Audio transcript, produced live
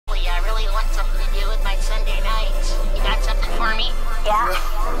You got something for me? Yeah?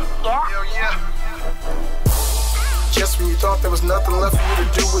 Hell yeah. Just when you thought there was nothing left for you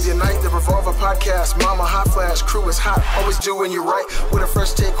to do with your night, the Revolver podcast, Mama Hot Flash, crew is hot, always doing you right. With a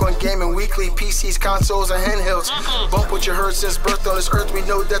fresh take on gaming weekly, PCs, consoles, and handhelds. Bump what you heard since birth on this earth, we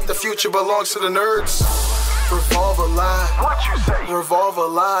know that the future belongs to the nerds. Revolver Live. What you say? Revolver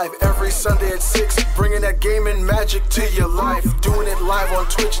Live every Sunday at 6, bringing that gaming magic to your life. Doing it live on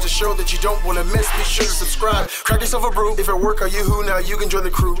Twitch, the show that you don't want to miss. Be sure to subscribe. Crack yourself a brew. If at work or you who, now you can join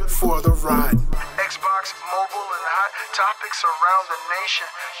the crew for the ride. Xbox, mobile, and hot topics around the nation.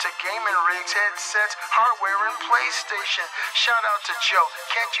 To gaming rigs, headsets, hardware, and PlayStation. Shout out to Joe.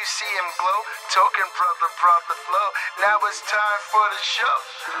 Can't you see him glow? Token brother brought the flow. Now it's time for the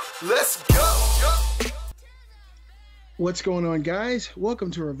show. Let's go. What's going on, guys?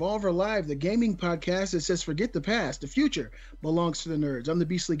 Welcome to Revolver Live, the gaming podcast that says forget the past, the future belongs to the nerds. I'm the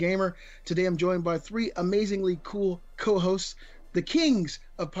Beastly Gamer. Today I'm joined by three amazingly cool co-hosts, the kings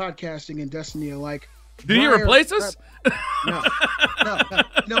of podcasting and Destiny alike. Did he replace us? No.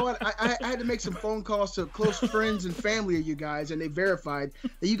 You know what? I had to make some phone calls to close friends and family of you guys, and they verified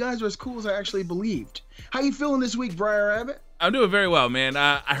that you guys are as cool as I actually believed. How you feeling this week, Briar Abbott? I'm doing very well, man.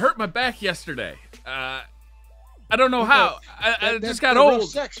 I hurt my back yesterday. I don't know how. I just got old. Rough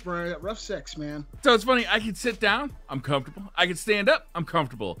sex, bro. That rough sex, man. So it's funny. I can sit down. I'm comfortable. I can stand up. I'm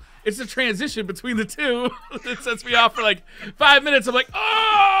comfortable. It's the transition between the two that sets me off for like 5 minutes. I'm like,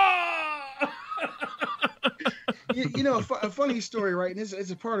 oh! you know, a funny story, right? And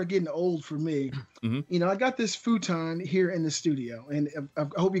it's a part of getting old for me. Mm-hmm. You know, I got this futon here in the studio, and I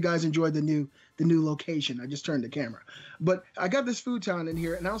hope you guys enjoyed the new location. I just turned the camera, but I got this futon in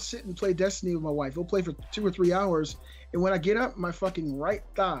here, and I'll sit and play Destiny with my wife. We'll play for 2 or 3 hours, and when I get up, my fucking right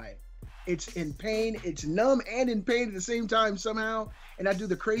thigh, it's in pain. It's numb and in pain at the same time somehow, and I do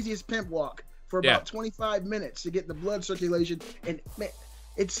the craziest pimp walk for about 25 minutes to get the blood circulation, and man,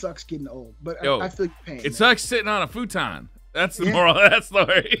 it sucks getting old, but I feel your pain. It sucks sitting on a futon. That's the moral of that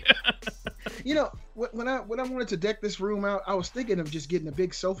story. You know, when I wanted to deck this room out, I was thinking of just getting a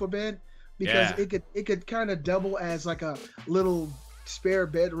big sofa bed, because it could kind of double as like a little spare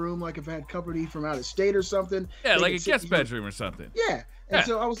bedroom, like if I had company from out of state or something. Yeah, like a guest bedroom or something. Yeah. And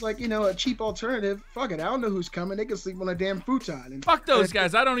so I was like, you know, a cheap alternative. Fuck it, I don't know who's coming. They can sleep on a damn futon. And fuck those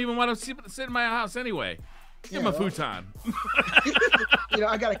guys. I don't even want to sit in my house anyway. Give him a futon. You know,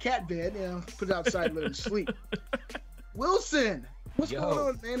 I got a cat bed. You know, put it outside, let him sleep. Wilson, what's going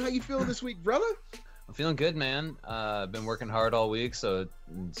on, man? How you feeling this week, brother? I'm feeling good, man. I've been working hard all week, so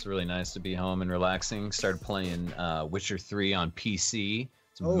it's really nice to be home and relaxing. Started playing Witcher 3 on PC.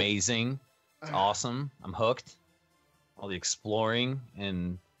 It's amazing. It's awesome. I'm hooked. All the exploring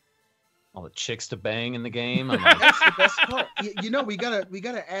and all the chicks to bang in the game. I'm like, that's the best part. You know, we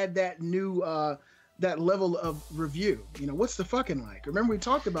gotta add that new that level of review. You know, what's the fucking like? Remember we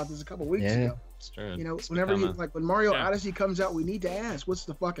talked about this a couple weeks ago. It's true. You know, whenever when Mario Odyssey comes out, we need to ask, what's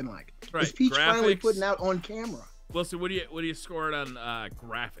the fucking like? Right. Is Peach finally putting out on camera? Wilson, what do you score it on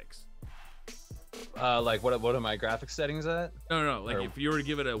graphics? Like what are my graphics settings at? No. Like if you were to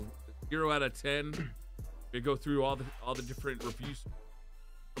give it a 0 out of 10, you go through all the different reviews.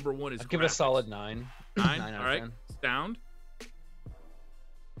 Number one is I'd give it a solid 9. 9 out of all right. 10. Sound.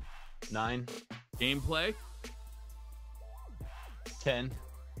 9. Gameplay. 10.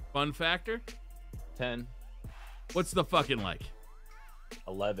 Fun factor. 10. What's the fucking like?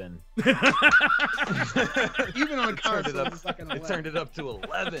 11. Even on console, it's like an 11. I turned it up to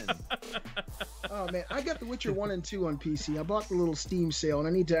 11. Oh man, I got The Witcher 1 and 2 on PC. I bought the little Steam sale, and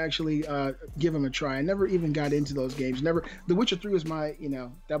I need to actually give them a try. I never even got into those games. The Witcher 3 was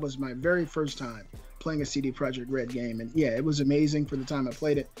that was my very first time playing a CD Projekt Red game, and yeah, it was amazing for the time I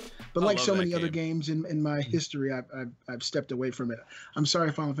played it. But like so many other games in my history, I've stepped away from it. I'm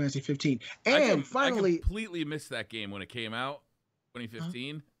sorry, Final Fantasy 15. And finally, I completely missed that game when it came out,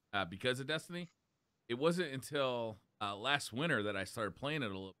 2015, because of Destiny. It wasn't until last winter that I started playing it a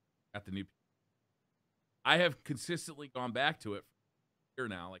little at the new. I have consistently gone back to it for a year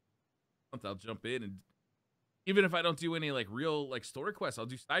now. Like a month, I'll jump in, and even if I don't do any like real like story quests, I'll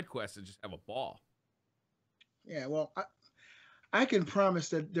do side quests and just have a ball. Yeah, well, I can promise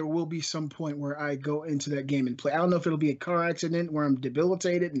that there will be some point where I go into that game and play. I don't know if it'll be a car accident where I'm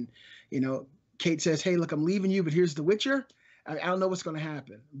debilitated and, you know, Kate says, hey, look, I'm leaving you, but here's The Witcher. I don't know what's going to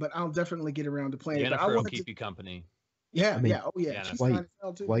happen, but I'll definitely get around to playing it. Jennifer will keep you company. Yeah, I mean, yeah. Oh, yeah.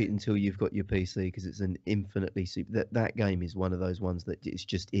 Wait until you've got your PC, because it's an infinitely that game is one of those ones that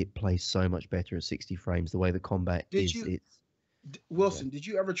it plays so much better at 60 frames. The way the combat Wilson, did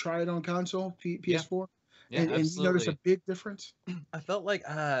you ever try it on console, PS4? Yeah, and you notice a big difference? I felt like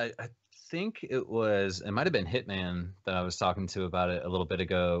I think it might have been Hitman that I was talking to about it a little bit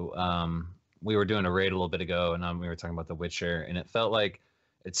ago. We were doing a raid a little bit ago, and we were talking about The Witcher, and it felt like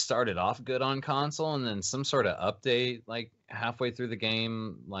it started off good on console, and then some sort of update, like halfway through the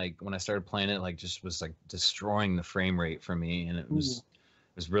game, like when I started playing it, like just was like destroying the frame rate for me, and it was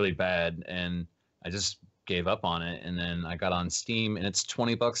really bad, and I just gave up on it. And then I got on Steam, and it's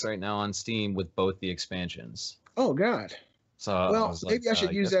 $20 right now on Steam with both the expansions. Oh God. So well, maybe I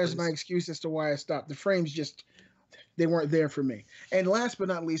should use that as my excuse as to why I stopped. The frames just, they weren't there for me. And last but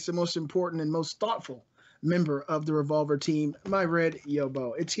not least, the most important and most thoughtful member of the Revolver team, my red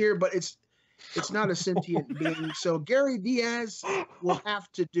Yobo. It's here, but it's not a sentient being. So Gary Diaz will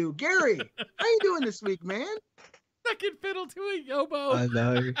have to do. Gary, how you doing this week, man? Second fiddle to a Yobo. I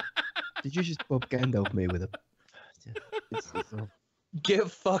know. Did you just Bob Gandalf me with a?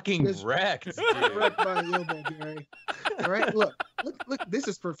 Get fucking wrecked, dude. Wrecked by Yobo, Gary. All right, look. This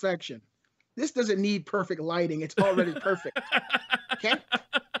is perfection. This doesn't need perfect lighting. It's already perfect. Okay.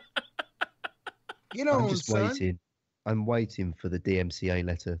 Get on, I'm just waiting. I'm waiting for the DMCA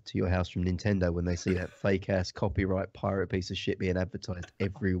letter to your house from Nintendo when they see that fake ass copyright pirate piece of shit being advertised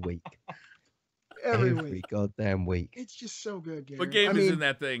every week. Every week. Goddamn week. It's just so good, Gary. What game is in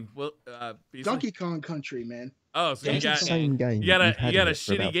that thing? Well, Donkey Kong Country, man. Oh, so you got the same game. You got a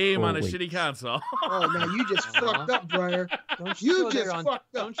shitty game on a shitty console. Oh, now you just fucked up, Briar. Don't you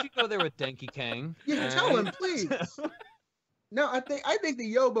go there with Denki Kang. Yeah, tell him, please. No, I think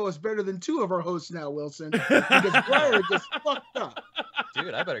the Yobo is better than two of our hosts now, Wilson. Because Briar just fucked up.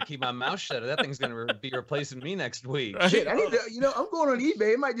 Dude, I better keep my mouth shut. That thing's gonna be replacing me next week. Shit, I need to. I'm going on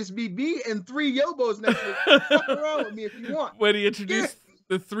eBay. It might just be me and 3 Yobos next week. Fuck around with me if you want. When he introduced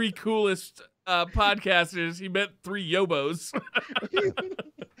the 3 coolest podcasters, he meant 3 Yobos.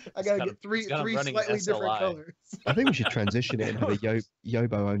 I gotta get three slightly different colors. I think we should transition it and have a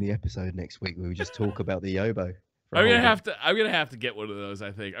Yobo only episode next week where we just talk about the Yobo. I'm gonna have to get one of those.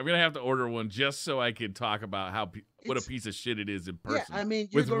 I think I'm gonna have to order one just so I can talk about what a piece of shit it is in person. Yeah, I mean,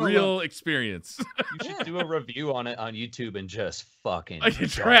 with real experience. You should do a review on it on YouTube and just fucking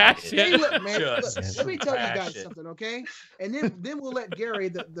trash it. Hey, look, man. Let me tell you guys something, okay? And then we'll let Gary,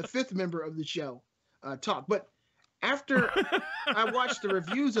 the 5th member of the show, talk. But after I watched the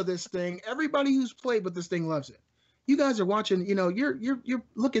reviews of this thing, everybody who's played with this thing loves it. You guys are watching, you're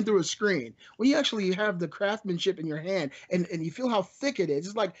looking through a screen. When you actually have the craftsmanship in your hand and you feel how thick it is,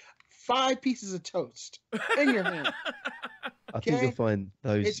 it's like 5 pieces of toast in your hand. I think you'll find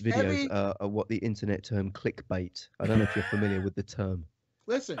those videos are what the internet term clickbait. I don't know if you're familiar with the term.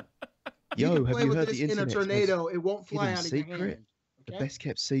 Listen, have you heard the internet? In a tornado, it won't fly out of your hand. Okay? The best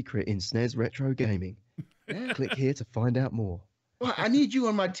kept secret in SNES retro gaming. Yeah. Click here to find out more. Well, I need you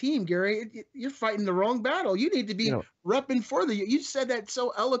on my team, Gary. You're fighting the wrong battle. You need to be repping for the. You said that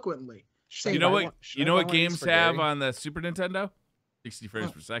so eloquently. You know what games have on the Super Nintendo? 60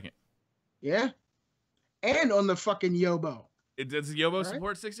 frames per second. Yeah, and on the fucking Yobo. Does the Yobo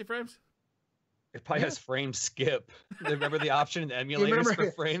support 60 frames? It probably has frame skip. Remember the option in emulators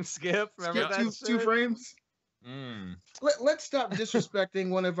for frame skip? Remember that? Two frames. Let's stop disrespecting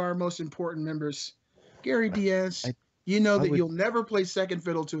one of our most important members, Gary Diaz. You know that you'll never play second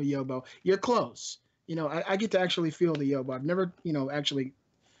fiddle to a Yobo. You're close. I get to actually feel the Yobo. I've never,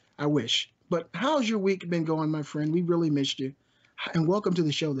 I wish. But how's your week been going, my friend? We really missed you. And welcome to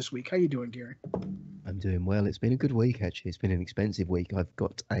the show this week. How you doing, Gary? I'm doing well. It's been a good week, actually. It's been an expensive week. I've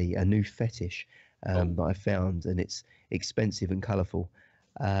got a new fetish that I found, and it's expensive and colourful.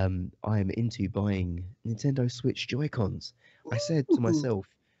 I am into buying Nintendo Switch Joy-Cons. I said to myself,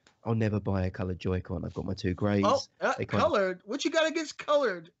 I'll never buy a coloured Joy-Con. I've got my 2 greys. Coloured? What you got against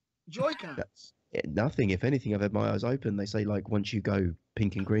coloured Joy-Cons? Nothing. If anything, I've had my eyes open. They say, like, once you go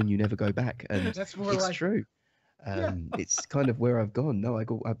pink and green, you never go back. And that's more it's true. It's kind of where I've gone. No, I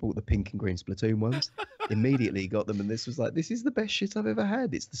bought the pink and green Splatoon ones. Immediately got them, and this was like, this is the best shit I've ever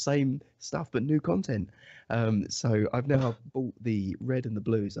had. It's the same stuff, but new content. So I've now bought the red and the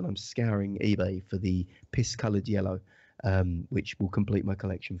blues, and I'm scouring eBay for the piss-coloured yellow. Which will complete my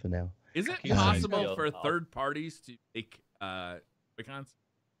collection for now. Is it possible for third parties to make Joy-Cons?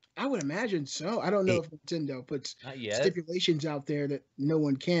 I would imagine so. I don't know if Nintendo puts stipulations out there that no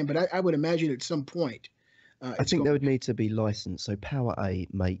one can, but I would imagine at some point. I think there would need to be licensed. So Power A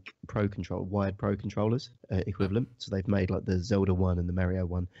make wired Pro controllers equivalent. So they've made like the Zelda one and the Mario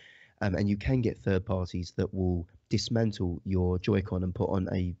one. And you can get third parties that will dismantle your Joy-Con and put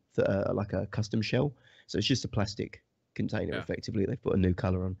on like a custom shell. So it's just a plastic container effectively. They've put a new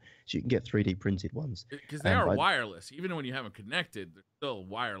color on, so you can get 3D printed ones. Because they are wireless. Even when you have them connected, they're still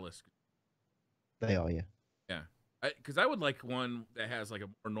wireless. They are, yeah. Yeah. Because I would like one that has like a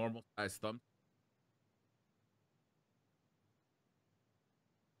more normal size thumb.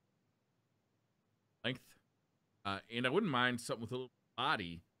 Length. And I wouldn't mind something with a little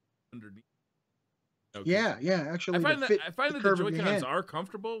body underneath. Yeah, actually, I find that the Joy-Cons are are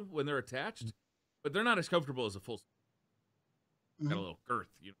comfortable when they're attached, but they're not as comfortable as a full. Got a little girth,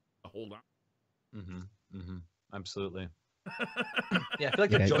 to hold on. Absolutely. Yeah, I feel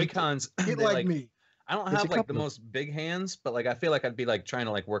like the Joy-Cons. Get like me. I don't have like the most big hands, but like I feel like I'd be like trying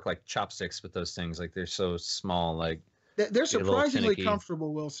to like work like chopsticks with those things. Like they're so small. Like they're surprisingly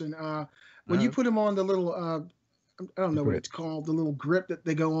comfortable, Wilson. When you put them on the little, I don't know what it's called, the little grip that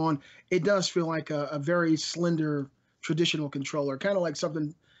they go on, it does feel like a very slender traditional controller, kind of like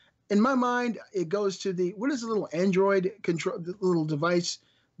something. In my mind, it goes to what is the little Android control, the little device,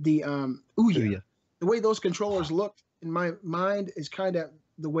 the Ouya. The way those controllers look in my mind is kind of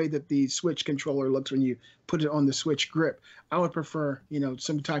the way that the Switch controller looks when you put it on the Switch grip. I would prefer,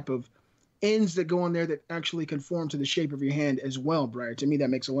 some type of ends that go on there that actually conform to the shape of your hand as well, Briar. To me, that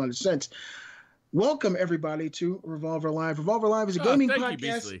makes a lot of sense. Welcome, everybody, to Revolver Live. Revolver Live is a gaming podcast. Thank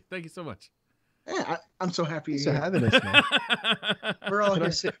you, Beastly. Thank you so much. Yeah, I'm so happy you're having us, man. We're all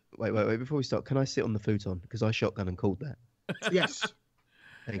here. Wait, before we start, can I sit on the futon? Because I shotgun and called that. Yes.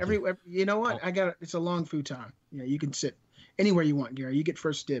 You know what? It's a long futon. Yeah, you can sit anywhere you want, Gary. You get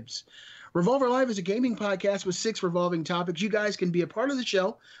first dibs. Revolver Live is a gaming podcast with 6 revolving topics. You guys can be a part of the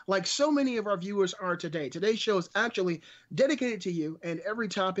show like so many of our viewers are today. Today's show is actually dedicated to you, and every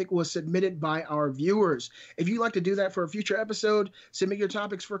topic was submitted by our viewers. If you'd like to do that for a future episode, submit your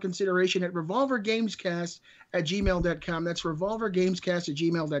topics for consideration at revolvergamescast@gmail.com. That's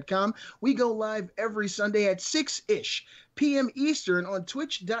revolvergamescast@gmail.com. We go live every Sunday at 6-ish p.m. Eastern on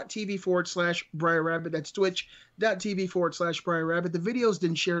twitch.tv/Briar Rabbit. That's twitch.tv/Briar Rabbit. The video's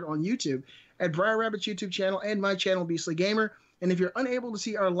then shared on YouTube at Briar Rabbit's YouTube channel and my channel, Beastly Gamer. And if you're unable to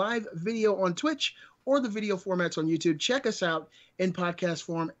see our live video on Twitch or the video formats on YouTube, check us out in podcast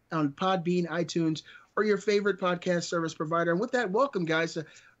form on Podbean, iTunes, or your favorite podcast service provider. And with that, welcome, guys, to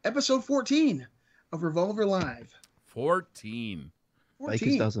episode 14 of Revolver Live. 14.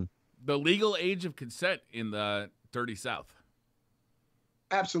 Baker's dozen. The legal age of consent in the Dirty South.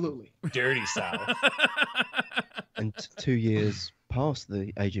 Absolutely. Dirty South. And 2 years past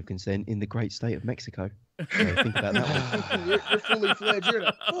the age of consent in the great state of Mexico. So think about that one. You're fully fledged. You're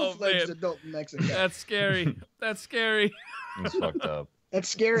a full-fledged adult in Mexico. That's scary. That's scary. It's fucked up. That's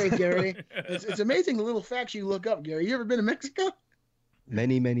scary, Gary. It's amazing the little facts you look up, Gary. You ever been to Mexico?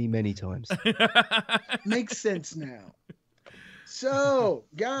 Many, many, many times. Makes sense now. So,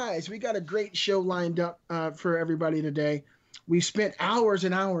 guys, we got a great show lined up for everybody today. We spent hours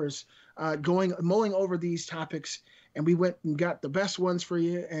and hours mulling over these topics, and we went and got the best ones for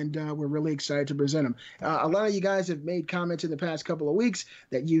you, and we're really excited to present them. A lot of you guys have made comments in the past couple of weeks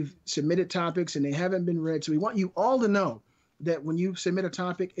that you've submitted topics and they haven't been read, so we want you all to know that when you submit a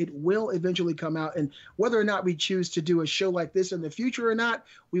topic, it will eventually come out, and whether or not we choose to do a show like this in the future or not,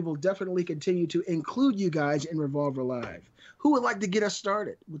 we will definitely continue to include you guys in Revolver Live. Who would like to get us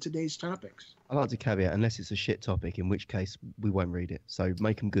started with today's topics? I like to caveat, unless it's a shit topic, in which case we won't read it. So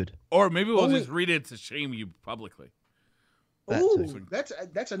make them good. Or maybe we'll just read it to shame you publicly. Ooh,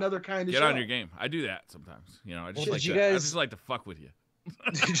 that's another kind of Get show. on your game. I do that sometimes. I just I just like to fuck with you.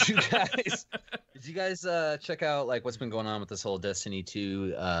 Did you guys check out like what's been going on with this whole Destiny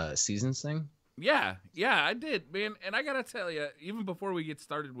 2 seasons thing? Yeah, I did, man. And I gotta tell you, even before we get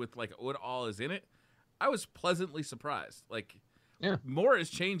started with like what all is in it, I was pleasantly surprised. Like, more is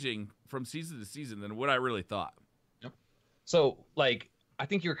changing from season to season than what I really thought. Yep. So, like, I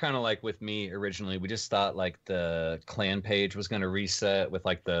think you were kind of like with me originally. We just thought like the clan page was going to reset with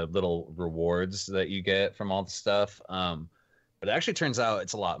like the little rewards that you get from all the stuff. But it actually turns out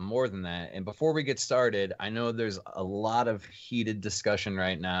it's a lot more than that. And before we get started, I know there's a lot of heated discussion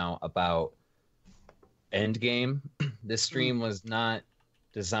right now about endgame. This stream was not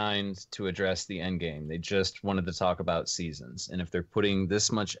designed to address the end game. They just wanted to talk about seasons. And if they're putting this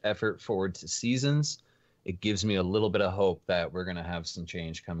much effort forward to seasons, it gives me a little bit of hope that we're going to have some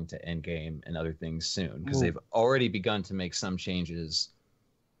change coming to end game and other things soon, because they've already begun to make some changes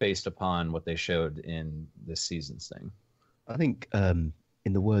based upon what they showed in this seasons thing. I think in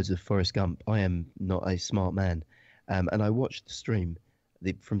the words of Forrest Gump, I am not a smart man. And I watched the stream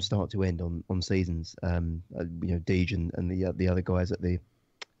from start to end on seasons. Deej and the other guys at the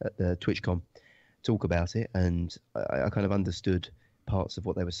TwitchCon talk about it, and I kind of understood parts of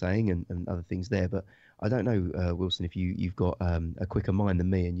what they were saying and other things there. But I don't know, Wilson, if you've got a quicker mind than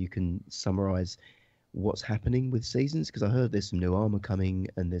me and you can summarize what's happening with seasons, because I heard there's some new armor coming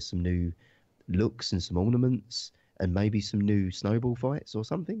and there's some new looks and some ornaments, and maybe some new snowball fights or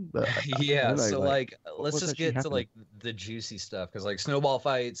something. But yeah, I don't know, so like let's what's just actually get to happening? like the juicy stuff, because like snowball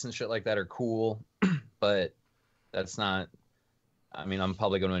fights and shit like that are cool, but that's not. I mean, I'm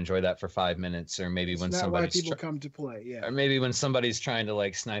probably going to enjoy that for 5 minutes, or maybe It's when not why somebody's people come to play. Yeah. or maybe when somebody's trying to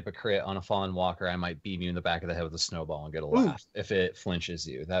like snipe a crit on a fallen walker, I might beam you in the back of the head with a snowball and get a laugh if it flinches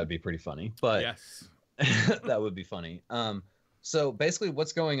you. That would be pretty funny. But Yes. that would be funny. So basically,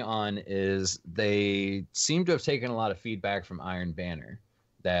 what's going on is they seem to have taken a lot of feedback from Iron Banner,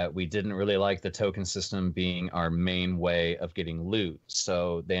 that we didn't really like the token system being our main way of getting loot.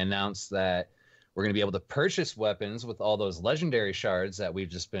 So they announced that we're going to be able to purchase weapons with all those legendary shards that we've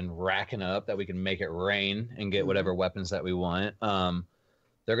just been racking up, that we can make it rain and get whatever weapons that we want.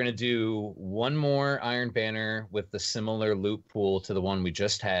 They're going to do one more Iron Banner with the similar loot pool to the one we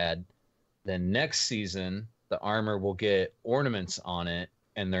just had. Then next season, the armor will get ornaments on it,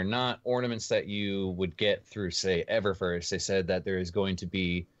 and they're not ornaments that you would get through, say, Eververse. They said that there is going to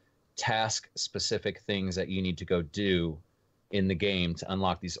be task-specific things that you need to go do in the game to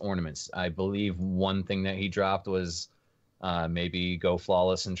unlock these ornaments. I believe one thing that he dropped was maybe go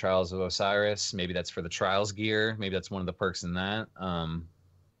flawless in Trials of Osiris. Maybe that's for the Trials gear. Maybe that's one of the perks in that.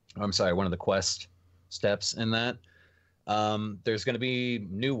 I'm sorry, one of the quest steps in that. There's going to be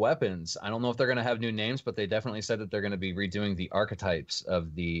new weapons. I don't know if they're going to have new names, but they definitely said that they're going to be redoing the archetypes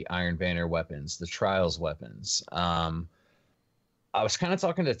of the Iron Banner weapons, the Trials weapons. I was kind of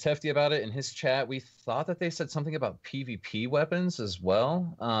talking to Tefty about it in his chat. We thought that they said something about PvP weapons as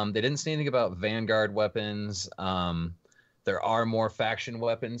well. They didn't say anything about Vanguard weapons. There are more faction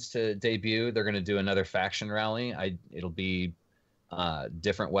weapons to debut. They're going to do another faction rally. It'll be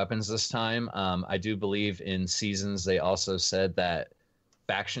different weapons this time. I do believe in Seasons they also said that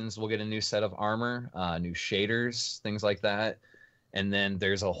factions will get a new set of armor, new shaders, things like that. And then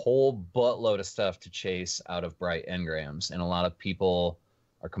there's a whole buttload of stuff to chase out of Bright Engrams. And a lot of people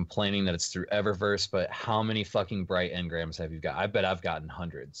are complaining that it's through Eververse, but how many fucking Bright Engrams have you got? I bet I've gotten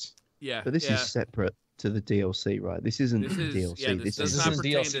hundreds. Yeah. But this is separate to the DLC, right? This isn't DLC. Yeah, this does not isn't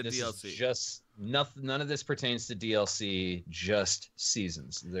pertain DLC. to This DLC. is just nothing. None of this pertains to DLC. Just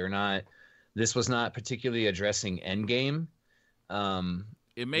Seasons. They're not. This was not particularly addressing Endgame.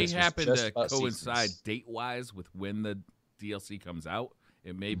 It may this was happen just to about coincide Seasons. date-wise with when the DLC comes out.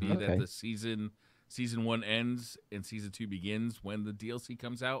 It may be Okay. that the season 1 ends and season 2 begins when the DLC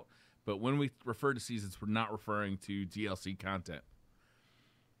comes out. But when we refer to seasons, we're not referring to DLC content.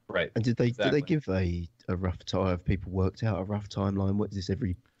 Right. And did they Exactly. give a rough time? Have people worked out a rough timeline? What is this,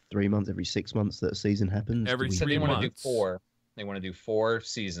 every 3 months, every 6 months that a season happens? Every Do we- So they 3 want to do months. 4. They want to do 4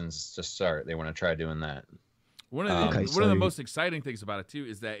 seasons to start. They want to try doing that. One of the, Okay, one of the so- most exciting things about it too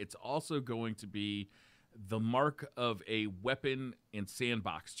is that it's also going to be the mark of a weapon and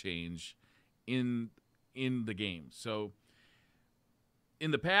sandbox change in the game. So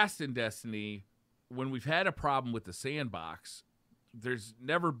in the past in Destiny, when we've had a problem with the sandbox, there's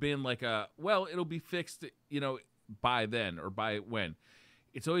never been like it'll be fixed, by then or by when.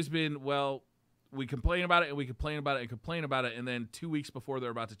 It's always been, we complain about it and we complain about it and complain about it, and then 2 weeks before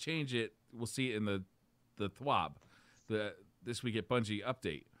they're about to change it, we'll see it in the THWAB, the This Week at Bungie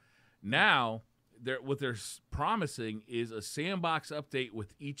update. Now, what they're promising is a sandbox update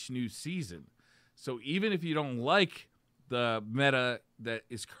with each new season. So even if you don't like the meta that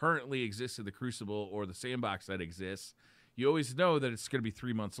is currently exists in the Crucible or the sandbox that exists, you always know that it's going to be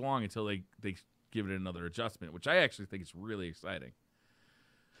 3 months long until they give it another adjustment, which I actually think is really exciting.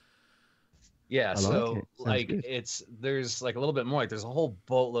 Yeah, I so like it. Sounds like good. there's like a little bit more. Like there's a whole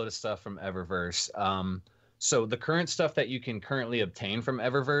boatload of stuff from Eververse. So the current stuff that you can currently obtain from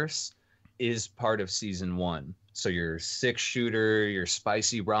Eververse is part of Season 1. So your 6-shooter, your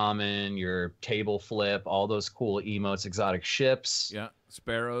spicy ramen, your table flip, all those cool emotes, exotic ships, Yeah,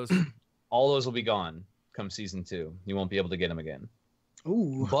 sparrows. all those will be gone come Season 2. You won't be able to get them again.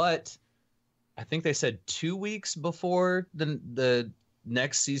 Ooh. But I think they said 2 weeks before the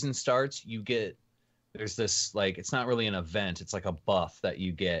next season starts, there's this, like, it's not really an event, it's like a buff that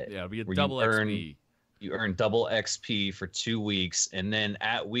you get. Yeah, it'll be a where double XP. You earn double XP for 2 weeks, and then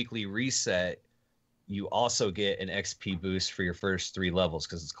at weekly reset, you also get an XP boost for your first 3 levels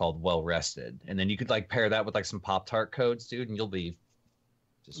because it's called Well Rested. And then you could like pair that with like some Pop-Tart codes, dude, and you'll be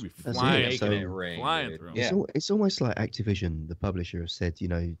just You'll be That's flying, it. making So- it rain. flying dude. through 'em. Yeah. It's almost like Activision, the publisher, have said,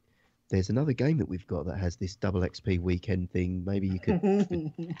 there's another game that we've got that has this double XP weekend thing. Maybe you could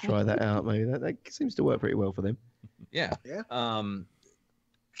try that out. Maybe that seems to work pretty well for them. Yeah. Yeah.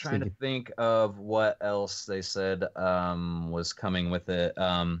 Trying to think of what else they said was coming with it.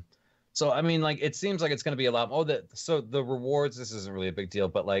 So I mean, like, it seems like it's going to be a lot. So the rewards. This isn't really a big deal,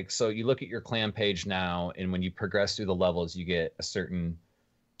 but like, so you look at your clan page now, and when you progress through the levels, you get a certain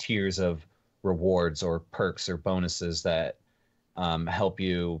tiers of rewards or perks or bonuses that help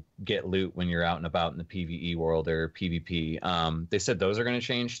you get loot when you're out and about in the PvE world or PvP. They said those are going to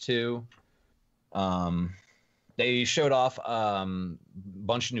change too. They showed off a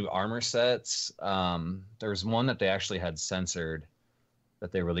bunch of new armor sets. There was one that they actually had censored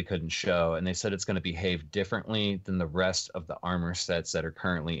that they really couldn't show, and they said it's going to behave differently than the rest of the armor sets that are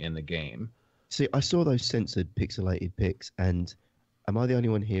currently in the game. See, I saw those censored pixelated pics, and am I the only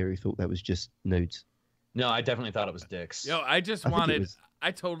one here who thought that was just nudes? No, I definitely thought it was dicks. Yo, I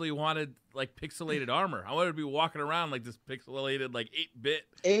totally wanted like pixelated armor. I wanted to be walking around like this pixelated like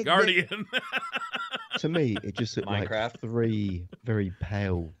 8-bit Guardian. To me, it just looked Minecraft. like 3 very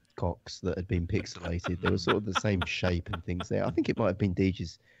pale cocks that had been pixelated. They were sort of the same shape and things there. I think it might have been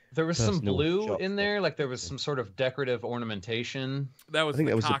Deej's. There was some personal blue shop in there, like there was some sort of decorative ornamentation. That was I think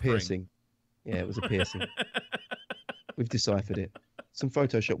the that was a cock ring. piercing. Yeah, it was a piercing. We've deciphered it. Some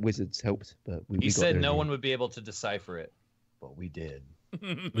Photoshop wizards helped, but we He got said there no in one would be able to decipher it, but we did. the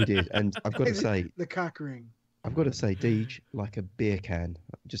end. We did, and I've got to say, the cock ring. Deej, like a beer can,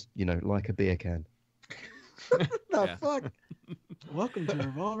 just like a beer can. The Yeah. fuck? Welcome to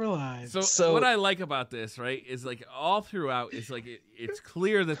Revolver Live. So what I like about this, right, is like all throughout, it's like it's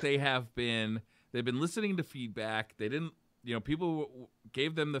clear that they've been listening to feedback. They didn't, people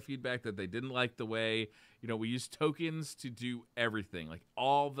gave them the feedback that they didn't like the way, we used tokens to do everything. Like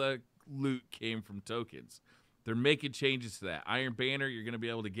all the loot came from tokens. They're making changes to that. Iron Banner, you're going to be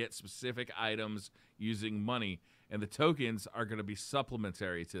able to get specific items using money, and the tokens are going to be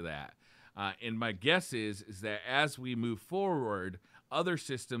supplementary to that. And my guess is that as we move forward, other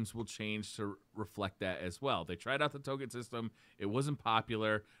systems will change to reflect that as well. They tried out the token system. It wasn't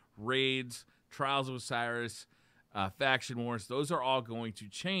popular. Raids, Trials of Osiris, Faction Wars, those are all going to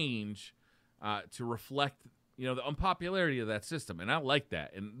change to reflect, the unpopularity of that system. And I like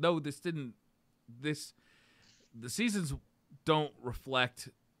that. And no, the seasons don't reflect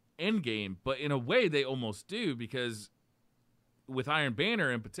endgame, but in a way they almost do, because with Iron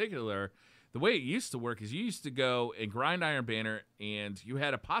Banner in particular, the way it used to work is you used to go and grind Iron Banner, and you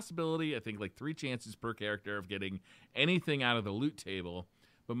had a possibility, I think like 3 chances per character of getting anything out of the loot table,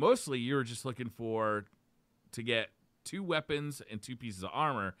 but mostly you were just looking to get 2 weapons and 2 pieces of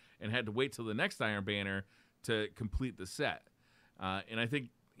armor, and had to wait till the next Iron Banner to complete the set. And I think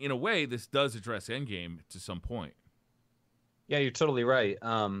in a way this does address endgame to some point. Yeah, you're totally right.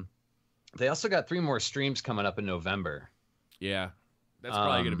 They also got 3 more streams coming up in November. Yeah, that's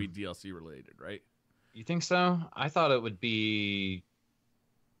probably going to be DLC related, right? You think so? I thought it would be.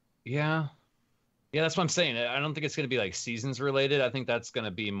 Yeah, that's what I'm saying. I don't think it's going to be like seasons related. I think that's going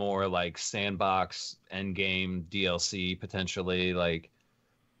to be more like sandbox, endgame, DLC potentially. Like,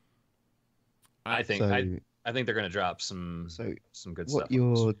 I think they're going to drop some good stuff. What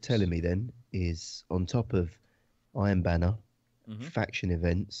you're telling me then is, on top of Iron Banner, faction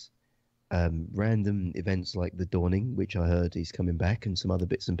events, random events like the Dawning, which I heard is coming back, and some other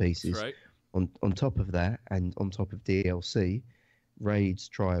bits and pieces. That's right. On top of that, and on top of DLC, raids,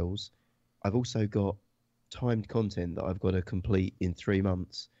 trials, I've also got timed content that I've got to complete in 3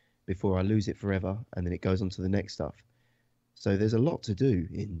 months before I lose it forever, and then it goes on to the next stuff. So there's a lot to do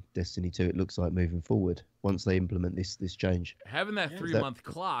in Destiny 2, it looks like, moving forward, once they implement this change. Having that 3-month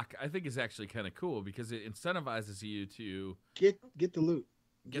clock, I think, is actually kind of cool, because it incentivizes you to get the loot.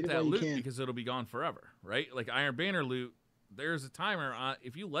 Get that loot, because it'll be gone forever, right? Like Iron Banner loot, there's a timer on.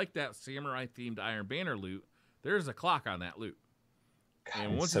 If you like that samurai-themed Iron Banner loot, there's a clock on that loot. God,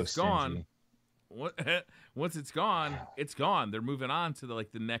 and once it's gone, once it's gone, it's gone. They're moving on to the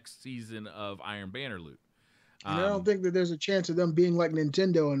next season of Iron Banner loot. And I don't think that there's a chance of them being like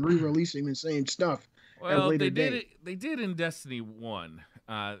Nintendo and re-releasing the same stuff. Well, they did it. They did in Destiny 1.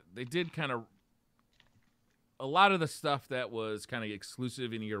 They did kind of a lot of the stuff that was kind of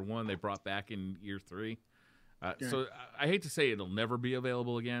exclusive in year 1. They brought back in year 3. So I hate to say it'll never be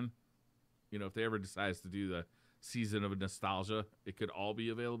available again. If they ever decides to do the season of nostalgia, it could all be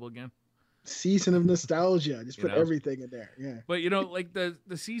available again. Season of nostalgia. Just put everything in there. Yeah. But like the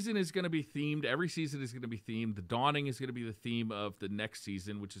season is going to be themed. Every season is going to be themed. The Dawning is going to be the theme of the next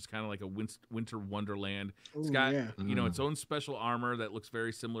season, which is kind of like a winter wonderland. It's got its own special armor that looks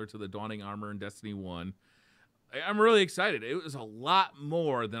very similar to the Dawning armor in Destiny 1. I'm really excited. It was a lot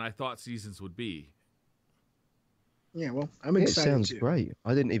more than I thought seasons would be. Yeah, well, I'm excited. It sounds great.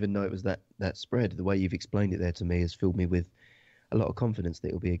 I didn't even know it was that spread. The way you've explained it there to me has filled me with a lot of confidence that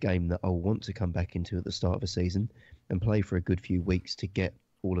it'll be a game that I'll want to come back into at the start of a season and play for a good few weeks to get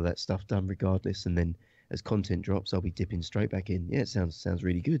all of that stuff done regardless, and then as content drops, I'll be dipping straight back in. Yeah, it sounds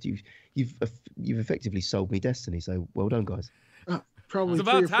really good. You've effectively sold me Destiny, so well done, guys. Probably it's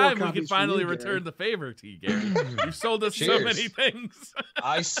about time we can finally return the favor to you, Gary. You've sold us so many things.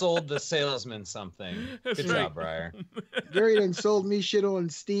 I sold the salesman something. Good job, Briar. Gary done sold me shit on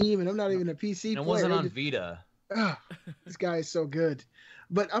Steam, and I'm not even a PC player. It wasn't on Vita. This guy is so good.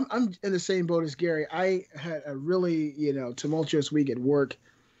 But I'm in the same boat as Gary. I had a really, tumultuous week at work,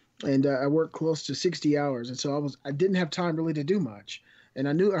 and I worked close to 60 hours, and so I didn't have time really to do much. And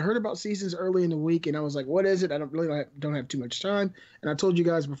I heard about seasons early in the week, and I was like, what is it? I don't have too much time. And I told you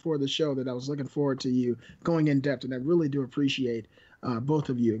guys before the show that I was looking forward to you going in depth, and I really do appreciate both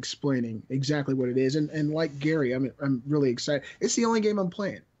of you explaining exactly what it is. And like Gary, I'm really excited. It's the only game I'm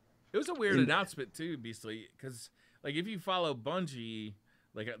playing. It was a weird announcement too, Beastly, because like if you follow Bungie,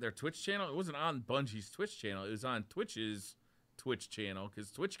 like their Twitch channel, it wasn't on Bungie's Twitch channel. It was on Twitch's Twitch channel,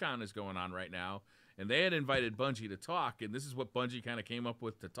 because TwitchCon is going on right now. And they had invited Bungie to talk, and this is what Bungie kind of came up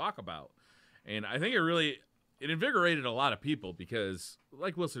with to talk about. And I think it invigorated a lot of people because,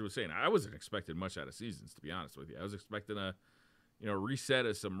 like Wilson was saying, I wasn't expecting much out of Seasons, to be honest with you. I was expecting a, reset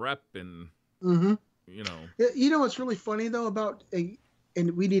of some rep and, You know what's really funny, though,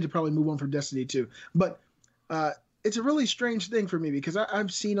 and we need to probably move on from Destiny, too. But it's a really strange thing for me because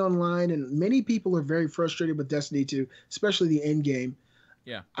I've seen online, and many people are very frustrated with Destiny 2, especially the end game.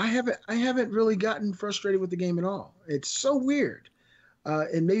 Yeah, I haven't really gotten frustrated with the game at all. It's so weird,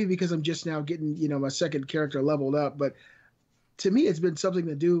 and maybe because I'm just now getting my second character leveled up. But to me, it's been something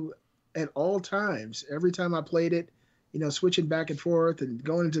to do at all times. Every time I played it, switching back and forth and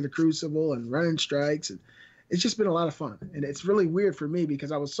going into the Crucible and running strikes, and it's just been a lot of fun. And it's really weird for me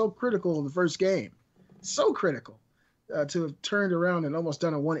because I was so critical of the first game, so critical, to have turned around and almost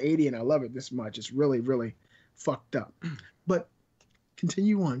done a 180, and I love it this much. It's really, really fucked up, but.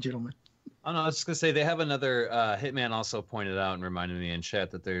 Continue on, gentlemen. Oh, no, I was just going to say they have another Hitman also pointed out and reminded me in chat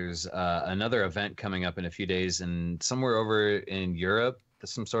that there's another event coming up in a few days, and somewhere over in Europe,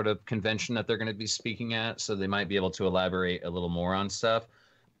 there's some sort of convention that they're going to be speaking at, so they might be able to elaborate a little more on stuff.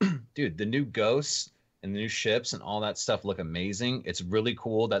 Dude, the new ghosts and the new ships and all that stuff look amazing. It's really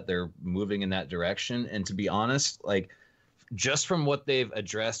cool that they're moving in that direction, and to be honest, like, just from what they've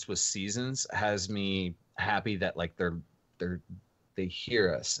addressed with Seasons has me happy that, like, they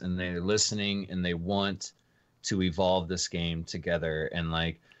hear us and they're listening and they want to evolve this game together. And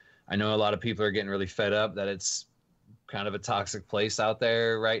like, I know a lot of people are getting really fed up that it's kind of a toxic place out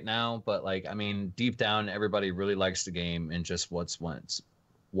there right now. But like, I mean, deep down, everybody really likes the game and just what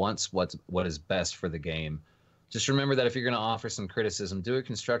is best for the game. Just remember that if you're going to offer some criticism, do it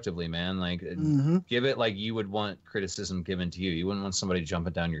constructively, man. Like give it like you would want criticism given to you. You wouldn't want somebody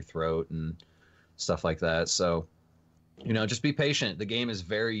jumping down your throat and stuff like that. So, just be patient. The game is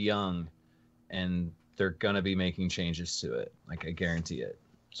very young, and they're gonna be making changes to it. Like, I guarantee it.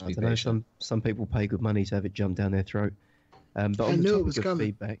 Just be patient. Some people pay good money to have it jump down their throat. But on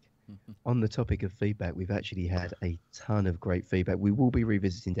the topic of feedback, we've actually had a ton of great feedback. We will be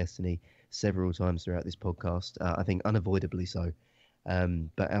revisiting Destiny several times throughout this podcast. I think unavoidably so.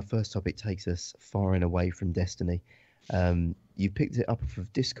 But our first topic takes us far and away from Destiny. You picked it up off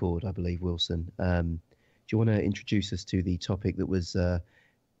of Discord, I believe, Wilson. Do you want to introduce us to the topic that was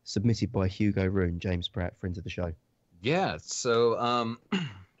submitted by Hugo Rune, James Pratt, friend of the show? Yeah, so the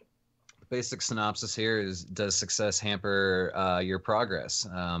basic synopsis here is, does success hamper your progress,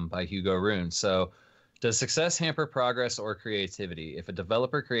 by Hugo Rune. So does success hamper progress or creativity? If a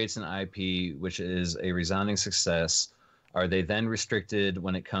developer creates an IP which is a resounding success, are they then restricted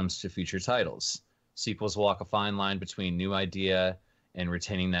when it comes to future titles? Sequels walk a fine line between new idea and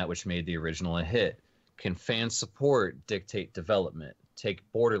retaining that which made the original a hit. Can fan support dictate development? Take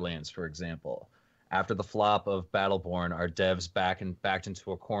Borderlands, for example. After the flop of Battleborn, are devs backed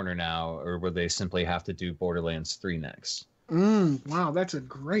into a corner now, or will they simply have to do Borderlands 3 next? Wow, that's a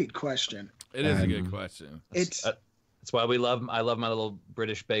great question. It is a good question. That's why I love my little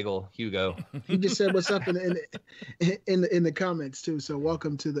British bagel, Hugo. He just said what's up in the comments too. So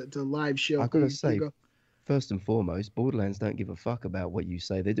welcome to the live show. I've got to say, first and foremost, Borderlands don't give a fuck about what you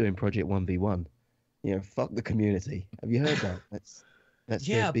say. They're doing Project 1v1. Fuck the community. Have you heard that? That's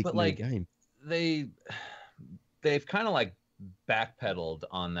their big new game. They've kind of like backpedaled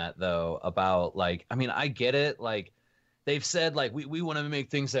on that though, about like, I mean, I get it. Like they've said like we want to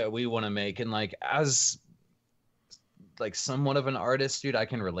make things that we want to make, and like as like somewhat of an artist, dude, I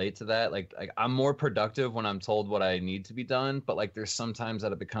can relate to that. Like I'm more productive when I'm told what I need to be done, but like there's sometimes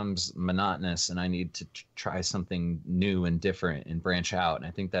that it becomes monotonous and I need to try something new and different and branch out. And I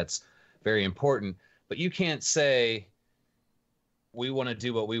think that's very important. But you can't say we want to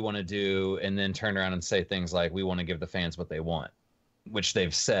do what we want to do, and then turn around and say things like, we want to give the fans what they want, which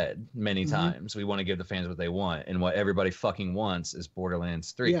they've said many times. We want to give the fans what they want, and what everybody fucking wants is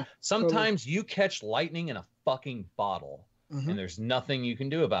Borderlands 3. Yeah, Sometimes you catch lightning in a fucking bottle, and there's nothing you can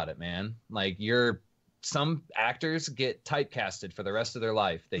do about it, man. Like, some actors get typecasted for the rest of their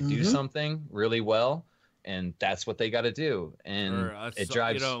life. They do something really well, and that's what they got to do. And it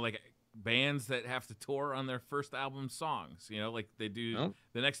drives, like bands that have to tour on their first album songs. Like they do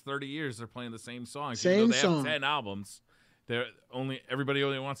the next 30 years, they're playing the same songs. Same they song. have 10 albums. Everybody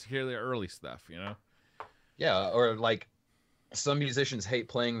only wants to hear their early stuff. Yeah, or like some musicians hate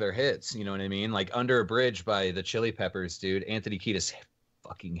playing their hits. You know what I mean? Like Under a Bridge by the Chili Peppers, dude. Anthony Kiedis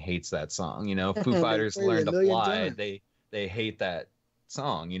fucking hates that song. Foo Fighters Learn to Fly. They hate that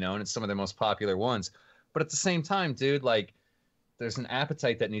song. And it's some of their most popular ones. But at the same time, dude, like, there's an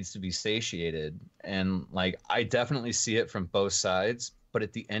appetite that needs to be satiated, and like, I definitely see it from both sides. But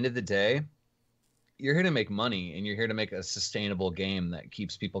at the end of the day, you're here to make money, and you're here to make a sustainable game that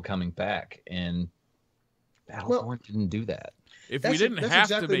keeps people coming back. And Battleborn didn't do that. If we didn't have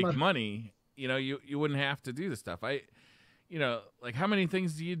to make money, you wouldn't have to do this stuff. Like, how many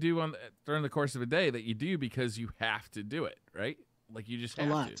things do you do during the course of a day that you do because you have to do it, right? Like, you just have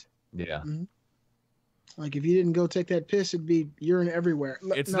a lot. to. Yeah. Like, if you didn't go take that piss, it'd be urine everywhere.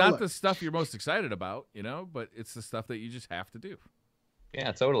 It's not the stuff you're most excited about, but it's the stuff that you just have to do.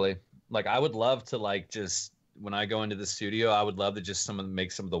 Yeah, totally. Like, I would love to, like, just when I go into the studio, I would love to just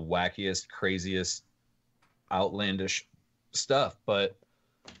make some of the wackiest, craziest, outlandish stuff. But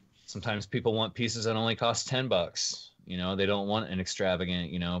sometimes people want pieces that only cost $10. They don't want an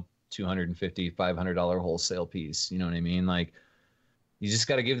extravagant, $250, $500 wholesale piece. You know what I mean? Like, you just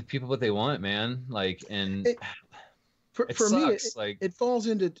got to give the people what they want, man. Like, and for sucks. Me, it falls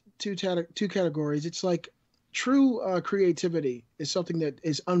into two categories. It's like true creativity is something that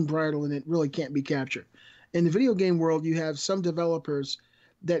is unbridled and it really can't be captured. In the video game world, you have some developers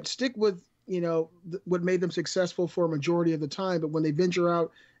that stick with, what made them successful for a majority of the time. But when they venture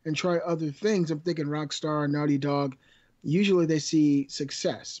out and try other things, I'm thinking Rockstar, Naughty Dog, usually they see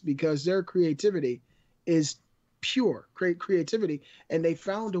success because their creativity is pure creativity, and they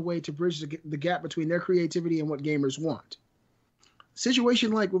found a way to bridge the gap between their creativity and what gamers want.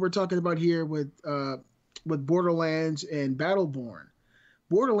 Situation like what we're talking about here with Borderlands and Battleborn.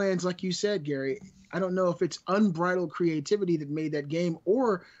 Borderlands, like you said, Gary, I don't know if it's unbridled creativity that made that game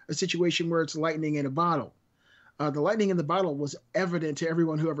or a situation where it's lightning in a bottle. The lightning in the bottle was evident to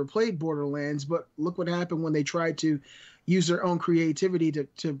everyone who ever played Borderlands, but look what happened when they tried to use their own creativity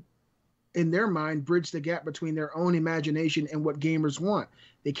to in their mind, bridge the gap between their own imagination and what gamers want.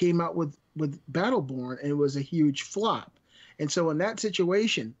 They came out with Battleborn, and it was a huge flop. And so in that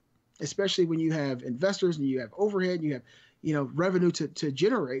situation, especially when you have investors and you have overhead, you have revenue to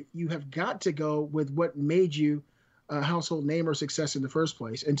generate, you have got to go with what made you a household name or success in the first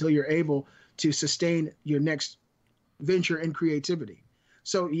place until you're able to sustain your next venture in creativity.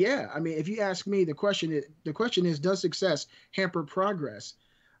 So yeah, I mean, if you ask me, the question is, does success hamper progress?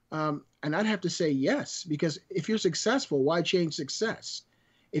 And I'd have to say yes, because if you're successful, why change success?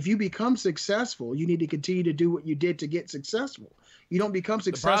 If you become successful, you need to continue to do what you did to get successful. You don't become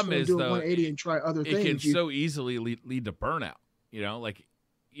successful and do a 180 and try other things. It can so easily lead to burnout.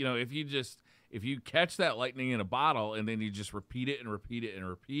 If you catch that lightning in a bottle and then you just repeat it and repeat it and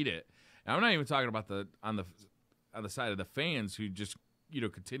repeat it. And I'm not even talking about on the side of the fans who just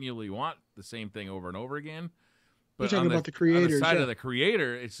continually want the same thing over and over again. But you're talking about the creators. On the side of the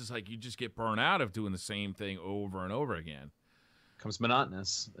creator, it's just like you just get burned out of doing the same thing over and over again. Becomes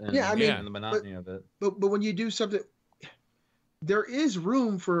monotonous. And, the monotony of it. But when you do something, there is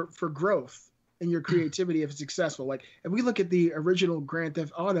room for growth in your creativity if it's successful. Like if we look at the original Grand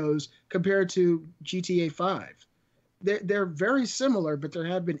Theft Autos compared to GTA 5, they're very similar, but there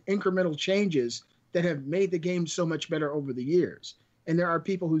have been incremental changes that have made the game so much better over the years. And there are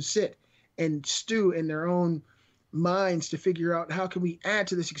people who sit and stew in their own minds to figure out how can we add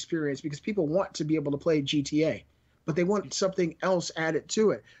to this experience, because people want to be able to play GTA, but they want something else added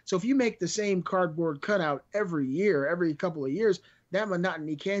to it. So if you make the same cardboard cutout every year, every couple of years, that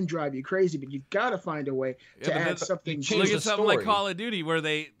monotony can drive you crazy, but you've got to find a way to add something. Look at something like Call of Duty where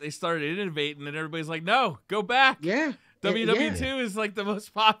they started innovating and everybody's like, no, go back. Yeah. WW2 is like the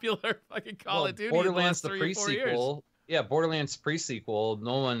most popular fucking Call of Duty Borderlands, in the last 3 or 4 years. Yeah, Borderlands pre-sequel.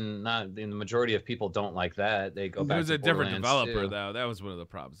 The majority of people don't like that. They go back. It was to a different developer, too. though. That was one of the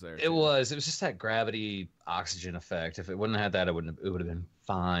problems there. It was just that gravity oxygen effect. If it wouldn't have had that, it would have been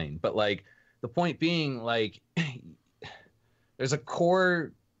fine. But like the point being, like there's a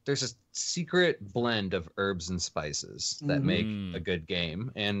core there's a secret blend of herbs and spices that make a good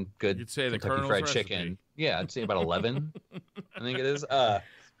game and good You'd say the Kentucky Colonel's Fried recipe. Chicken. Yeah, I'd say about 11. I think it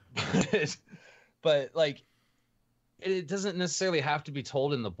is. But like, it doesn't necessarily have to be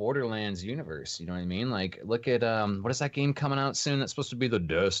told in the Borderlands universe. You know what I mean? Like, look at what is that game coming out soon? That's supposed to be the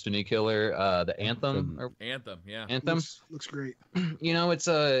Destiny killer, the Anthem. Anthem, yeah. Anthem looks great. You know,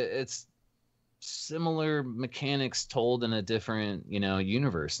 it's similar mechanics told in a different, you know,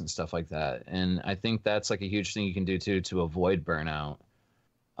 universe and stuff like that. And I think that's like a huge thing you can do too to avoid burnout.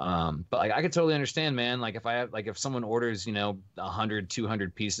 But like, I could totally understand, man. Like if someone orders, you know, 100,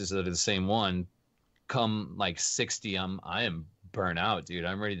 200 pieces of the same one, come like 60, I am burnt out, dude.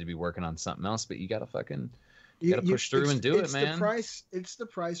 I'm ready to be working on something else, but you gotta push through and do it, man. It's the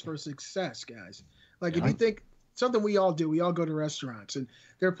price for success, guys. Like if you think something we all do, we all go to restaurants, and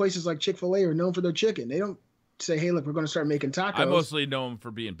there are places like Chick-fil-A are known for their chicken. They don't say, hey, look, we're going to start making tacos. I mostly know them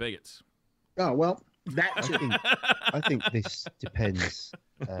for being bigots. Oh, well, that too. I think this depends.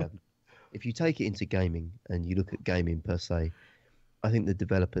 If you take it into gaming and you look at gaming per se, I think the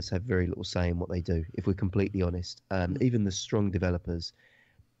developers have very little say in what they do, if we're completely honest. Even the strong developers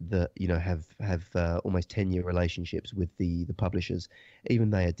that, you know, have almost 10-year relationships with the publishers, even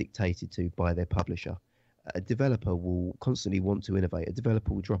they are dictated to by their publisher. A developer will constantly want to innovate. A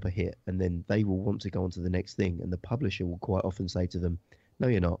developer will drop a hit and then they will want to go on to the next thing. And the publisher will quite often say to them, no,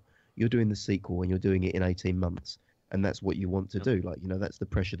 you're not. You're doing the sequel and you're doing it in 18 months. And that's what you want to do. Like, you know, that's the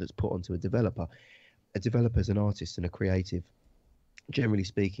pressure that's put onto a developer. A developer's an artist and a creative. Generally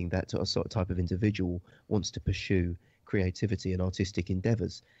speaking, that sort of type of individual wants to pursue creativity and artistic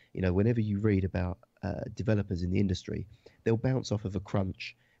endeavors. You know, whenever you read about developers in the industry, they'll bounce off of a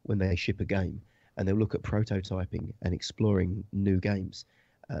crunch when they ship a game. And they'll look at prototyping and exploring new games.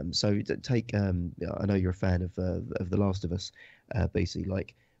 So take, I know you're a fan of The Last of Us, BC,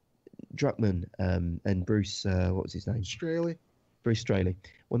 like Druckmann and Bruce, what was his name? Bruce Straley.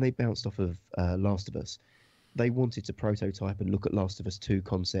 When they bounced off of Last of Us, they wanted to prototype and look at Last of Us 2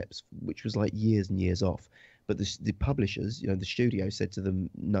 concepts, which was like years and years off. But the publishers, you know, the studio said to them,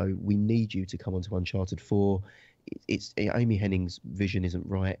 no, we need you to come onto Uncharted 4. It's Amy Hennig's vision isn't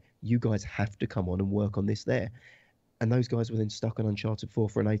right. You guys have to come on and work on this there. And those guys were then stuck on Uncharted 4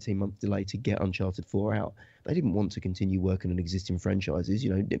 for an 18-month delay to get Uncharted 4 out. They didn't want to continue working on existing franchises.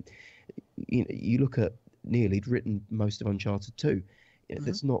 You know, you look at Neil, he'd written most of Uncharted 2.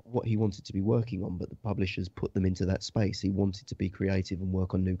 That's not what he wanted to be working on, but the publishers put them into that space. He wanted to be creative and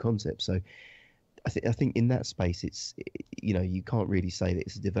work on new concepts. So I think in that space, it's, you know, you can't really say that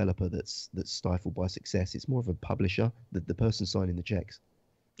it's a developer that's stifled by success. It's more of a publisher, the person signing the checks.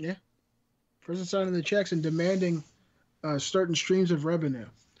 Yeah, person signing the checks and demanding certain streams of revenue.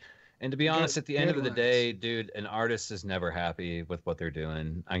 And to be honest, at the end of the day, dude, an artist is never happy with what they're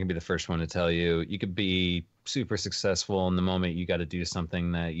doing. I can be the first one to tell you. You could be super successful, and the moment you got to do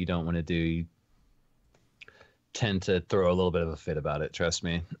something that you don't want to do, you tend to throw a little bit of a fit about it. Trust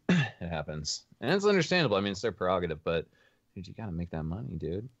me, it happens. And it's understandable. I mean, it's their prerogative, but dude, you got to make that money,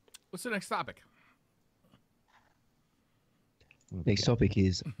 dude. What's the next topic? Next topic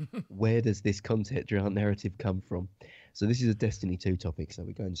is, where does this content drought narrative come from? So this is a Destiny 2 topic, so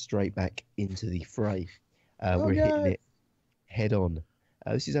we're going straight back into the fray. We're hitting it head on.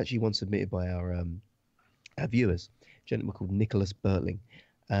 This is actually one submitted by our viewers, a gentleman called Nicholas Bertling.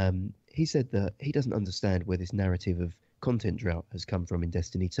 He said that he doesn't understand where this narrative of content drought has come from in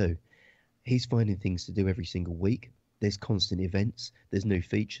Destiny 2. He's finding things to do every single week. There's constant events. There's new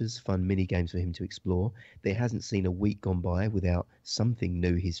features, fun mini games for him to explore. There hasn't seen a week gone by without something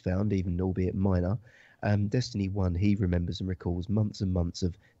new he's found, even albeit minor. Destiny 1, he remembers and recalls months and months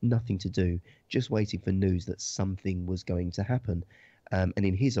of nothing to do, just waiting for news that something was going to happen. And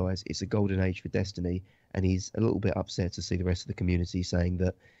in his eyes, it's a golden age for Destiny, and he's a little bit upset to see the rest of the community saying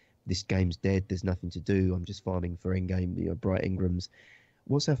that this game's dead, there's nothing to do, I'm just farming for endgame, you know, Bright Ingrams.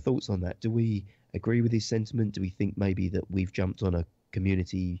 What's our thoughts on that? Do we agree with his sentiment? Do we think maybe that we've jumped on a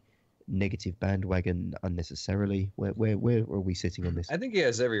community negative bandwagon unnecessarily? Where are we sitting on this? I think he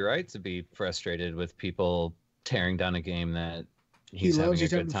has every right to be frustrated with people tearing down a game that he's having a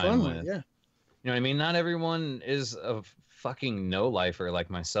good time with. Yeah. You know what I mean? Not everyone is a fucking no-lifer like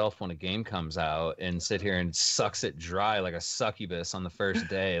myself when a game comes out and sit here and sucks it dry like a succubus on the first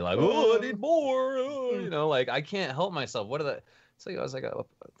day. Like, oh, I need more. You know, like, I can't help myself. What are the... So I was like, I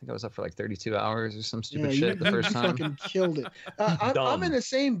think I was up for like 32 hours or some stupid shit the first time. You fucking killed it. I'm in the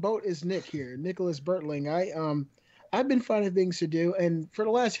same boat as Nick here, Nicholas Bertling. I've been finding things to do, and for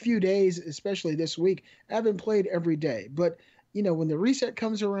the last few days, especially this week, I haven't played every day. But you know, when the reset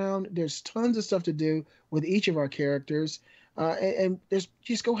comes around, there's tons of stuff to do with each of our characters. and there's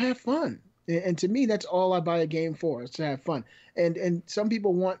just go have fun. And to me, that's all I buy a game for, is to have fun. And some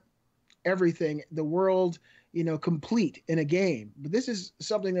people want everything, the world, complete in a game. But this is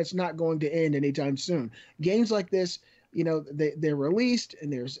something that's not going to end anytime soon. Games like this, they're released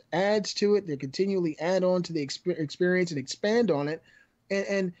and there's ads to it. They continually add on to the experience and expand on it.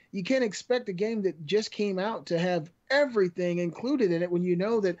 And you can't expect a game that just came out to have everything included in it when you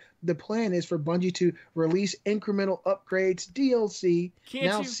know that the plan is for Bungie to release incremental upgrades, DLC,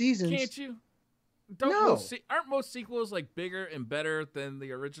 seasons. Can't you? Aren't most sequels like bigger and better than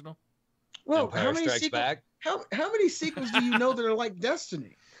the original? Well, Empire Strikes Back. How many sequels do you know that are like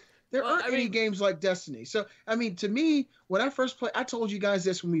Destiny? There aren't any games like Destiny. So, to me, when I first played, I told you guys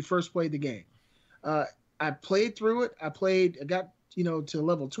this when we first played the game. I played through it. I got to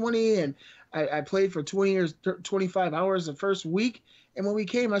level 20, and I played for 25 hours the first week. And when we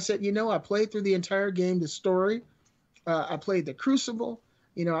came, I said, I played through the entire game, the story. I played the Crucible.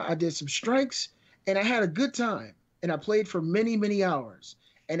 I did some strikes, and I had a good time. And I played for many, many hours.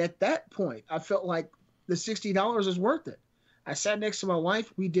 And at that point, I felt like the $60 is worth it. I sat next to my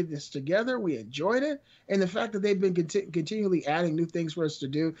wife. We did this together. We enjoyed it. And the fact that they've been continually adding new things for us to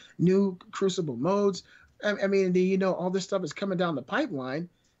do, new Crucible modes. All this stuff is coming down the pipeline.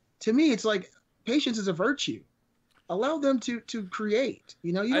 To me, it's like patience is a virtue. Allow them to create.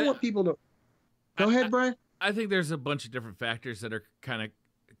 You don't want people to. Go ahead, Brian. I think there's a bunch of different factors that are kind of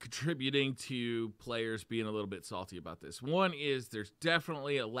contributing to players being a little bit salty about this. One is there's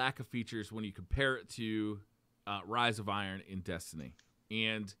definitely a lack of features when you compare it to Rise of Iron in Destiny.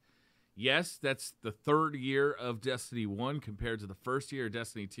 And yes, that's the third year of Destiny 1 compared to the first year of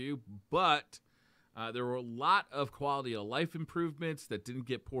Destiny 2, but there were a lot of quality of life improvements that didn't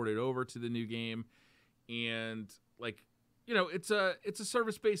get ported over to the new game. And it's a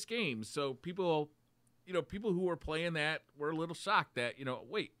service-based game. So people who were playing that were a little shocked that,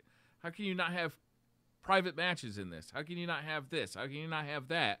 wait, how can you not have private matches in this? How can you not have this? How can you not have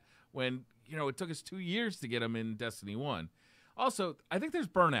that? When, it took us 2 years to get them in Destiny 1. Also, I think there's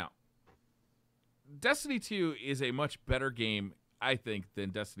burnout. Destiny 2 is a much better game, I think, than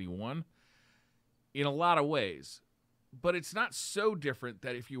Destiny 1 in a lot of ways. But it's not so different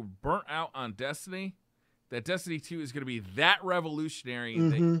that if you're burnt out on Destiny, that Destiny 2 is going to be that revolutionary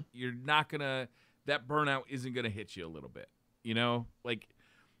that you're not going to, that burnout isn't going to hit you a little bit.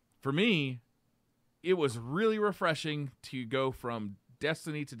 For me, it was really refreshing to go from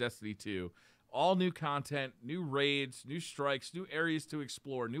Destiny to Destiny 2. All new content, new raids, new strikes, new areas to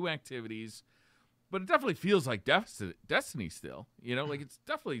explore, new activities. But it definitely feels like Destiny still. It's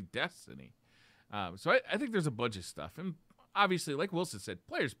definitely Destiny. So I think there's a bunch of stuff. And obviously, like Wilson said,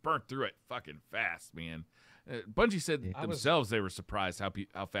 players burnt through it fucking fast, man. Bungie said themselves they were surprised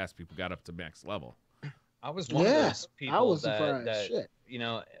how fast people got up to max level. I was one of those people that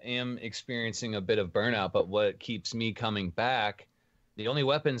am experiencing a bit of burnout, but what keeps me coming back, the only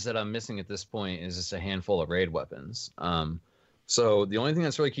weapons that I'm missing at this point is just a handful of raid weapons. So the only thing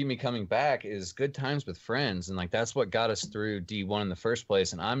that's really keeping me coming back is good times with friends, and that's what got us through D1 in the first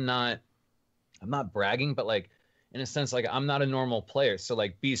place. And I'm not bragging, but in a sense, I'm not a normal player. So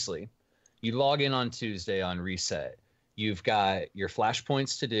Beastly, you log in on Tuesday on reset. You've got your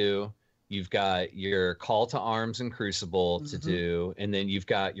flashpoints to do. You've got your call to arms and Crucible to do, and then you've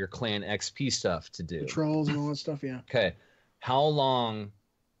got your clan XP stuff to do. Patrols and all that stuff, yeah. Okay. How long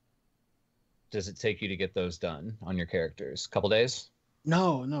does it take you to get those done on your characters? A couple days?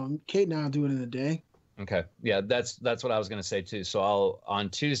 No. Kate and I'll do it in a day. Okay. Yeah, that's what I was gonna say too. So on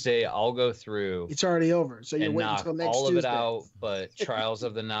Tuesday I'll go through. It's already over. So you're waiting until next all Tuesday. Of it out, but Trials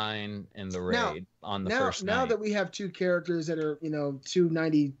of the Nine and the raid on the first night. Now that we have two characters that are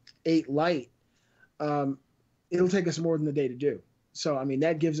 298 light, it'll take us more than a day to do. So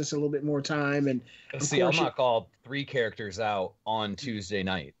that gives us a little bit more time. And see, I'll knock all 3 characters out on Tuesday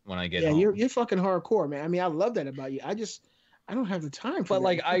night when I get home. Yeah, you're fucking hardcore, man. I love that about you. I don't have the time for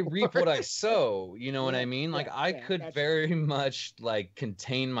but that. I reap what I sow, you know what I mean? I could very much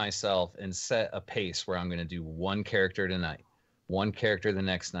contain myself and set a pace where I'm going to do one character tonight, one character the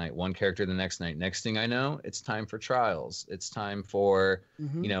next night, one character the next night. Next thing I know, it's time for trials. It's time for,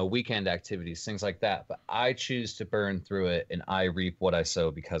 weekend activities, things like that. But I choose to burn through it, and I reap what I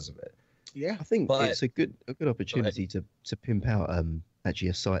sow because of it. Yeah. I think it's a good opportunity to pimp out actually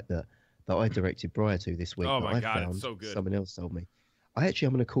a site that I directed Briar to this week. Oh my God, God, it's so good. Someone else told me. I'm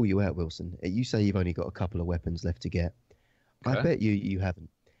going to call you out, Wilson. You say you've only got a couple of weapons left to get. Okay. I bet you haven't.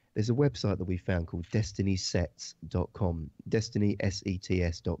 There's a website that we found called DestinySets.com.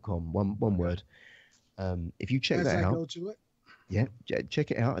 DestinySets.com. One word. If you check that out. Go to it? Yeah,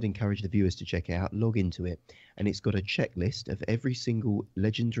 check it out. I'd encourage the viewers to check it out. Log into it, and it's got a checklist of every single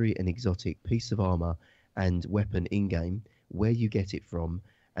legendary and exotic piece of armor and weapon in game, where you get it from,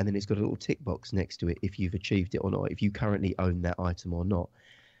 and then it's got a little tick box next to it if you've achieved it or not, if you currently own that item or not.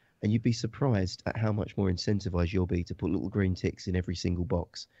 And you'd be surprised at how much more incentivized you'll be to put little green ticks in every single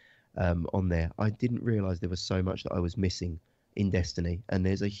box on there. I didn't realize there was so much that I was missing in Destiny, and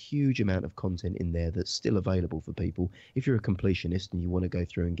there's a huge amount of content in there that's still available for people if you're a completionist and you want to go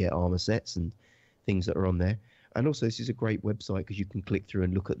through and get armor sets and things that are on there. And also, this is a great website because you can click through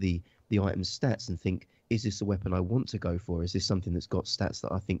and look at the item's stats and think, is this a weapon I want to go for? Is this something that's got stats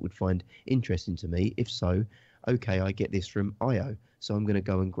that I think would find interesting to me? If so, okay, I get this from IO, so I'm going to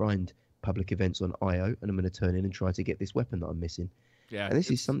go and grind public events on IO, and I'm going to turn in and try to get this weapon that I'm missing. Yeah, and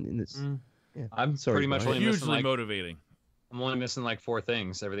this is something that's I'm sorry, pretty much Brian. only missing, hugely motivating. I'm only missing like 4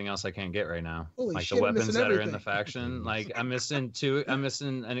 things. Everything else I can't get right now. Holy like shit, the I'm weapons missing that are in everything. the faction. Like I'm missing 2. I'm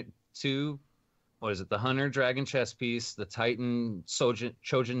missing 2. What is it? The Hunter Dragon chest piece, the Titan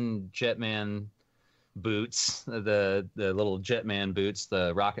Chojin Jetman boots, the little Jetman boots,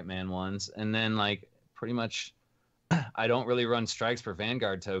 the Rocket Man ones, and then like pretty much I don't really run strikes for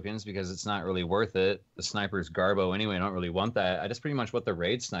Vanguard tokens because it's not really worth it. The sniper's Garbo anyway. I don't really want that. I just pretty much want the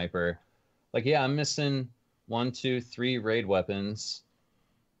raid sniper. Like, yeah, I'm missing 1, 2, 3 raid weapons.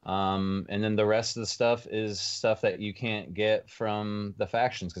 And then the rest of the stuff is stuff that you can't get from the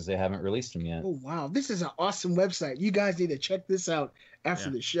factions because they haven't released them yet. Oh, wow. This is an awesome website. You guys need to check this out after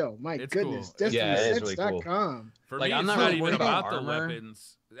the show. My It's goodness. cool. Yeah, it is really cool. DestinySets.com. For Like, me, I'm it's not not really even worried about about the armor.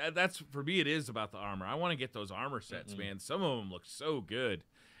 weapons. That's for me. It is about the armor. I want to get those armor sets, man. Some of them look so good,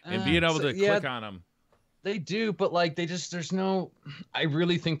 and being able to click on them. They do, but like there's no. I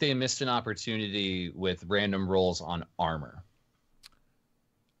really think they missed an opportunity with random rolls on armor.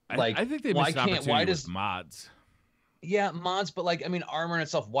 Like, I think they why missed an can't- opportunity why with does- mods. Yeah, mods, but like I mean, armor in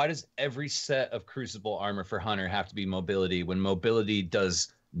itself. Why does every set of Crucible armor for Hunter have to be mobility when mobility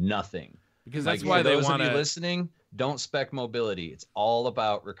does nothing? Because Like, that's why for they those want of you to. listening. Don't spec mobility. It's all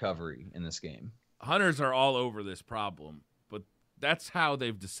about recovery in this game. Hunters are all over this problem, but that's how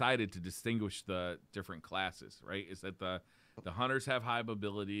they've decided to distinguish the different classes, right? Is that the hunters have high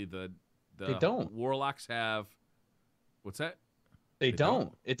mobility, the They don't. warlocks have what's that? They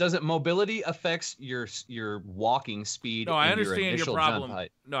don't. It doesn't. Mobility affects your walking speed. No, I and understand your initial problem. jump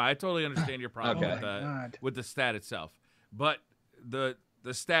height. No, I totally understand your problem Okay. with the stat itself. But the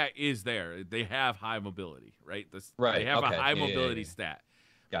stat is there. They have high mobility, right? Right, They have okay. a high Yeah, mobility yeah. stat.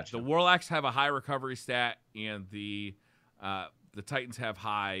 Gotcha. The warlocks have a high recovery stat, and the Titans have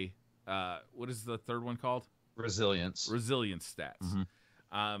high. What is the third one called? Resilience. Resilience stats.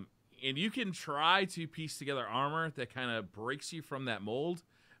 And you can try to piece together armor that kind of breaks you from that mold,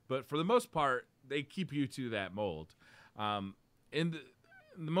 but for the most part, they keep you to that mold. And the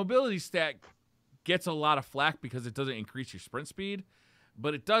mobility stat gets a lot of flack because it doesn't increase your sprint speed,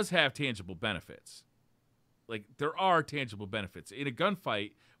 but it does have tangible benefits. Like, there are tangible benefits. In a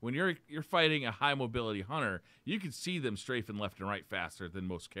gunfight, when you're fighting a high mobility hunter, you can see them strafing left and right faster than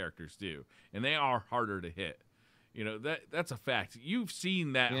most characters do, and they are harder to hit. You know, that's a fact. You've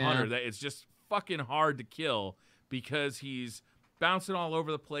seen that hunter that it's just fucking hard to kill because he's bouncing all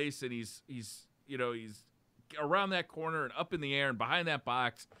over the place, and he's around that corner and up in the air and behind that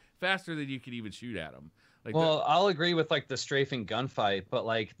box faster than you can even shoot at him. Like, well, I'll agree with like the strafing gunfight, but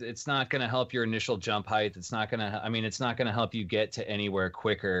like it's not going to help your initial jump height. It's not going to. I mean, it's not going to help you get to anywhere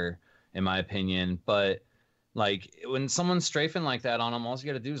quicker, in my opinion. But like when someone's strafing like that on them, all you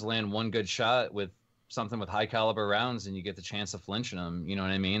got to do is land one good shot with something with high caliber rounds, and you get the chance of flinching them. You know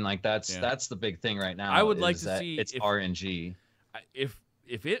what I mean? Like that's the big thing right now. I would like is to that see it's if- RNG.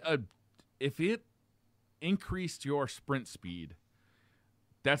 if it increased your sprint speed,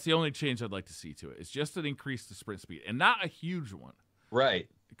 that's the only change I'd like to see to it. It's just an increase to sprint speed, and not a huge one. Right.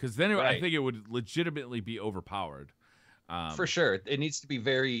 Because then I Right. think it would legitimately be overpowered. For sure, it needs to be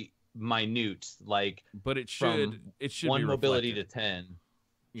very minute. Like, but it should one be mobility reflected. to 10.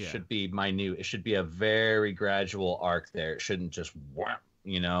 Yeah. Should be minute. It should be a very gradual arc there. It shouldn't just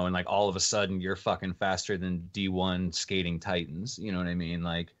and like all of a sudden you're fucking faster than D1 skating Titans. You know what I mean?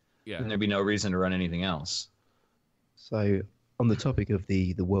 Like, and there'd be no reason to run anything else. So, on the topic of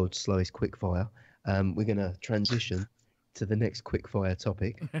the world's slowest quickfire, we're going to transition to the next quickfire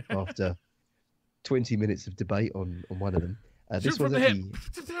topic after 20 minutes of debate on one of them. This one's actually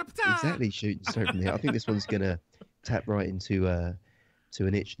exactly shooting straight from the hip. I think this one's going to tap right into to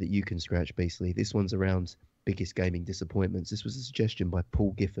an itch that you can scratch, basically. This one's around biggest gaming disappointments. This was a suggestion by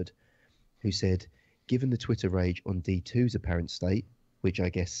Paul Gifford, who said, given the Twitter rage on D2's apparent state, which I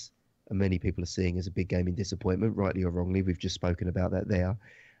guess many people are seeing as a big gaming disappointment, rightly or wrongly. We've just spoken about that there.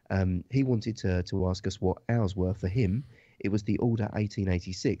 He wanted to ask us what ours were. For him, it was the Order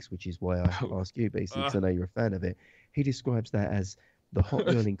 1886, which is why I ask you, basically, because I know you're a fan of it. He describes that as the hot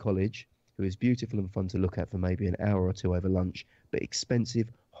girl in college who is beautiful and fun to look at for maybe an hour or two over lunch, but expensive,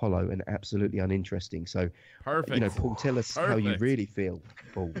 hollow, and absolutely uninteresting. So, perfect. Paul, tell us how you really feel.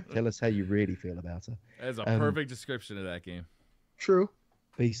 Paul, tell us how you really feel about her. That is a perfect description of that game. True.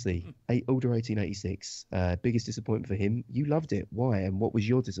 Beastly, Order 1886, biggest disappointment for him. You loved it. Why? And what was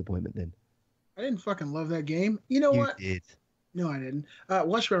your disappointment then? I didn't fucking love that game. You know what? You did. No, I didn't.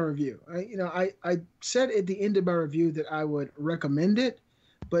 Watch my review. I said at the end of my review that I would recommend it,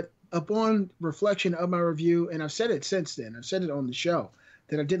 but upon reflection of my review, and I've said it since then, I've said it on the show,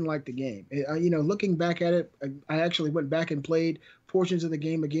 that I didn't like the game. Looking back at it, I actually went back and played portions of the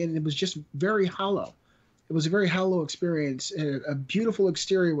game again, and it was just very hollow. It was a very hollow experience, a beautiful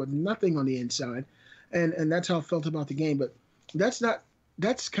exterior with nothing on the inside, and that's how I felt about the game. But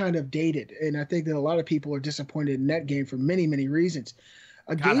that's kind of dated, and I think that a lot of people are disappointed in that game for many, many reasons.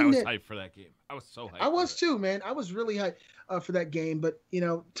 I was hyped for that game. I was so hyped. I was too, man. I was really hyped for that game, but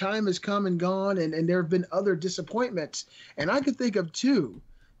time has come and gone, and there have been other disappointments, and I could think of two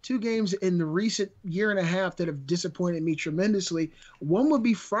games in the recent year and a half that have disappointed me tremendously. One would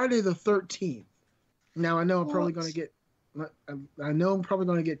be Friday the 13th. Now I know I'm probably going to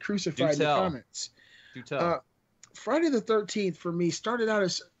get crucified in the comments. Do tell. Friday the 13th for me started out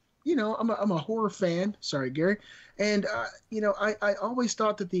as, I'm a horror fan. Sorry, Gary. And I always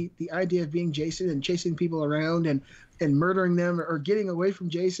thought that the idea of being Jason and chasing people around and murdering them or getting away from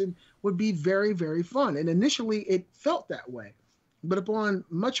Jason would be very, very fun. And initially it felt that way. But upon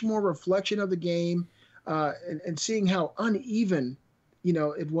much more reflection of the game and seeing how uneven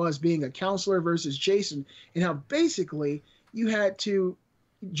it was being a counselor versus Jason, and how basically you had to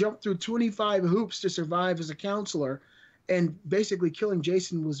jump through 25 hoops to survive as a counselor, and basically killing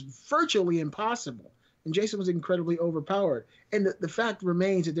Jason was virtually impossible. And Jason was incredibly overpowered. And the fact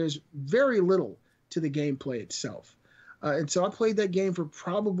remains that there's very little to the gameplay itself. And so I played that game for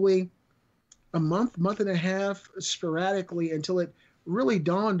probably a month and a half sporadically until it really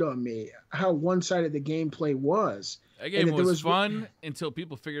dawned on me how one-sided the gameplay was. That game was fun until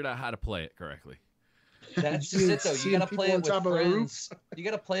people figured out how to play it correctly. That's just it, though. You gotta play it with friends. You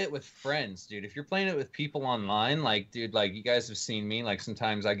gotta play it with friends, dude. If you're playing it with people online, dude, you guys have seen me.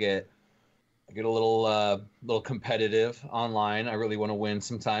 Sometimes I get a little competitive online. I really want to win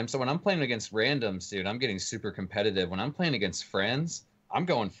sometimes. So when I'm playing against randoms, dude, I'm getting super competitive. When I'm playing against friends, I'm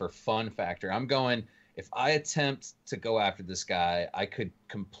going for fun factor. I'm going, if I attempt to go after this guy, I could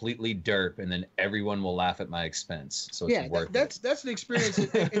completely derp, and then everyone will laugh at my expense. So it's worth it. That's an experience.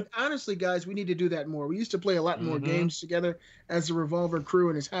 And honestly, guys, we need to do that more. We used to play a lot more games together as a Revolver crew,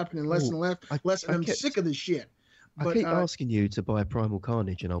 and it's happening less and less. And I'm sick of this shit. I keep asking you to buy Primal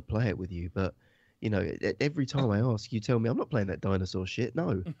Carnage, and I'll play it with you, but every time I ask, you tell me I'm not playing that dinosaur shit.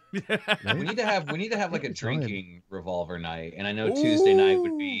 No. No. We need to have like a drinking Revolver night, and I know Tuesday night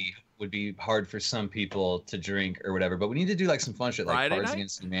would be hard for some people to drink or whatever, but we need to do some fun shit, like Cards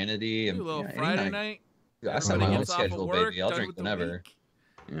Against Humanity and a little Friday night. I set my own schedule, baby. I'll drink whenever.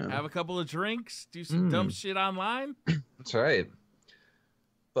 Yeah. Have a couple of drinks, do some dumb shit online. That's right.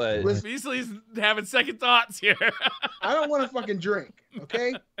 But Beastly's having second thoughts here. I don't want to fucking drink,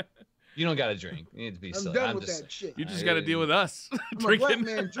 okay? You don't gotta drink. You need to be. I'm done with that shit. You just gotta deal with us. I'm a black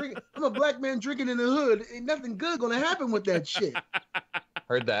man drinking. I'm a black man drinking in the hood. Ain't nothing good gonna happen with that shit.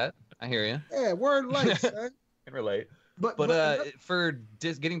 Heard that. I hear you. Yeah, word life, son. Can relate. But for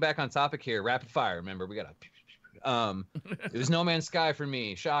getting back on topic here, rapid fire. Remember, we gotta. It was No Man's Sky for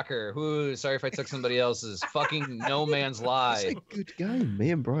me. Shocker. Sorry if I took somebody else's. Fucking No Man's Lie. It's a good game.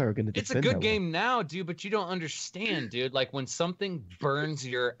 Me and Briar are gonna defend It's a good game now, dude. But you don't understand, dude. When something burns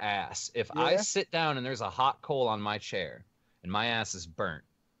your ass. If I sit down and there's a hot coal on my chair and my ass is burnt,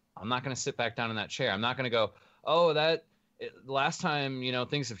 I'm not gonna sit back down in that chair. I'm not gonna go, last time,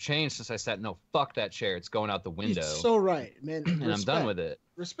 things have changed since I sat. No, fuck that chair. It's going out the window. You're so right, man. And I'm done with it.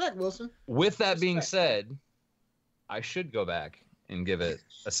 Respect, Wilson. With that being said, I should go back and give it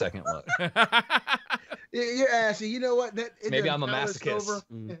a second look. You're assy. You know what? Maybe I'm a masochist.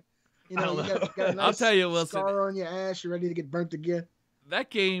 You got a nice I'll tell you, Wilson. Scar on your ass. You're ready to get burnt again. That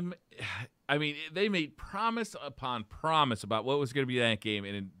game, I mean, they made promise upon promise about what was going to be that game,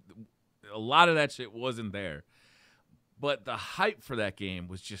 and a lot of that shit wasn't there. But the hype for that game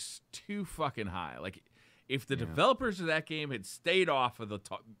was just too fucking high. If the developers of that game had stayed off of the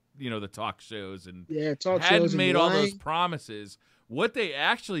talk shows and hadn't made all those promises, what they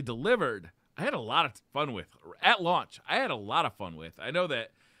actually delivered, I had a lot of fun with at launch. I know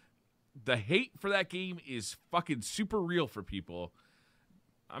that the hate for that game is fucking super real for people.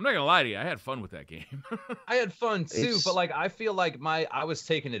 I'm not gonna lie to you, I had fun with that game. I had fun too, but like I feel like I was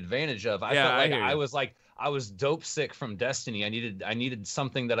taken advantage of. I felt like I was dope sick from Destiny. I needed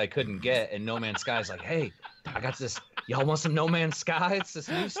something that I couldn't get, and No Man's Sky is like, hey, I got this. Y'all want some No Man's Sky? It's this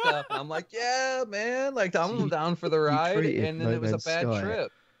new stuff. And I'm like, yeah, man. Like I'm down for the ride, and then it was a bad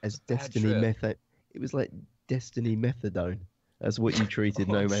trip. As Destiny method, it was like Destiny methadone. That's what you treated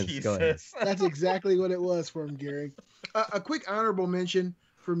No Man's Sky. That's exactly what it was for him, Gary. A quick honorable mention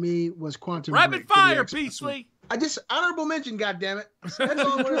for me was Quantum Rapid Break for the fire, Xbox Beastly. One. I just honorable mention, goddammit. That's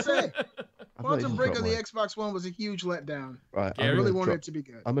all I'm gonna say. Quantum Break on the Xbox One was a huge letdown. Right, I really wanted it to be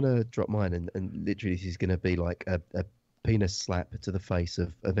good. I'm gonna drop mine, and literally this is gonna be like a penis slap to the face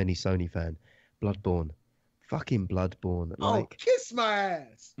of any Sony fan. Bloodborne, fucking Bloodborne. Like, kiss my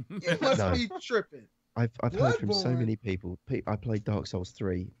ass. You must be tripping. I've heard from so many people. I played Dark Souls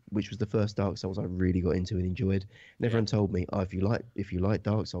 3, which was the first Dark Souls I really got into and enjoyed. And everyone told me, if you like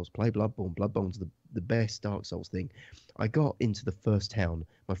Dark Souls, play Bloodborne. Bloodborne's the best Dark Souls thing. I got into the first town.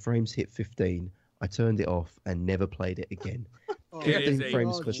 My frames hit 15. I turned it off and never played it again. It is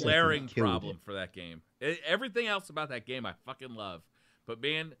a glaring problem for that game. Everything else about that game I fucking love, but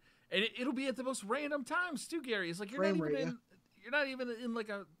man, and it'll be at the most random times too, Gary. It's like you're not even in like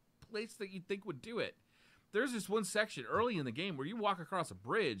a place that you'd think would do it. There's this one section early in the game where you walk across a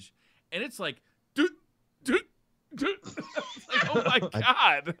bridge and it's like, like, oh my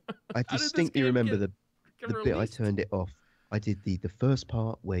god! I distinctly remember the bit I turned it off. I did the first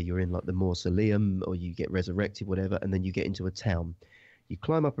part where you're in like the mausoleum or you get resurrected, whatever, and then you get into a town. You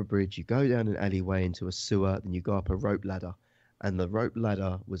climb up a bridge, you go down an alleyway into a sewer, then you go up a rope ladder, and the rope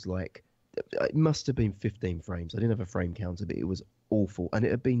ladder was like, it must have been 15 frames. I didn't have a frame counter, but it was awful, and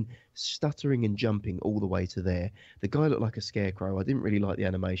it had been stuttering and jumping all the way to there. The guy looked like a scarecrow. I didn't really like the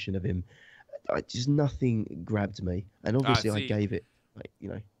animation of him. Just nothing grabbed me, and obviously I gave it, like, you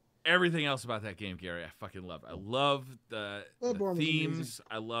know. Everything else about that game, Gary, I fucking love. I love the themes.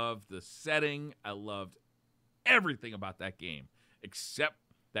 I love the setting. I loved everything about that game, except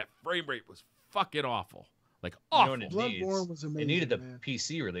that frame rate was fucking awful. Like awful. You know what it needs? Bloodborne was amazing. It needed the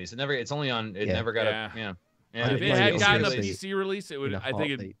PC release. It's only on. It never got If it had gotten a PC release, it would. I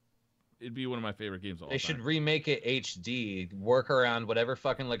think it'd be one of my favorite games of all time. They should remake it HD, work around whatever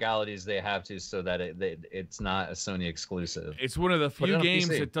fucking legalities they have to, so that it's not a Sony exclusive. It's one of the few games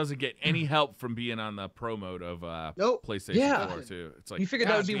that doesn't get any help from being on the pro mode of PlayStation 4 too. It's like, you figured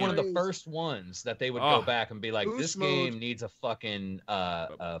that would be one of the first ones that they would go back and be like, this game needs a fucking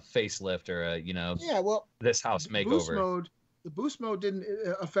facelift or a this house makeover. The boost mode didn't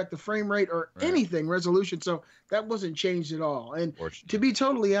affect the frame rate or anything, resolution, so that wasn't changed at all. And to be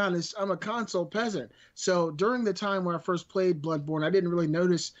totally honest, I'm a console peasant. So during the time when I first played Bloodborne, I didn't really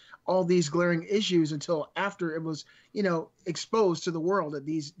notice all these glaring issues until after it was, exposed to the world that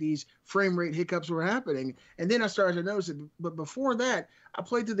these frame rate hiccups were happening. And then I started to notice it. But before that, I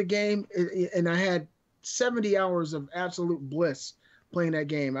played through the game and I had 70 hours of absolute bliss playing that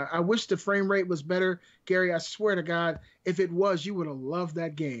game. I wish the frame rate was better. Gary, I swear to God, if it was, you would have loved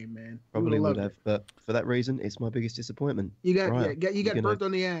that game, man. Probably would have, but for that reason, it's my biggest disappointment. You got burnt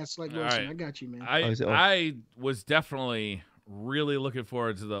on the ass like Wilson. Right. I got you, man. I was definitely really looking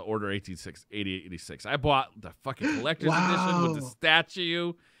forward to the Order 8086. I bought the fucking collector's edition with the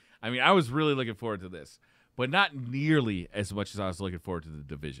statue. I mean, I was really looking forward to this, but not nearly as much as I was looking forward to the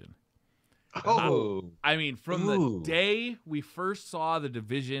Division. I mean, from the day we first saw the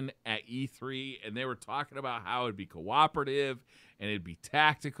Division at E3, and they were talking about how it'd be cooperative and it'd be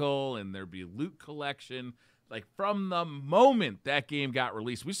tactical and there'd be loot collection. Like, from the moment that game got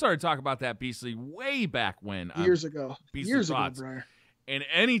released, we started talking about that Beastly way back when. Years ago, Briar. And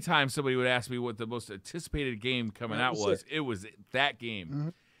anytime somebody would ask me what the most anticipated game coming out was, it was that game. Mm-hmm.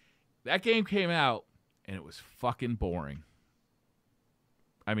 That game came out, and it was fucking boring.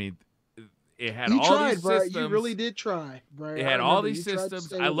 I mean, it had systems. Briar. You really did try, Briar. It had all these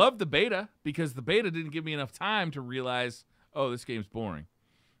systems. I loved the beta because the beta didn't give me enough time to realize, oh, this game's boring.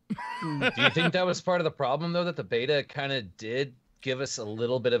 Do you think that was part of the problem, though, that the beta kind of did give us a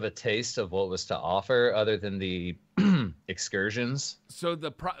little bit of a taste of what was to offer other than the excursions? So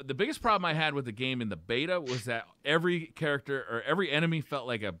the biggest problem I had with the game in the beta was that every character or every enemy felt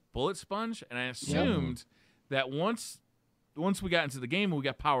like a bullet sponge, and I assumed that once we got into the game and we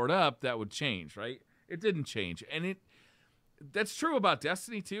got powered up, that would change, right? It didn't change. And that's true about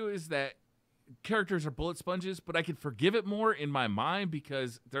Destiny too, is that characters are bullet sponges, but I can forgive it more in my mind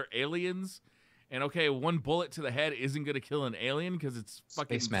because they're aliens. And okay, one bullet to the head isn't going to kill an alien because it's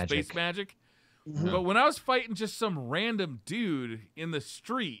fucking space magic. Mm-hmm. But when I was fighting just some random dude in the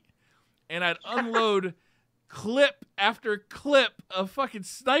street, and I'd unload clip after clip of fucking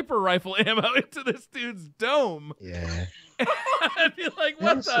sniper rifle ammo into this dude's dome. Yeah. I'd be like,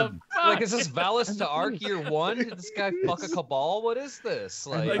 what the fuck? Like, is this Valis to Arc Year 1? Did this guy fuck a cabal? What is this?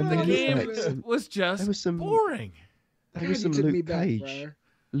 Like the game was just boring. There was some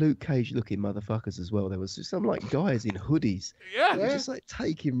Luke Cage looking motherfuckers as well. There was some like guys in hoodies. Yeah. They were just like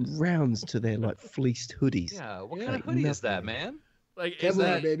taking rounds to their like fleeced hoodies. Yeah, what kind of hoodie is that, man? Like, is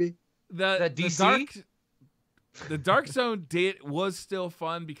that baby? That DC? The Dark Zone was still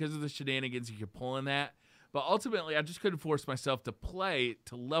fun because of the shenanigans you could pull in that. But ultimately, I just couldn't force myself to play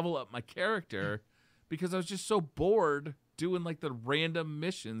to level up my character because I was just so bored doing like the random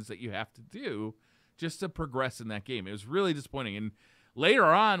missions that you have to do just to progress in that game. It was really disappointing. And later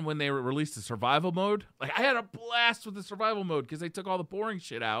on, when they released the survival mode, like I had a blast with the survival mode because they took all the boring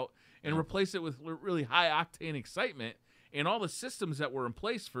shit out and replaced it with really high octane excitement. And all the systems that were in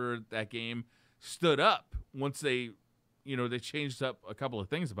place for that game stood up once they changed up a couple of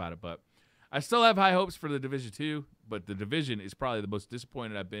things about it. But I still have high hopes for the Division 2, but the Division is probably the most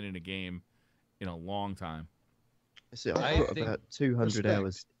disappointed I've been in a game in a long time. So I put about 200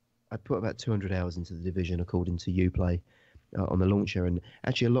 hours. I put about 200 hours into the Division according to Uplay on the launcher, and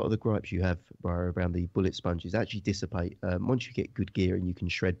actually a lot of the gripes you have around the bullet sponges actually dissipate once you get good gear and you can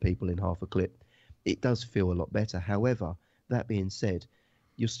shred people in half a clip. It does feel a lot better. However, that being said,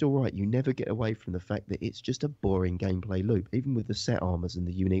 you're still right. You never get away from the fact that it's just a boring gameplay loop, even with the set armors and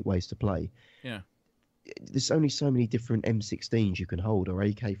the unique ways to play. Yeah. There's only so many different M16s you can hold or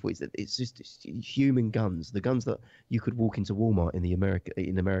AK-40s. It's just human guns, the guns that you could walk into Walmart in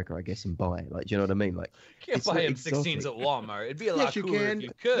America, I guess, and buy. Like, do you know what I mean? Like, you can't buy M16s at Walmart. It'd be a lot cooler if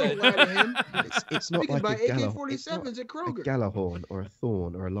you could. Don't lie to him. It's not We can like buy a AK-47s at Kroger. a Galahorn or a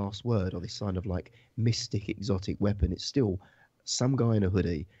Thorn or a Last Word or this kind of like mystic exotic weapon. It's still some guy in a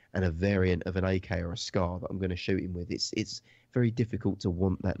hoodie and a variant of an AK or a SCAR that I'm going to shoot him with. It's very difficult to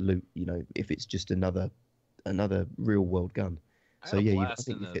want that loot, if it's just another real world gun. So yeah, I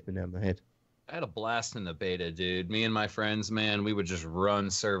think you hit the nail on the head. I had a blast in the beta, dude. Me and my friends, man, we would just run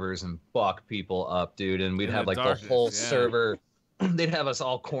servers and buck people up, dude. And we'd have like the whole server. They'd have us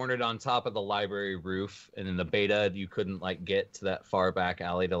all cornered on top of the library roof. And in the beta, you couldn't like get to that far back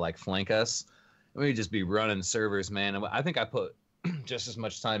alley to like flank us. And we'd just be running servers, man. And I think I put just as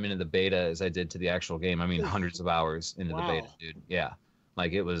much time into the beta as I did to the actual game. I mean, hundreds of hours into the beta, dude. Yeah.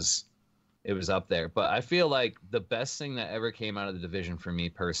 Like it was up there. But I feel like the best thing that ever came out of the Division for me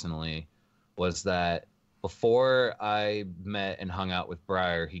personally was that before I met and hung out with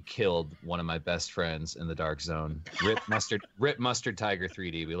Briar, he killed one of my best friends in the Dark Zone. Rip Mustard Tiger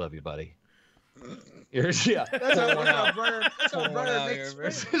 3D. We love you, buddy. That's how Briar makes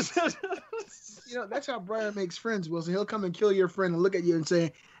friends. That's how Briar makes friends, Wilson. He'll come and kill your friend and look at you and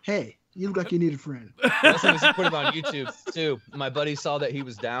say, "Hey, you look like you need a friend." That's when he put him on YouTube too. My buddy saw that he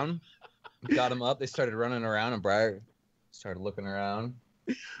was down, got him up. They started running around, and Briar started looking around,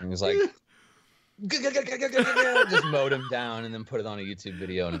 and he was like, just mowed him down, and then put it on a YouTube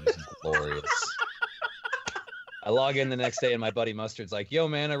video, and it was glorious. I log in the next day, and my buddy Mustard's like, "Yo,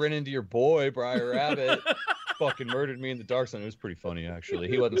 man, I ran into your boy, Briar Rabbit. Fucking murdered me in the Dark Zone." It was pretty funny, actually.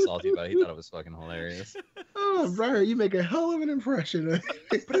 He wasn't salty about it. He thought it was fucking hilarious. Oh, Briar, you make a hell of an impression.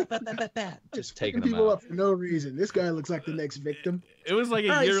 Just taking people out up for no reason. This guy looks like the next victim. It was like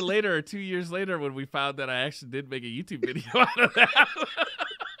a year later or 2 years later when we found that I actually did make a YouTube video out of that.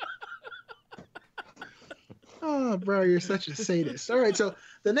 Oh, Briar, you're such a sadist. All right, so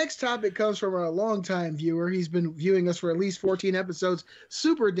the next topic comes from a longtime viewer. He's been viewing us for at least 14 episodes.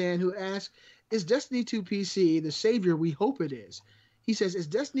 Super Dan, who asks, is Destiny 2 PC the savior we hope it is? He says, is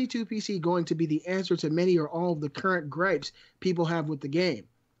Destiny 2 PC going to be the answer to many or all of the current gripes people have with the game?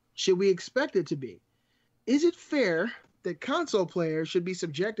 Should we expect it to be? Is it fair that console players should be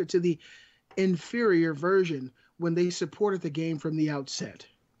subjected to the inferior version when they supported the game from the outset?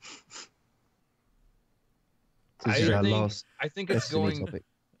 I think it's going. Topic.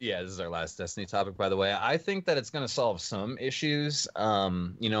 Yeah, this is our last Destiny topic, by the way. I think that it's going to solve some issues.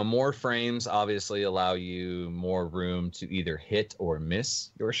 More frames obviously allow you more room to either hit or miss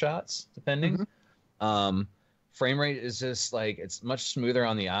your shots, depending. Mm-hmm. Frame rate is just like, it's much smoother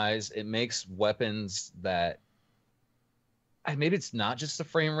on the eyes. It makes weapons that, maybe it's not just the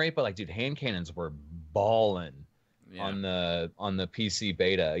frame rate, but like, dude, hand cannons were balling on the PC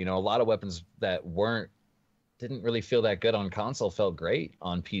beta. A lot of weapons that didn't really feel that good on console felt great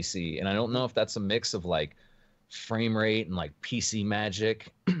on PC. And I don't know if that's a mix of like frame rate and like PC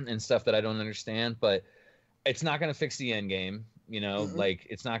magic and stuff that I don't understand, but it's not going to fix the end game. Like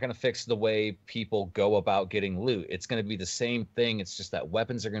it's not going to fix the way people go about getting loot. It's going to be the same thing. It's just that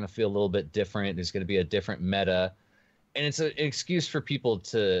weapons are going to feel a little bit different. There's going to be a different meta, and it's an excuse for people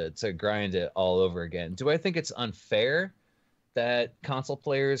to grind it all over again. Do I think it's unfair that console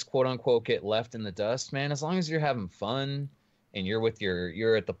players, quote unquote, get left in the dust? Man, as long as you're having fun and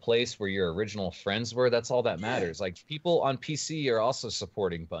you're at the place where your original friends were, that's all that matters. Like, people on PC are also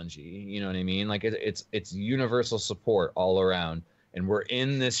supporting Bungie. You know what I mean? Like, it's universal support all around, and we're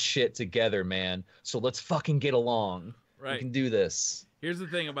in this shit together, man. So let's fucking get along. Right. We can do this. Here's the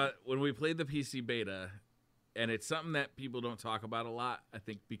thing about when we played the PC beta, and it's something that people don't talk about a lot, I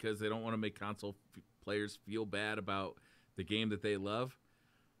think, because they don't want to make console players feel bad about the game that they love.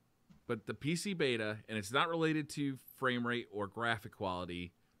 But the PC beta, and it's not related to frame rate or graphic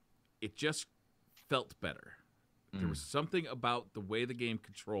quality, it just felt better. There was something about the way the game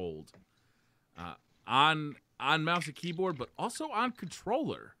controlled on mouse and keyboard, but also on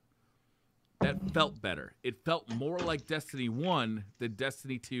controller, that felt better. It felt more like Destiny 1 than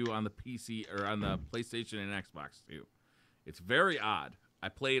Destiny 2 on the PC or on the PlayStation and Xbox 2. It's very odd. I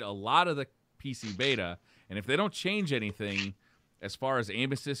played a lot of the PC beta, and if they don't change anything as far as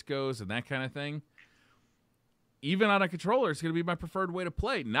aim assist goes and that kind of thing, even on a controller, it's going to be my preferred way to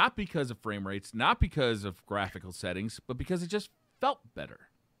play. Not because of frame rates, not because of graphical settings, but because it just felt better.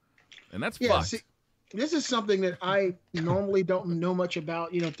 And that's fucked. See, this is something that I normally don't know much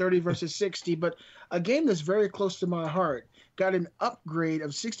about, 30 versus 60, but a game that's very close to my heart got an upgrade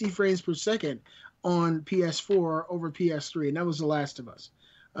of 60 frames per second on PS4 over PS3, and that was The Last of Us.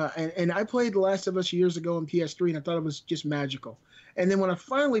 And I played The Last of Us years ago on PS3, and I thought it was just magical. And then when I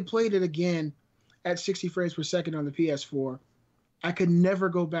finally played it again at 60 frames per second on the PS4, I could never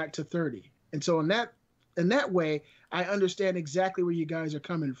go back to 30. And so in that way, I understand exactly where you guys are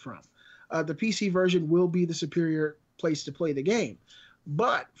coming from. The PC version will be the superior place to play the game.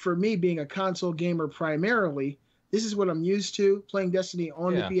 But for me, being a console gamer primarily, this is what I'm used to. Playing Destiny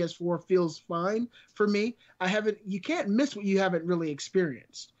on the PS4 feels fine for me. You can't miss what you haven't really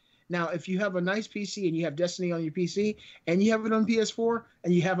experienced. Now, if you have a nice PC and you have Destiny on your PC and you have it on PS4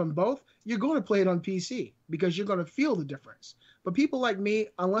 and you have them both, you're going to play it on PC because you're going to feel the difference. But people like me,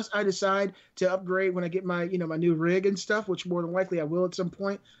 unless I decide to upgrade when I get my, my new rig and stuff, which more than likely I will at some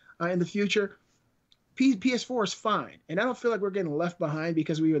point in the future, PS4 is fine. And I don't feel like we're getting left behind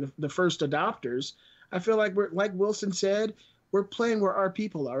because we were the first adopters. I feel like we're, like Wilson said, we're playing where our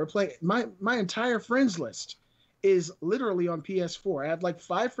people are. We're playing. My entire friends list is literally on PS4. I have like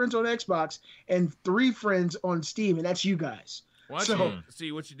 5 friends on Xbox and 3 friends on Steam, and that's you guys. What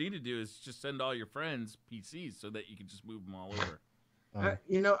you need to do is just send all your friends PCs so that you can just move them all over.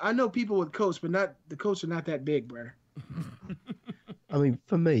 I know people with coats, but the coats are not that big, Briar. I mean,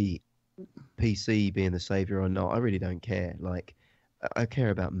 for me, PC being the savior or not, I really don't care. Like, I care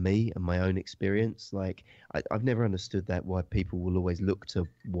about me and my own experience. Like, I've never understood that, why people will always look to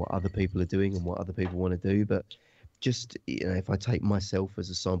what other people are doing and what other people want to do. But just, if I take myself as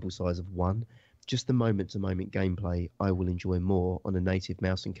a sample size of 1, just the moment-to-moment gameplay, I will enjoy more on a native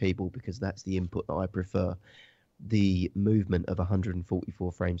mouse and keyboard because that's the input that I prefer. The movement of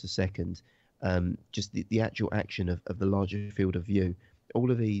 144 frames a second, just the actual action of the larger field of view,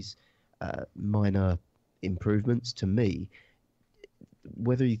 all of these minor improvements to me,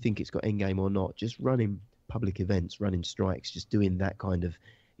 whether you think it's got endgame or not, just running public events, running strikes, just doing that kind of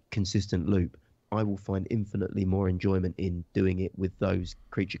consistent loop, I will find infinitely more enjoyment in doing it with those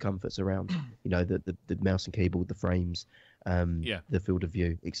creature comforts around, the mouse and keyboard, the frames, the field of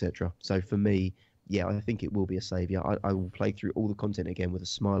view, etc. So for me, I think it will be a savior. I will play through all the content again with a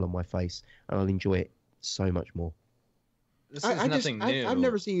smile on my face, and I'll enjoy it so much more. This is nothing new. I've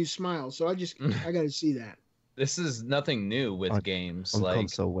never seen you smile, so I got to see that. This is nothing new with games. On like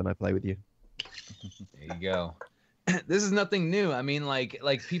console when I play with you. There you go. This is nothing new. I mean, like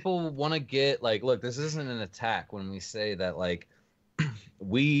people want to get look, this isn't an attack when we say that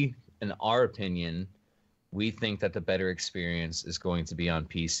we, in our opinion, we think that the better experience is going to be on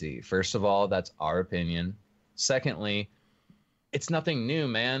PC. First of all, that's our opinion. Secondly, it's nothing new,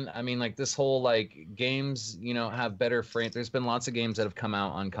 man. I mean, this whole games, have better frame. There's been lots of games that have come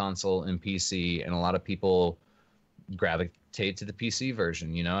out on console and PC, and a lot of people gravitate to the PC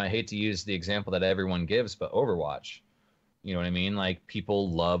version. I hate to use the example that everyone gives, but Overwatch, you know what I mean? People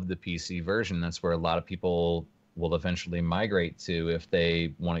love the PC version. That's where a lot of people will eventually migrate to if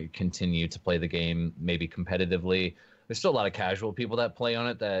they want to continue to play the game, maybe competitively. There's still a lot of casual people that play on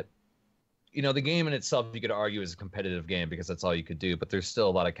it that, the game in itself, you could argue is a competitive game because that's all you could do, but there's still a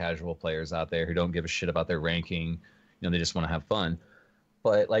lot of casual players out there who don't give a shit about their ranking. They just want to have fun.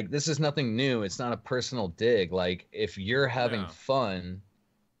 But like, this is nothing new. It's not a personal dig. Like, if you're having fun,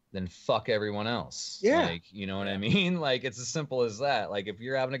 then fuck everyone else. Yeah. Like, you know what I mean? Like, it's as simple as that. Like, if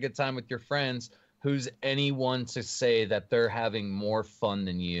you're having a good time with your friends, who's anyone to say that they're having more fun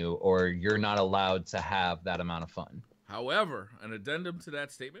than you, or you're not allowed to have that amount of fun? However, an addendum to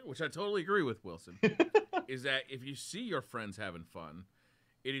that statement, which I totally agree with, Wilson, is that if you see your friends having fun,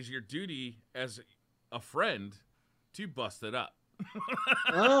 it is your duty as a friend to bust it up.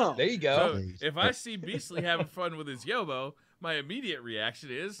 Oh, there you go. So if I see Beastly having fun with his Yobo, my immediate reaction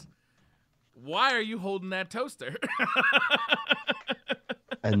is, why are you holding that toaster?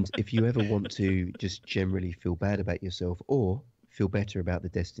 And if you ever want to just generally feel bad about yourself or feel better about the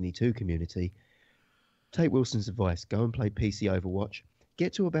Destiny 2 community, take Wilson's advice. Go and play PC Overwatch.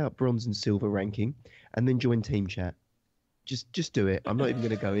 Get to about bronze and silver ranking, and then join Team Chat. Just do it. I'm not even going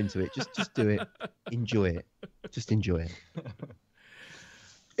to go into it. Just do it. Enjoy it. Just enjoy it.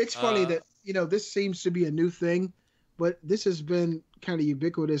 it's funny that, you know, this seems to be a new thing, but this has been kind of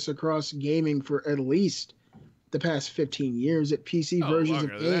ubiquitous across gaming for at least the past 15 years at PC versions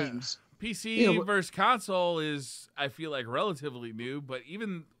of games. PC versus console is, I feel like, relatively new, but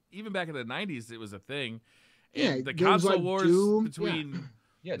even back in the 90s, it was a thing. And the console like wars Doom, between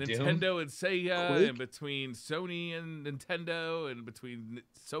Nintendo Doom. And Sega, Quake. And between Sony and Nintendo, and between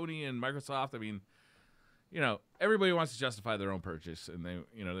Sony and Microsoft. I mean, you know, everybody wants to justify their own purchase, and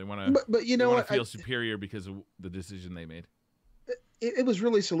they want to. But you know what? Feel superior because of the decision they made. It was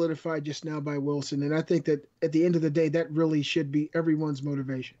really solidified just now by Wilson, and I think that at the end of the day, that really should be everyone's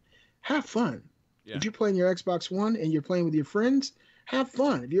motivation. Have fun. Yeah. If you're playing your Xbox One and you're playing with your friends, have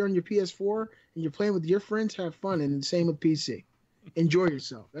fun. If you're on your PS4 and you're playing with your friends, have fun. And the same with PC. Enjoy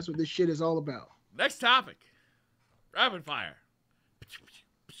yourself. That's what this shit is all about. Next topic. Rapid fire.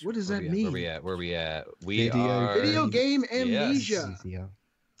 What does that mean? Where we at? Video game amnesia. Yes.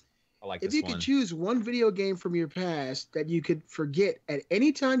 I like if this you one. could choose one video game from your past that you could forget at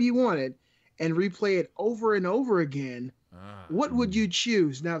any time you wanted and replay it over and over again, what would you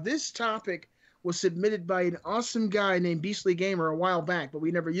choose? Now, this topic was submitted by an awesome guy named Beastlygamer a while back, but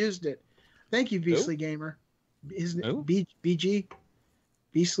we never used it. Thank you, Beastlygamer. His name BG?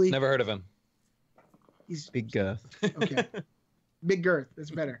 Beastly? Never heard of him. He's Big Girth. Okay. Big Girth.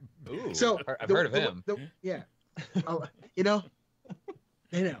 That's better. Ooh, so I've heard of him. Yeah. You know?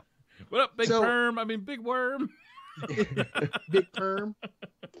 They know. What up, Big Perm? I mean, Big Worm. Big Perm.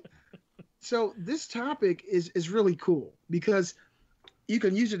 So this topic is really cool because you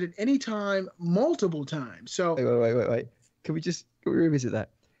can use it at any time, multiple times. So wait. Can we revisit that?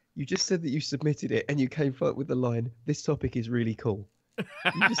 You just said that you submitted it and you came forward with the line, "This topic is really cool."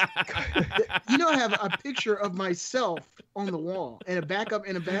 You know, I have a picture of myself on the wall and a backup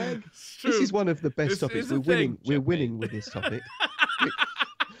in a bag. This is one of the best topics. We're winning with this topic.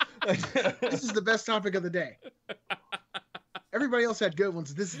 This is the best topic of the day. Everybody else had good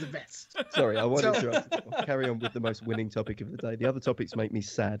ones. This is the best. Sorry, I wanted to carry on with the most winning topic of the day. The other topics make me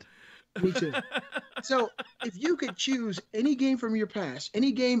sad. Me too. So, if you could choose any game from your past,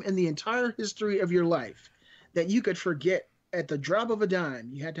 any game in the entire history of your life that you could forget at the drop of a dime,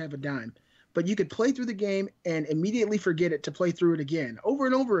 you had to have a dime, but you could play through the game and immediately forget it to play through it again, over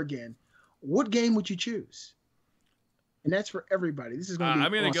and over again, what game would you choose? And that's for everybody. This is going to be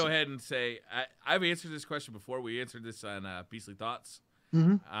I'm going to awesome. go ahead and say I've answered this question before. We answered this on Beastly Thoughts.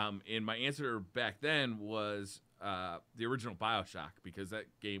 Mm-hmm. And my answer back then was the original BioShock because that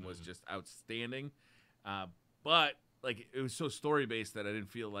game was just outstanding. But like it was so story based that I didn't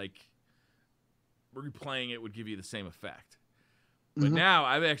feel like replaying it would give you the same effect. But now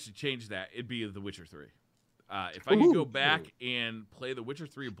I've actually changed that. It'd be The Witcher 3. If I could go back and play The Witcher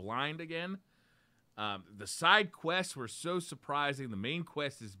 3 blind again. The side quests were so surprising. The main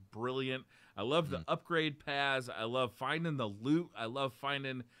quest is brilliant. I love the upgrade paths. I love finding the loot. I love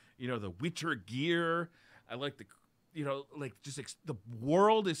finding, the Witcher gear. I like the, the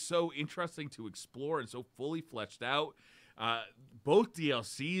world is so interesting to explore and so fully fleshed out. Both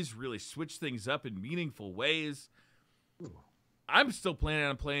DLCs really switch things up in meaningful ways. I'm still planning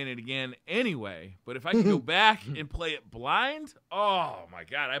on playing it again anyway, but if I could go back and play it blind, oh my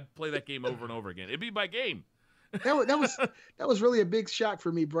God, I'd play that game over and over again. It'd be my game. That was really a big shock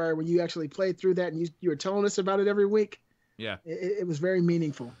for me, Briar, when you actually played through that and you were telling us about it every week. Yeah. It was very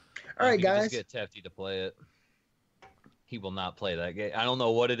meaningful. All right, guys. Just get Tefty to play it. He will not play that game. I don't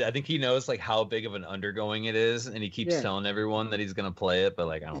know what I think he knows like how big of an undergoing it is, and he keeps telling everyone that he's gonna play it, but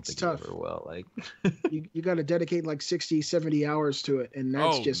like I don't think he ever will. Like you got to dedicate like 60, 70 hours to it, and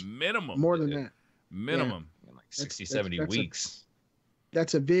that's just minimum more than that. Minimum. Yeah, like 60, 70 weeks.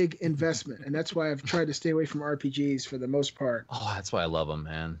 That's a big investment, and that's why I've tried to stay away from RPGs for the most part. Oh, that's why I love them,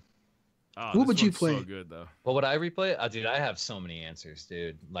 man. Oh, What would this you one's play? So good though. What would I replay? Oh, dude, I have so many answers,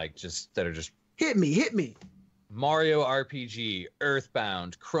 dude. Like that are just Hit me. Mario RPG,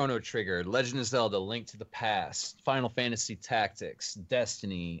 Earthbound, Chrono Trigger, Legend of Zelda, Link to the Past, Final Fantasy Tactics,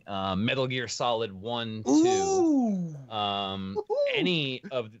 Destiny, Metal Gear Solid 1, 2, Ooh. any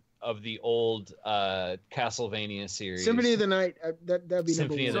of the old Castlevania series. Symphony of the Night. That'd be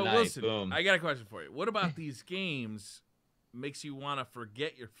Symphony of number the one. So Night, listen, boom. I got a question for you. What about these games makes you want to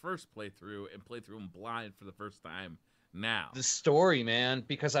forget your first playthrough and play through them blind for the first time now? The story, man,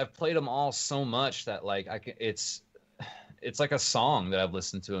 because I've played them all so much that like it's like a song that I've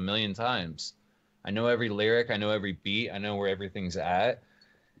listened to a million times. I know every lyric, I know every beat, I know where everything's at.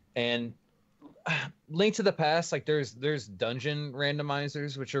 And Link to the Past, like there's dungeon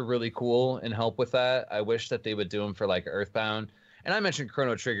randomizers which are really cool and help with that. I wish that they would do them for like Earthbound. And I mentioned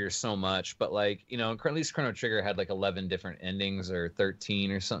Chrono Trigger so much, but like, you know, at least Chrono Trigger had like 11 different endings or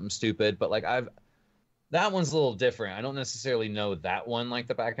 13 or something stupid. But like that one's a little different. I don't necessarily know that one like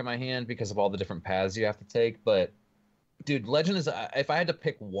the back of my hand because of all the different paths you have to take. But dude, if I had to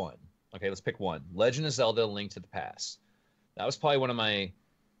pick one, okay, let's pick one. Legend of Zelda: Link to the Past. That was probably one of my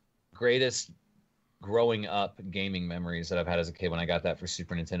greatest growing up gaming memories that I've had as a kid when I got that for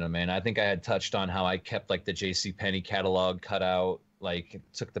Super Nintendo, man. I think I had touched on how I kept like the JCPenney catalog cut out, like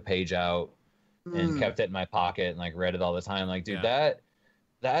took the page out and kept it in my pocket and like read it all the time. Like, dude,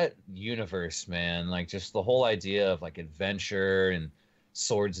 that universe, man, like just the whole idea of like adventure and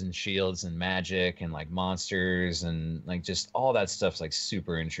swords and shields and magic and like monsters and like just all that stuff's like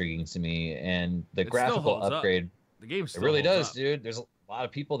super intriguing to me. And the graphical upgrade, the game it really does, dude. There's a lot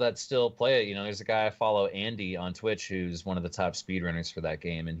of people that still play it. You know, there's a guy I follow, Andy, on Twitch, who's one of the top speedrunners for that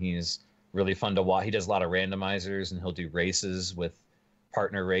game, and he's really fun to watch. He does a lot of randomizers, and he'll do races with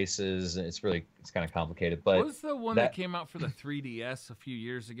partner races. It's kind of complicated. But what was the one that came out for the 3DS a few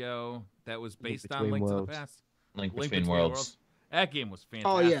years ago that was based on Link to the Past? Link Between Worlds. That game was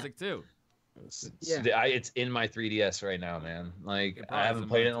fantastic too. It's in my 3DS right now, man. Like I haven't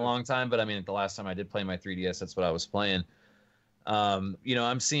played it in a long time, but I mean, the last time I did play my 3DS, that's what I was playing. You know,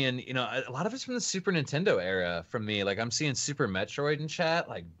 I'm seeing, you know, a lot of it's from the Super Nintendo era from me. Like I'm seeing Super Metroid in chat.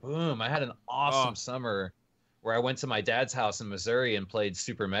 Like, boom! I had an awesome summer where I went to my dad's house in Missouri and played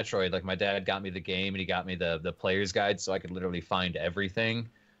Super Metroid. Like my dad got me the game and he got me the player's guide, so I could literally find everything.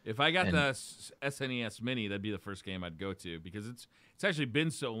 If I got the SNES Mini, that'd be the first game I'd go to because it's actually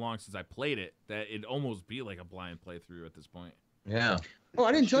been so long since I played it that it'd almost be like a blind playthrough at this point. Yeah. Oh,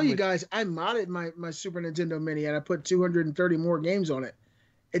 I didn't tell you guys. I modded my Super Nintendo Mini and I put 230 more games on it.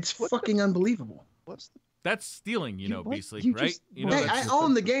 It's fucking unbelievable. That's stealing, you know, Beastly, you right? just- You know, Hey, I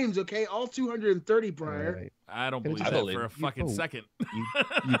own the games, okay? All 230, Briar. Right. I don't Can I believe just- that I believe for a you fucking bought- second.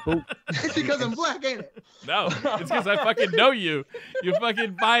 You bought It's because I'm black, ain't it? No, it's because I fucking know you. You're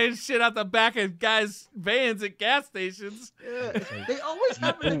fucking buying shit out the back of guys' vans at gas stations. Yeah. They always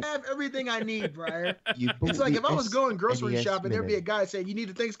happen to have everything I need, Briar. you bought It's like the if I was going grocery SNES shopping, there'd be a Mini. guy saying, "You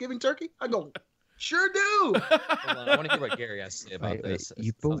need a Thanksgiving turkey?" I go, "Sure do." Hold on, I want to hear what Gary has to say about Wait, this.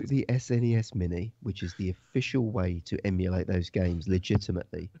 you bought the SNES Mini, which is the official way to emulate those games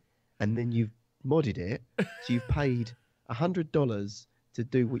legitimately, and then you've modded it, so you've paid $100 to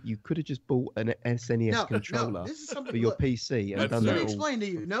do what you could have just bought an SNES controller this is something for your look, PC and That's done Let that me all. explain to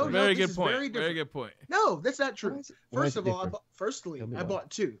you. No, Very this good is point. very different. Very good point. No, that's not Why true. is it First of all, different? firstly, Tell me I why. bought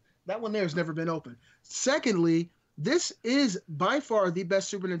two. That one there has never been opened. Secondly, this is by far the best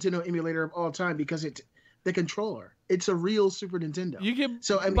Super Nintendo emulator of all time because it's the controller. It's a real Super Nintendo. You can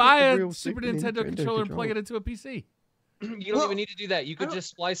So, I mean, buy a a real Super Super Nintendo Nintendo controller and plug controller. it into a PC. You don't Well, even need to do that. You could I don't- just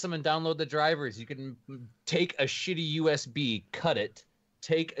splice them and download the drivers. You can take a shitty USB, cut it,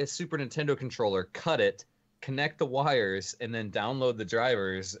 take a Super Nintendo controller, cut it, connect the wires, and then download the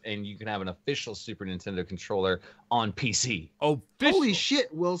drivers, and you can have an official Super Nintendo controller on PC. Oh, Holy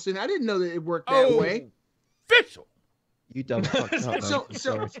shit, Wilson! I didn't know that it worked that way. Official. You done fucked up. mate. So I'm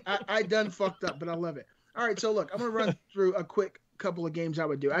sorry. I done fucked up, but I love it. All right, so look, I'm gonna run through a quick couple of games I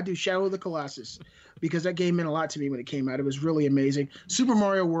would do. I do Shadow of the Colossus because that game meant a lot to me when it came out. It was really amazing. Super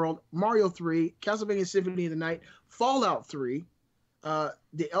Mario World, Mario 3, Castlevania Symphony of the Night, Fallout 3,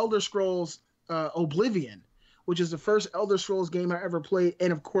 The Elder Scrolls Oblivion, which is the first Elder Scrolls game I ever played,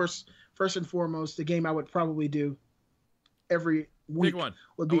 and of course, first and foremost, the game I would probably do every week Pick one.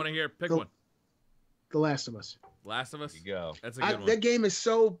 would I be want to hear. Pick the- one. The Last of Us. Last of Us. There you go. That's a good one. That game is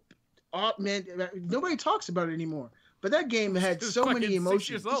so, man, nobody talks about it anymore. But that game had so many emotions. 6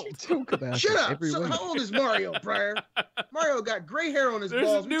 years old. Talk about Shut it up! every So, week. how old is Mario, Briar? Mario got gray hair on his There's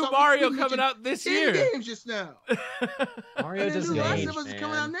balls. a new Mario coming out this 10 year. games just now. Mario And then doesn't the Last age, of Us is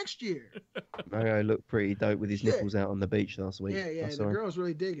coming out next year. Mario looked pretty dope with his Yeah. nipples out on the beach last week. Yeah, I the saw him. girls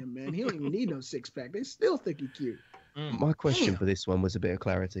really dig him, man. He don't even need no six-pack. They still think he cute. My question Damn. for this one was a bit of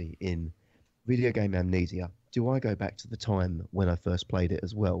clarity in video game amnesia. Do I go back to the time when I first played it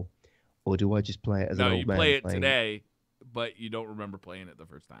as well, or do I just play it as an No, old you man play it playing? today, but you don't remember playing it the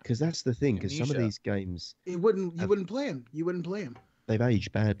first time. Because that's the thing. Because some of Amnesia. these games You wouldn't play him. You wouldn't play him. they've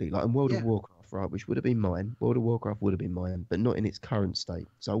aged badly. Like in World Yeah. of Warcraft, right, which would have been mine. World of Warcraft would have been mine, but not in its current state.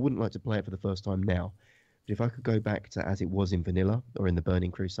 So I wouldn't like to play it for the first time now. But if I could go back to as it was in vanilla or in the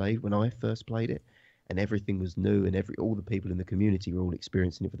Burning Crusade when I first played it, and everything was new, and all the people in the community were all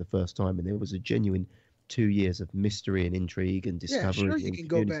experiencing it for the first time, and there was a genuine 2 years of mystery and intrigue and Yeah, discovery. sure you and can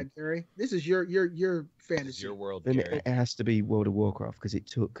go community. back, Gary. This is your It's fantasy. your world, Then Gary. it has to be World of Warcraft because it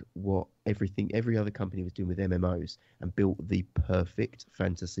took what every other company was doing with MMOs and built the perfect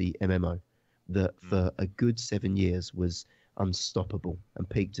fantasy MMO that for a good 7 years was unstoppable and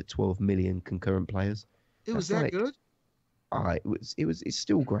peaked at 12 million concurrent players. It was That's that like- good? It's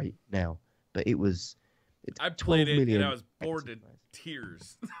still great now, but it was. I played 12 it and million I was bored to active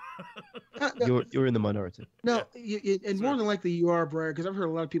players. tears. You're in the minority. No, and more than likely you are, Briar, because I've heard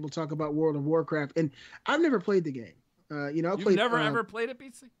a lot of people talk about World of Warcraft, and I've never played the game. I You've played, never ever played it,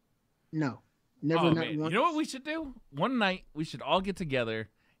 BC? No, never. Oh, not man. once. You know what we should do? One night we should all get together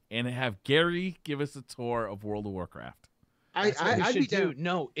and have Gary give us a tour of World of Warcraft. That's what we I'd be should do. down.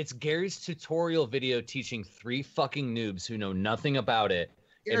 No, it's Gary's tutorial video teaching 3 fucking noobs who know nothing about it.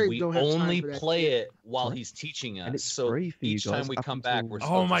 Gary And we don't have time only for that play shit. it while Right. he's teaching us. And it's so free for you each guys time we up come back, until- we're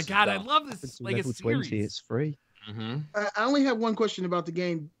Oh my supposed to god, I dump. love this Until like a level series. 20, it's free. Mhm. I only have one question about the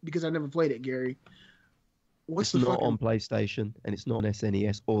game because I never played it, Gary. What's It's the not fucking on PlayStation and it's not on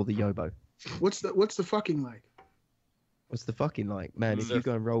SNES or the Yobo. what's the fucking like? What's the fucking like, man? If So- you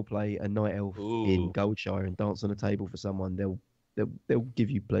go and roleplay a night elf in Ooh. Goldshire and dance on a table for someone, they'll give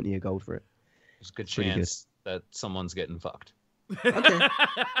you plenty of gold for it. There's a good Pretty good. chance that someone's getting fucked. Okay.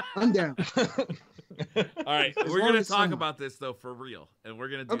 I'm down. All right, As we're long gonna as talk someone- about this though for real, and we're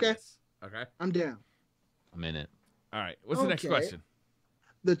gonna do Okay. this. Okay. I'm down. I'm in it. All right. What's the next Okay. question?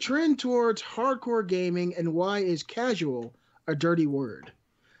 The trend towards hardcore gaming and why is casual a dirty word?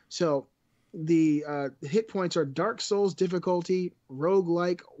 So the hit points are Dark Souls difficulty,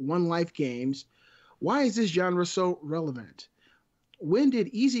 roguelike, one life games. Why is this genre so relevant? When did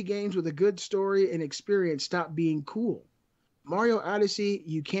easy games with a good story and experience stop being cool? Mario Odyssey,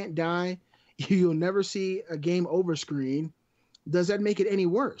 you can't die. You'll never see a game over screen. Does that make it any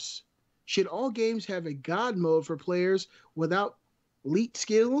worse? Should all games have a god mode for players without elite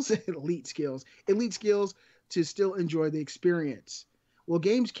skills to still enjoy the experience? Will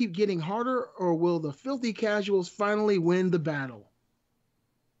games keep getting harder, or will the filthy casuals finally win the battle?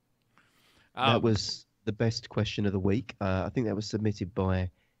 That was the best question of the week. I think that was submitted by,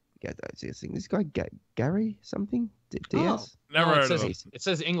 I think this guy Gary something DS. never No, heard it of says, him. it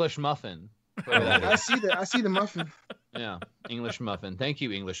says English muffin. Whoever that I is. see that. I see the muffin. Yeah, English muffin. Thank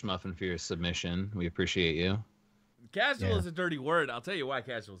you, English muffin, for your submission. We appreciate you. Casual Yeah. is a dirty word. I'll tell you why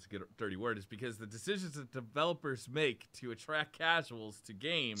casual is a dirty word. Is because the decisions that developers make to attract casuals to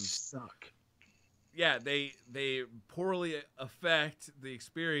games, Suck. yeah, they poorly affect the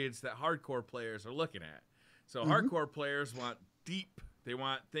experience that hardcore players are looking at. So hardcore players want deep. They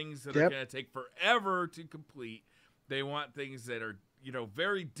want things that are Yep. going to take forever to complete. They want things that are,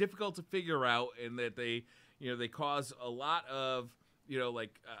 very difficult to figure out, and that they cause a lot of,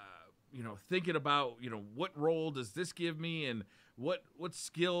 thinking about, what role does this give me, and what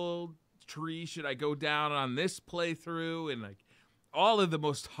skill tree should I go down on this playthrough, and like all of the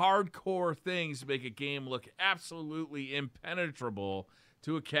most hardcore things make a game look absolutely impenetrable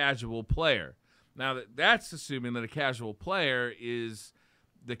to a casual player. Now that's assuming that a casual player is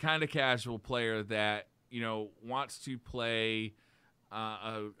the kind of casual player that wants to play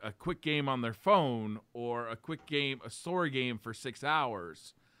a quick game on their phone, or a story game for 6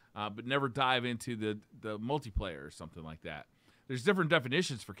 hours, but never dive into the multiplayer or something like that. There's different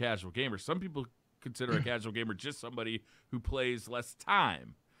definitions for casual gamers. Some people consider a casual gamer just somebody who plays less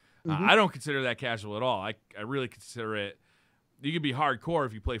time. I don't consider that casual at all. I really consider it, you can be hardcore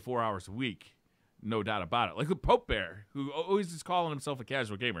if you play 4 hours a week. No doubt about it. Like the Pope Bear, who always is calling himself a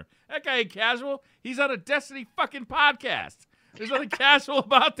casual gamer. That guy ain't casual. He's on a Destiny fucking podcast. There's nothing casual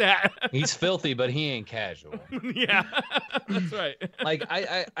about that. He's filthy, but he ain't casual. Yeah, that's right. Like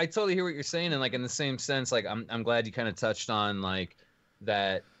I totally hear what you're saying, and like in the same sense, like I'm glad you kind of touched on like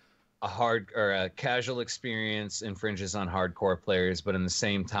that. a casual experience infringes on hardcore players, but in the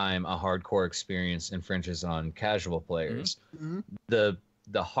same time, a hardcore experience infringes on casual players. Mm-hmm.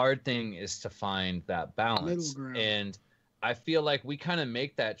 The hard thing is to find that balance. And I feel like we kind of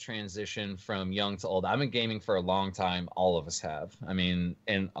make that transition from young to old. I've been gaming for a long time. All of us have. I mean,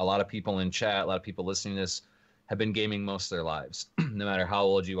 and a lot of people in chat, a lot of people listening to this have been gaming most of their lives. No matter how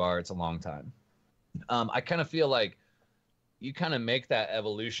old you are, it's a long time. I kind of feel like you kind of make that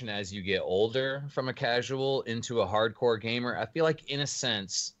evolution as you get older from a casual into a hardcore gamer. I feel like, in a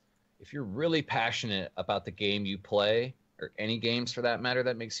sense, if you're really passionate about the game you play, or any games for that matter,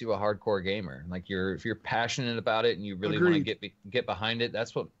 that makes you a hardcore gamer. Like if you're passionate about it and you really want to get behind it,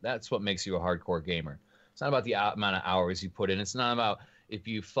 that's what makes you a hardcore gamer. It's not about the amount of hours you put in. It's not about if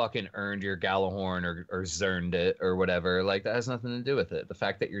you fucking earned your Galahorn or zerned it or whatever. Like, that has nothing to do with it. The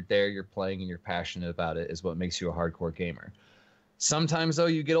fact that you're there, you're playing, and you're passionate about it is what makes you a hardcore gamer. Sometimes, though,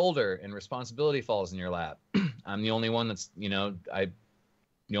 you get older and responsibility falls in your lap. I'm the only one that's,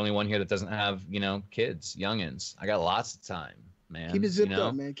 the only one here that doesn't have, kids, youngins. I got lots of time, man. Keep it zipped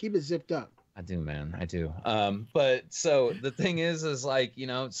up, man. Keep it zipped up. I do, man. I do. But so the thing is like,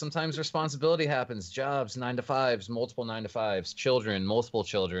 sometimes responsibility happens. Jobs, 9-to-5s, multiple 9-to-5s, children, multiple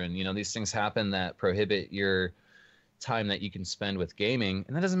children. These things happen that prohibit your time that you can spend with gaming.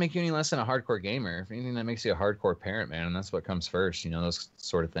 And that doesn't make you any less than a hardcore gamer. If anything, that makes you a hardcore parent, man. And that's what comes first, those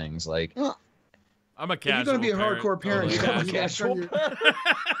sort of things. Like, I'm a casual. If you're gonna be a hardcore parent, I'm a casual parent.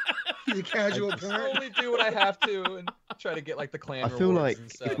 He's a casual parent. Only do what I have to and try to get like the clan. I feel like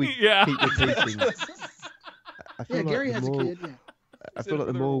if we keep repeating, I feel like Gary has a kid. Yeah. I feel like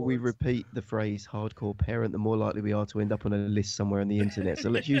the more we repeat the phrase "hardcore parent," the more likely we are to end up on a list somewhere on the internet. So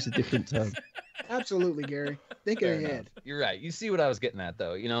let's use a different term. Absolutely, Gary. Think ahead. You're right. You see what I was getting at,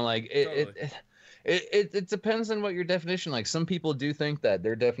 though. Like it depends on what your definition. Like, some people do think that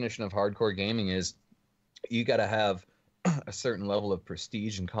their definition of hardcore gaming is you got to have a certain level of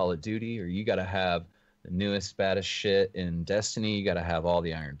prestige in Call of Duty, or you got to have the newest, baddest shit in Destiny. You got to have all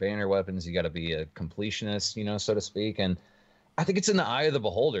the Iron Banner weapons. You got to be a completionist, so to speak. And I think it's in the eye of the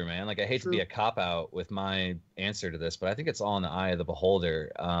beholder, man. Like, I hate to be a cop-out with my answer to this, but I think it's all in the eye of the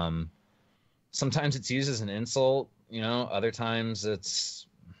beholder. Sometimes it's used as an insult, other times it's,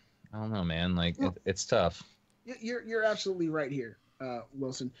 I don't know, man. Like, it's tough. You're absolutely right here,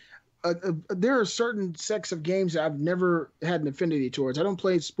 Wilson. There are certain sects of games that I've never had an affinity towards. I don't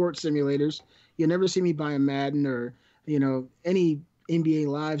play sports simulators. You'll never see me buy a Madden or, any NBA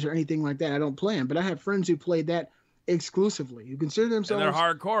Lives or anything like that. I don't play them, but I have friends who play that exclusively, who consider themselves and they're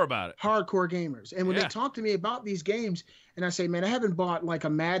hardcore about it. Hardcore gamers. And when they talk to me about these games, and I say, man, I haven't bought like a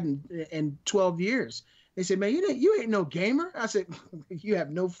Madden in 12 years. They say, man, you ain't no gamer. I said, you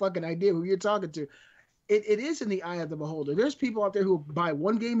have no fucking idea who you're talking to. It is in the eye of the beholder. There's people out there who buy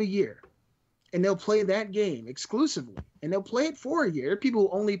one game a year, and they'll play that game exclusively, and they'll play it for a year. There are people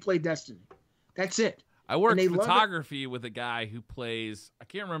who only play Destiny. That's it. I work photography with a guy who plays, I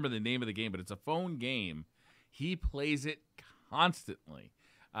can't remember the name of the game, but it's a phone game. He plays it constantly.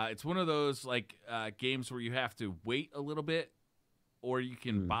 It's one of those like games where you have to wait a little bit, or you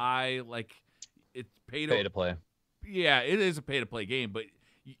can buy, like, it's pay to play. Yeah, it is a pay to play game, but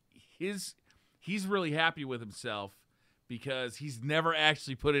he's really happy with himself because he's never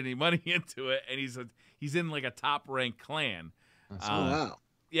actually put any money into it, and he's in like a top ranked clan. Wow.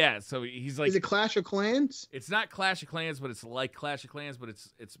 Yeah, so he's like. Is it Clash of Clans? It's not Clash of Clans, but it's like Clash of Clans, but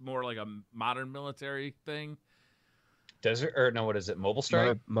it's more like a modern military thing. Desert or no? What is it? Mobile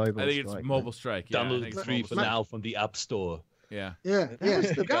Strike? Mobile I think it's Mobile Strike. Yeah, download the 3 for now from the App Store. Yeah. Yeah.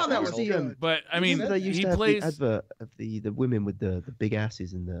 God, that was the. But I mean, they used he to have plays the advert of the women with the big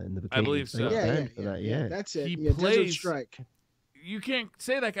asses in the bikini. I believe so. Yeah. That's it. He plays. Desert Strike. You can't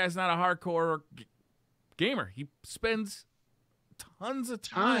say that guy's not a hardcore gamer. He spends tons of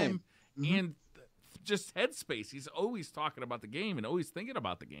time and just headspace. He's always talking about the game and always thinking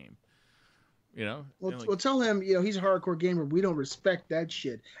about the game. Well, tell him, he's a hardcore gamer. We don't respect that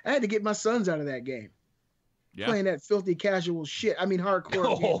shit. I had to get my sons out of that game. Yeah. Playing that filthy casual shit. I mean,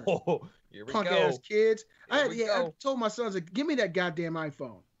 hardcore gamer. Punk ass kids. I told my sons, like, give me that goddamn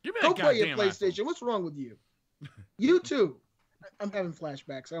iPhone. Go play your PlayStation. iPhone. What's wrong with you? You too. I'm having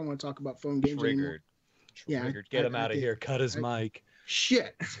flashbacks. I don't want to talk about phone games anymore. Triggered. Get him out of here. Cut his mic.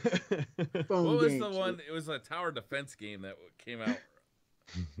 Shit. Phone what was games. The one? It was a tower defense game that came out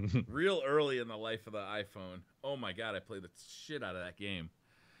real early in the life of the iPhone. Oh my god, I played the shit out of that game.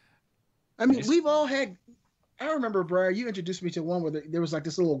 I mean, we've all had. I remember, Briar, you introduced me to one where there was like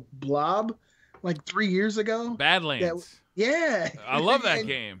this little blob, like 3 years ago. Badlands. Yeah. I love that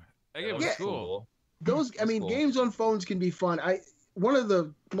game. That game was cool. Games on phones can be fun. one of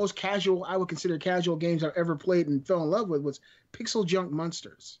the most casual, I would consider casual games I've ever played and fell in love with was Pixel Junk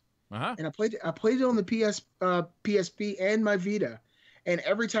Monsters. And I played it on the PSP and my Vita. And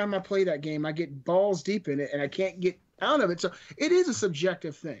every time I play that game, I get balls deep in it, and I can't get out of it. So it is a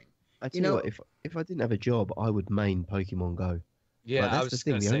subjective thing. I tell you what, if I didn't have a job, I would main Pokemon Go. Yeah, like, that's I was the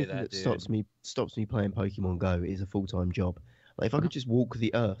thing. gonna The say only thing that stops me playing Pokemon Go is a full-time job. Like, if I could just walk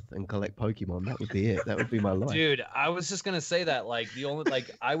the earth and collect Pokemon, that would be it. That would be my life. Dude, I was just gonna say that. Like, the only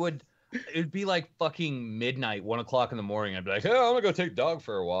it'd be like fucking midnight, 1 o'clock in the morning. I'd be like, oh, I'm gonna go take dog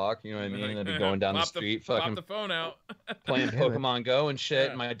for a walk. You know what I mean? And I'd be going down the street, fucking pop the phone out, playing Pokemon Go and shit.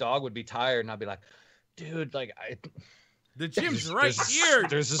 And my dog would be tired, and I'd be like, dude, like the gym's right here.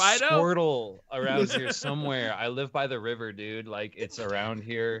 There's a Squirtle around here somewhere. I live by the river, dude. Like, it's around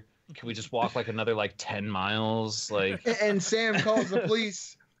here. Can we just walk like another 10 miles? Like, and Sam calls the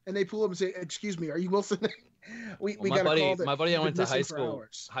police, and they pull up and say, "Excuse me, are you Wilson?" we got a call that my buddy I went to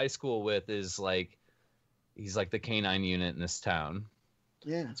high school with is like, he's like the canine unit in this town.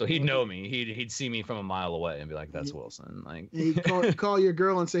 Yeah. So he'd know me. He'd see me from a mile away and be like, "That's Wilson." Like, he'd call your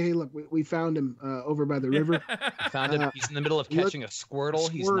girl and say, "Hey, look, we found him over by the river. We found him. He's in the middle of catching a Squirtle.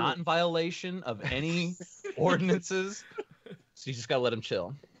 He's not in violation of any ordinances. So you just gotta let him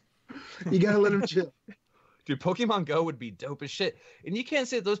chill." You gotta let him chill. Dude, Pokemon Go would be dope as shit. And you can't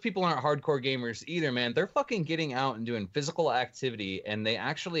say that those people aren't hardcore gamers either, man. They're fucking getting out and doing physical activity, and they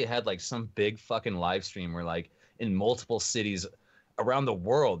actually had like some big fucking live stream where like in multiple cities around the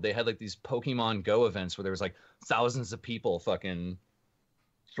world they had like these Pokemon Go events where there was like thousands of people fucking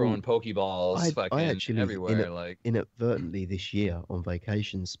throwing Pokeballs I actually everywhere. Inadvertently this year on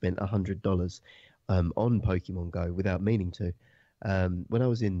vacation spent $100 on Pokemon Go without meaning to. When I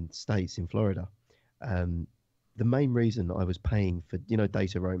was in States in Florida, the main reason I was paying for,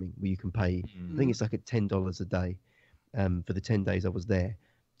 data roaming, where you can pay, I think it's like at $10 a day for the 10 days I was there,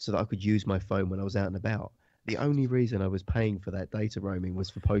 so that I could use my phone when I was out and about. The only reason I was paying for that data roaming was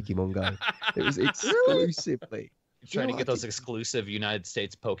for Pokemon Go. It was exclusively. Trying to get those exclusive United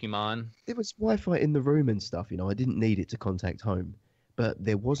States Pokemon. There was Wi-Fi in the room and stuff, I didn't need it to contact home. But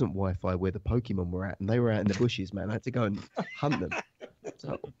there wasn't Wi-Fi where the Pokemon were at, and they were out in the bushes, man. I had to go and hunt them.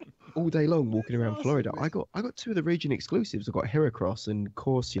 So, all day long, walking around Florida. I got 2 of the region exclusives. I got Heracross and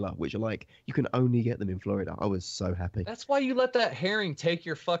Corsola, which are like, you can only get them in Florida. I was so happy. That's why you let that herring take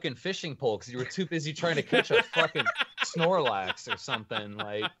your fucking fishing pole, because you were too busy trying to catch a fucking Snorlax or something.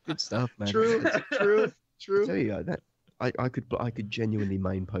 Like, good stuff, man. True. I tell you that I could genuinely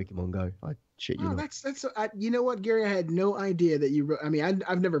main Pokemon Go. I shit you. That's you know what, Gary? I had no idea that you. I mean,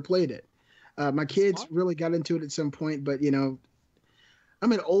 I've never played it. My kids really got into it at some point, but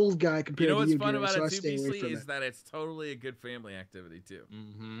I'm an old guy compared to you. What's fun Gary, about so it too, Beastly, is that it's totally a good family activity too.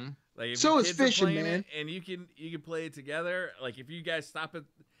 Mm-hmm. Like, if so your is kids fishing, are playing man. it, and you can play it together. Like, if you guys stop at,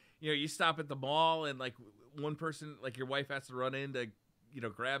 you stop at the mall, and like one person, like your wife, has to run in to,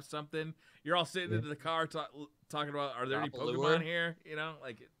 grab something. You're all sitting in the car talking about, are there any Pokemon here?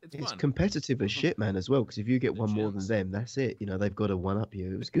 Like, it's fun. It's competitive as shit, man, as well. Because if you get one more than them, that's it. They've got to one up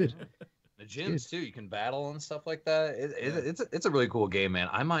you. It was good. The gyms too, you can battle and stuff like that. It's a really cool game, man.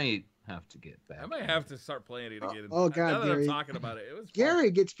 I might have to get back. I might have to start playing it again. Oh God, now that Gary! I'm talking about it, it was fun. Gary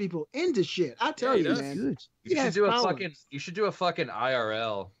gets people into shit. I tell you, man. Good. You should do a fucking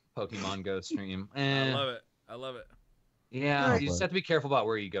IRL Pokemon Go stream. I love it. Yeah, you just have to be careful about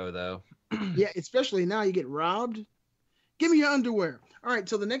where you go, though. Yeah, especially now you get robbed. Give me your underwear. All right,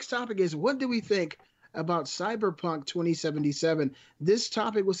 so the next topic is, what do we think about Cyberpunk 2077? This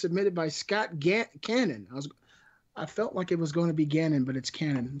topic was submitted by Scott Cannon. I felt like it was going to be Gannon, but it's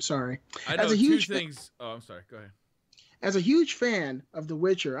Cannon. I'm sorry. I know two things. Oh, I'm sorry. Go ahead. As a huge fan of The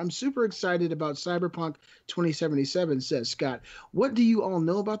Witcher, I'm super excited about Cyberpunk 2077, says Scott. What do you all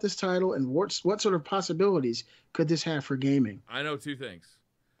know about this title, and what sort of possibilities could this have for gaming? I know 2 things.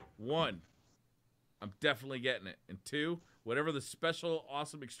 1, I'm definitely getting it. And 2, whatever the special,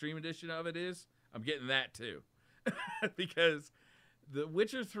 awesome, extreme edition of it is, I'm getting that too. Because The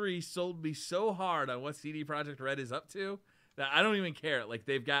Witcher 3 sold me so hard on what CD Projekt Red is up to that I don't even care. Like,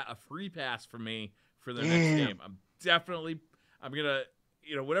 they've got a free pass for me for their next game. I'm gonna,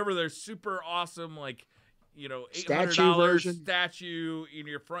 whatever their super awesome, like, $800 statue in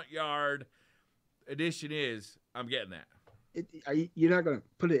your front yard edition is, I'm getting that. You're not gonna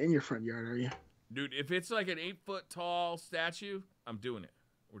put it in your front yard, are you? Dude, if it's like an 8-foot tall statue, I'm doing it.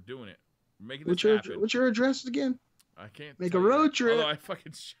 We're doing it. We're making this happen. What's your address again? I can't make a road trip. Although I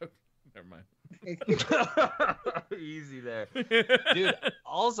fucking showed. Never mind. Easy there. Dude,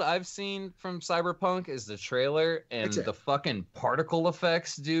 all I've seen from Cyberpunk is the trailer and the fucking particle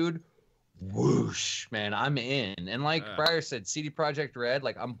effects, dude. whoosh, man, I'm in. And like Briar said, CD Projekt Red,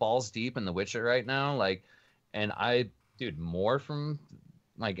 like I'm balls deep in The Witcher right now. Like, and dude, more from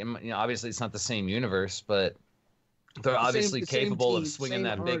like, you know, obviously it's not the same universe, but they're obviously capable of swinging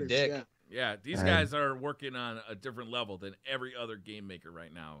that big dick. Yeah, these guys are working on a different level than every other game maker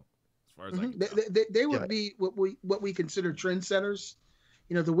right now, as far as I can tell. They would be what we consider trendsetters.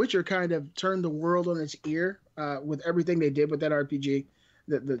 You know, The Witcher kind of turned the world on its ear with everything they did with that RPG.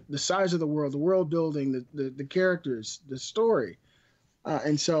 The size of the world building, the characters, the story,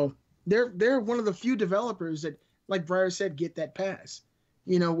 and so they're one of the few developers that, like Briar said, get that pass.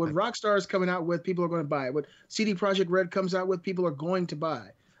 You know, what Rockstar is coming out with, people are going to buy. What CD Projekt Red comes out with, people are going to buy.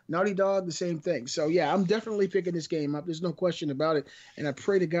 Naughty Dog, the same thing. So yeah, I'm definitely picking this game up. There's no question about it, and I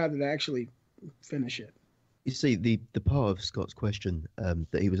pray to God that I actually finish it. You see, the part of Scott's question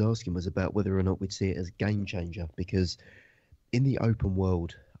that he was asking was about whether or not we'd see it as a game changer, because in the open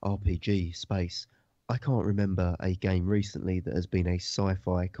world RPG space, I can't remember a game recently that has been a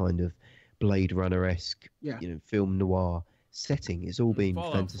sci-fi kind of Blade Runner-esque, film noir setting. It's all been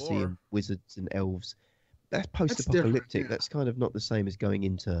Fallout fantasy 4. and wizards and elves. That's post-apocalyptic. That's kind of not the same as going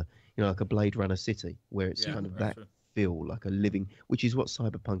into, like a Blade Runner city, where it's kind of that feel, like a living, which is what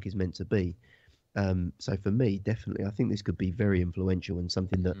cyberpunk is meant to be. So for me, definitely, I think this could be very influential and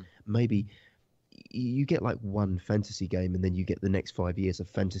something that maybe you get like one fantasy game and then you get the next 5 years of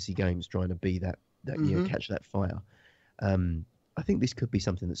fantasy games trying to be that catch that fire. I think this could be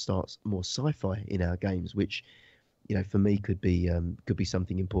something that starts more sci-fi in our games, which, for me could be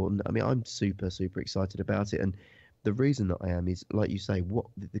something important. I mean, I'm super, super excited about it. And the reason that I am is, like you say, what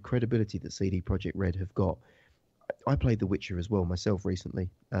the credibility that CD Projekt Red have got. I played The Witcher as well myself recently,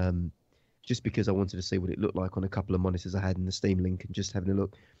 just because I wanted to see what it looked like on a couple of monitors I had in the Steam Link and just having a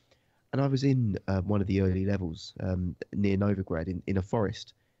look. And I was in one of the early levels near Novigrad in a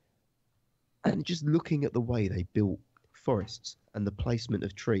forest. And just looking at the way they built forests and the placement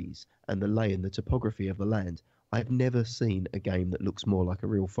of trees and the lay and the topography of the land, I've never seen a game that looks more like a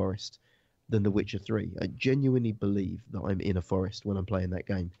real forest than The Witcher 3. I genuinely believe that I'm in a forest when I'm playing that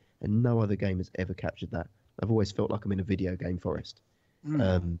game, and no other game has ever captured that. I've always felt like I'm in a video game forest.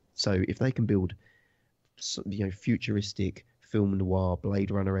 So if they can build, futuristic film noir,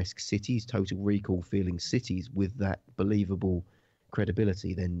 Blade Runner-esque cities, Total Recall feeling cities with that believable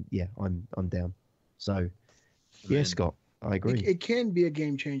credibility, then yeah, I'm down. So yeah, Scott, I agree. It can be a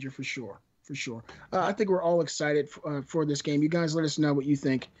game changer for sure. I think we're all excited for this game. You guys let us know what you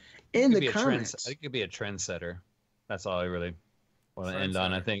think in the comments. I think it could be a trendsetter. That's all I really want to end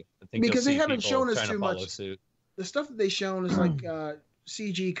on. I think because they haven't shown us too much. Suit. The stuff that they shown is like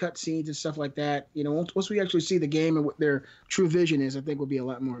CG cutscenes and stuff like that. Once we actually see the game and what their true vision is, I think we'll be a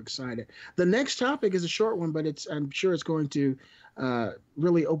lot more excited. The next topic is a short one, but I'm sure it's going to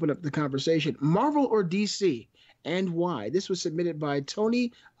really open up the conversation. Marvel or DC, and why? This was submitted by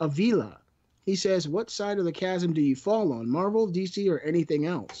Tony Avila. He says, what side of the chasm do you fall on, Marvel, DC, or anything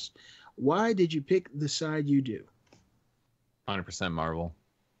else? Why did you pick the side you do? 100% Marvel.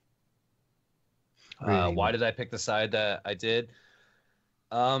 Really? Why did I pick the side that I did?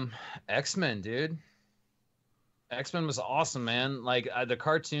 X-Men, dude. X-Men was awesome, man. Like the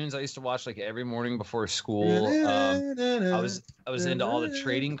cartoons I used to watch like every morning before school. I was into all the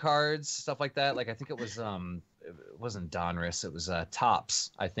trading cards, stuff like that. Like I think it wasn't Donruss, it was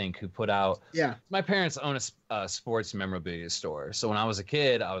Topps, I think, who put out. Yeah. My parents own a sports memorabilia store. So when I was a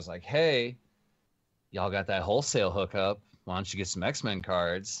kid, I was like, hey, y'all got that wholesale hookup. Why don't you get some X-Men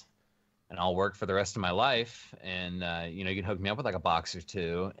cards? And I'll work for the rest of my life. And, you can hook me up with like a box or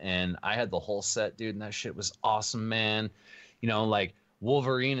two. And I had the whole set, dude. And that shit was awesome, man. Like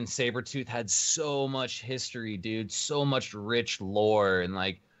Wolverine and Sabretooth had so much history, dude. So much rich lore and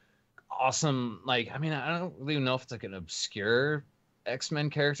like awesome. Like, I mean, I don't really know if it's like an obscure X-Men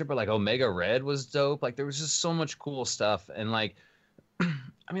character, but like Omega Red was dope. Like there was just so much cool stuff. And like,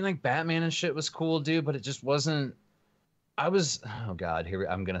 I mean, like Batman and shit was cool, dude. But it just wasn't. Oh God,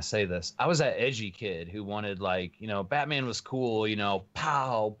 I'm gonna say this. I was that edgy kid who wanted like, Batman was cool,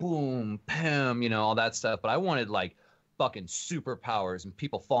 pow, boom, pam, all that stuff. But I wanted like fucking superpowers and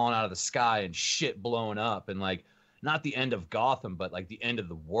people falling out of the sky and shit blowing up and like not the end of Gotham, but like the end of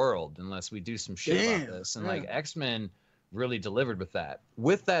the world unless we do some shit about this. And like X-Men really delivered with that.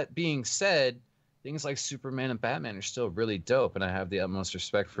 With that being said, things like Superman and Batman are still really dope, and I have the utmost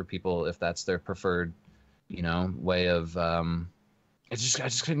respect for people if that's their preferred way of I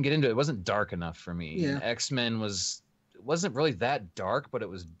just couldn't get into it. It wasn't dark enough for me. Yeah. X-Men wasn't really that dark, but it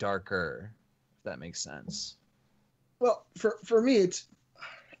was darker, if that makes sense. Well, for me, it's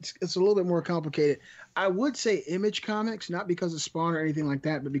it's a little bit more complicated. I would say Image Comics, not because of Spawn or anything like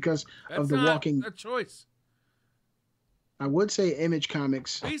that, but because of the Walking. That's not a choice. I would say Image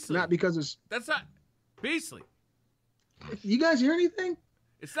Comics, Beastly. not because of. That's not Beastly. You guys hear anything?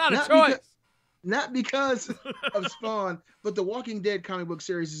 It's not a choice. Not because of Spawn, but the Walking Dead comic book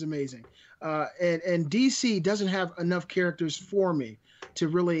series is amazing. And DC doesn't have enough characters for me to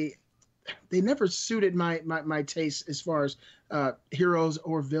really. They never suited my taste as far as heroes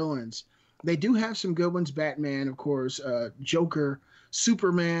or villains. They do have some good ones: Batman, of course, Joker,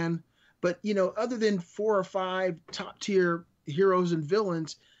 Superman. But other than 4 or 5 top tier heroes and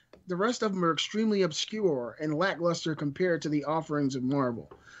villains, the rest of them are extremely obscure and lackluster compared to the offerings of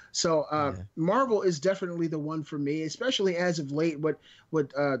Marvel. So Marvel is definitely the one for me, especially as of late. What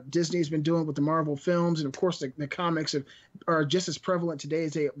Disney's been doing with the Marvel films, and of course the comics are just as prevalent today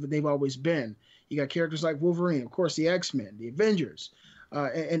as they've always been. You got characters like Wolverine, of course, the X-Men, the Avengers,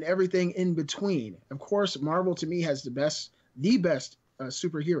 and everything in between. Of course, Marvel to me has the best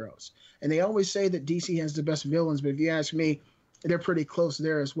superheroes, and they always say that DC has the best villains. But if you ask me, they're pretty close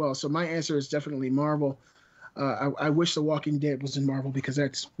there as well. So my answer is definitely Marvel. I wish The Walking Dead was in Marvel because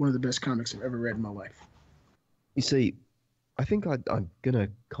that's one of the best comics I've ever read in my life. You see, I think I'm going to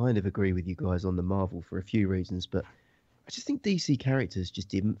kind of agree with you guys on the Marvel for a few reasons, but I just think DC characters just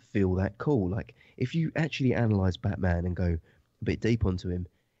didn't feel that cool. Like, if you actually analyze Batman and go a bit deep onto him,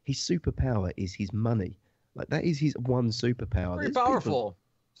 his superpower is his money. Like, that is his one superpower. Pretty powerful.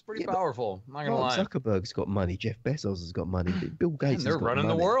 It's pretty powerful. I'm not going to lie. Zuckerberg's got money. Jeff Bezos has got money. Bill Gates they're has got running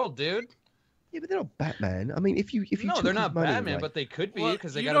money. the world, dude. Yeah, but they're not Batman. I mean, if you no, they're not Batman, away, but they could be Well,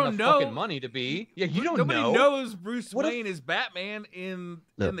 because they you got don't enough know. fucking money to be. Yeah, you don't Nobody know. knows Bruce What if- Wayne is Batman in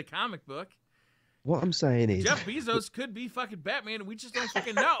Look. the comic book. what I'm saying is, Jeff Bezos could be fucking Batman, and we just don't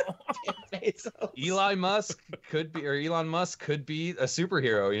fucking know. Elon Musk could be a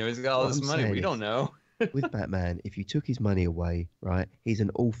superhero. He's got all What this I'm money. saying We don't is- know. with Batman, if you took his money away, right, he's an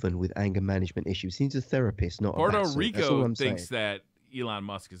orphan with anger management issues. He's a therapist, not a Puerto bat suit. That's all Rico I'm thinks saying. that Elon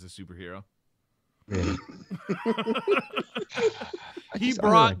Musk is a superhero. Really. He I don't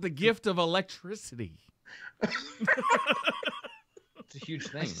brought know. the gift of electricity. It's a huge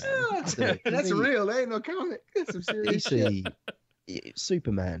thing, man. That's real. That ain't no comic. That's some serious shit.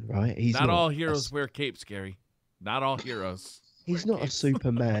 Superman, right? He's Not all heroes wear capes, Gary. Not all heroes. He's wear not a capes.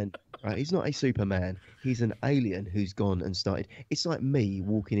 Superman, right? He's not a Superman. He's an alien who's gone and started. It's like me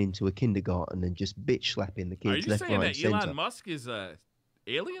walking into a kindergarten and just bitch slapping the Are kids you left, saying right, that and Elon centre. Musk is a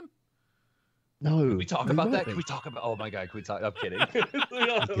alien? No. Can we talk he about might that? be. Can we talk about? Oh my god, can we talk? I'm kidding.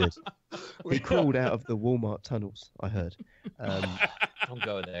 Good. He crawled out of the Walmart tunnels, I heard. Don't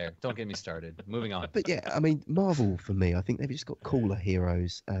go there. Don't get me started. Moving on. But yeah, I mean, Marvel for me, I think they've just got cooler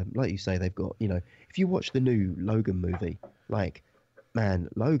heroes. Like you say, they've got, if you watch the new Logan movie, like, man,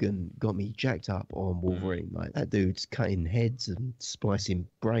 Logan got me jacked up on Wolverine. Like, that dude's cutting heads and splicing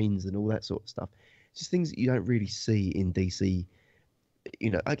brains and all that sort of stuff. It's just things that you don't really see in DC.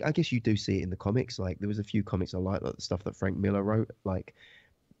 I guess you do see it in the comics. Like, there was a few comics I like the stuff that Frank Miller wrote, like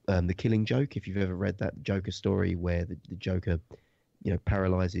The Killing Joke, if you've ever read that Joker story where the Joker,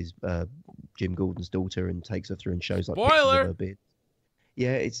 paralyzes Jim Gordon's daughter and takes her through and shows like pictures Spoiler! of her beard.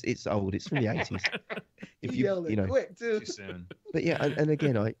 Yeah, it's old. It's from the 80s. If He yelled it quick too. Too soon. But yeah, and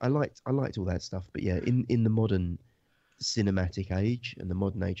again, I liked all that stuff. But yeah, in the modern cinematic age and the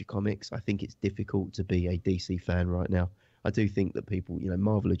modern age of comics, I think it's difficult to be a DC fan right now. I do think that people,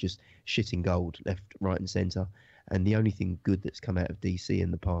 Marvel are just shitting gold left, right, and center. And the only thing good that's come out of DC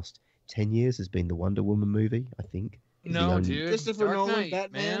in the past 10 years has been the Wonder Woman movie, I think. Is the No, only- dude. Christopher Dark Nolan, Knight,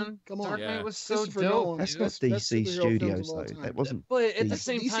 Batman, man. come on. Dark Yeah. Knight was so Christopher dope. Nolan. That's dude. not Best DC superhero Studios, films of all though. time. That wasn't. But at the That's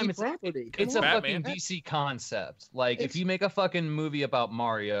same DC time, property. it's Come a on. Batman. fucking DC concept. Like, if It's- you make a fucking movie about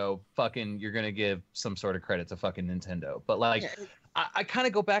Mario, you're gonna give some sort of credit to fucking Nintendo. But like, Yeah, I kind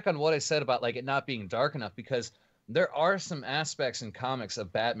of go back on what I said about like it not being dark enough because there are some aspects in comics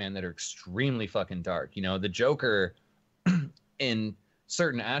of Batman that are extremely fucking dark. The Joker in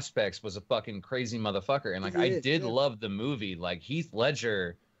certain aspects was a fucking crazy motherfucker, and like He I is, did yeah. love the movie. Like Heath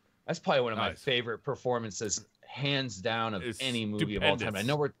Ledger, that's probably one of my Nice. favorite performances, hands down, of It's any movie of all time.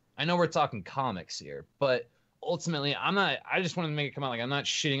 stupendous. I know we're talking comics here, but ultimately, I just wanted to make it come out like I'm not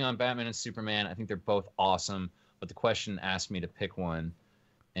shitting on Batman and Superman. I think they're both awesome, but the question asked me to pick one,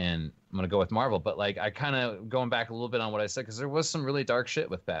 and I'm gonna go with Marvel. But like, I kind of going back a little bit on what I said because there was some really dark shit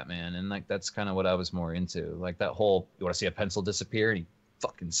with Batman, and like that's kind of what I was more into. Like that whole, you want to see a pencil disappear, and he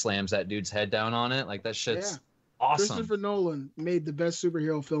fucking slams that dude's head down on it. Like that shit's Yeah. awesome. Christopher Nolan made the best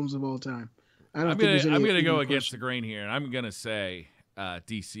superhero films of all time. I don't I'm think there's any gonna go even against question. the grain here, and I'm gonna say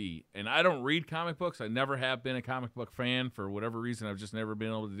DC, and I don't read comic books. I never have been a comic book fan for whatever reason. I've just never been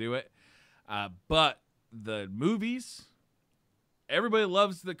able to do it. But the movies, everybody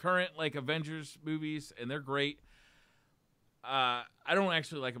loves the current like Avengers movies, and they're great. I don't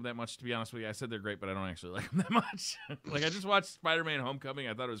actually like them that much, to be honest with you. I said they're great, but I don't actually like them that much. Like I just watched Spider-Man: Homecoming.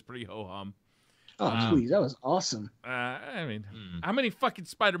 I thought it was pretty ho-hum. Oh, please, that was awesome. I mean, how many fucking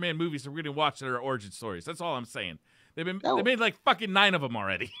Spider-Man movies are we gonna watch that are origin stories? That's all I'm saying. They made like fucking 9 of them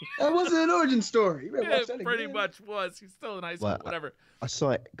already. That wasn't an origin story. You Yeah, it pretty much was. He's still in high school, whatever. I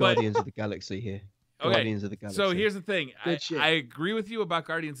cite Guardians of the Galaxy here. Okay. Guardians of the Galaxy. So here's the thing. Good I agree with you about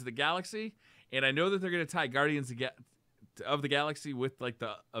Guardians of the Galaxy, and I know that they're going to tie Guardians of the Galaxy with like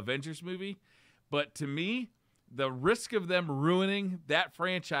the Avengers movie, but to me, the risk of them ruining that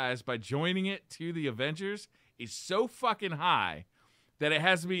franchise by joining it to the Avengers is so fucking high that it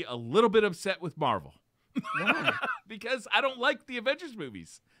has me a little bit upset with Marvel. Why? Because I don't like the Avengers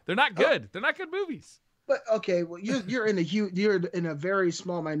movies. They're not good. They're not good movies. But okay, well, you're in a very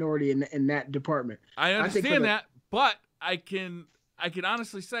small minority in that department. I understand that, but I can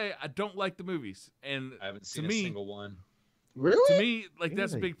honestly say I don't like the movies, and I haven't seen a single one. Really? To me, like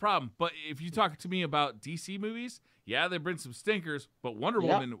that's a big problem. But if you talk to me about DC movies, yeah, they bring some stinkers, but Wonder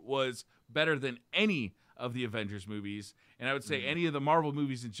Woman was better than any of the Avengers movies, and I would say any of the Marvel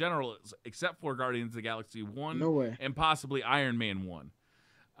movies in general, except for Guardians of the Galaxy 1 No way. and possibly Iron Man 1.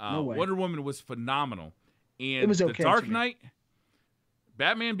 No way. Wonder Woman was phenomenal. And It was okay The Dark to me. Knight,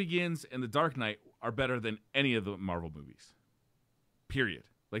 Batman Begins, and The Dark Knight are better than any of the Marvel movies. Period.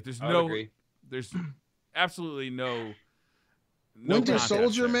 Like there's there's absolutely no Winter contest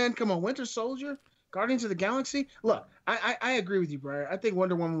Soldier, there. man. Come on, Winter Soldier, Guardians of the Galaxy. Look, I agree with you, Briar. I think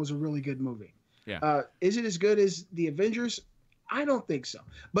Wonder Woman was a really good movie. Yeah. Is it as good as the Avengers? I don't think so.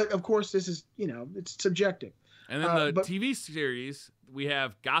 But of course, this is it's subjective. And then the TV series, we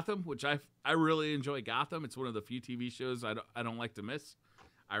have Gotham, which I really enjoy Gotham. It's one of the few TV shows I don't like to miss.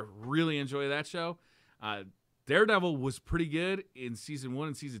 I really enjoy that show. Daredevil was pretty good in season 1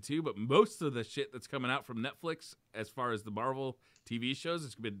 and season 2, but most of the shit that's coming out from Netflix as far as the Marvel TV shows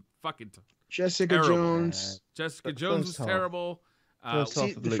has been fucking Jessica terrible. Jones. Jessica Jones was terrible.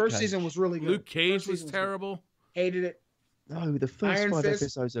 The first season was really good. Luke Cage was terrible. Hated it. No, the first Iron 5 Fist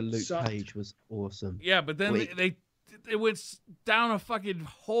episodes of Luke sucked. Cage was awesome. Yeah, but then Wait. they went down a fucking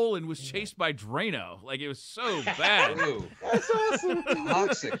hole and was chased by Drano. Like it was so bad. Ooh, That's awesome.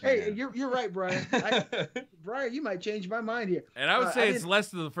 toxic. Hey, man. you're right, Brian. Brian, you might change my mind here. And I would say I it's didn't- less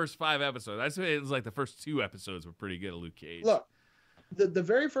than the first 5 episodes. I'd say it was like the first 2 episodes were pretty good of Luke Cage. Look, the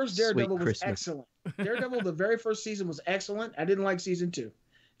very first Sweet Daredevil was Christmas. excellent. Daredevil, the very first season was excellent. I didn't like season 2.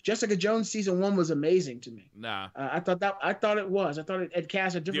 Jessica Jones season 1 was amazing to me. Nah. I thought it was. I thought it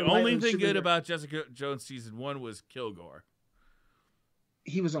cast a The different. only light on thing good Superman. about Jessica Jones season 1 was Kilgore.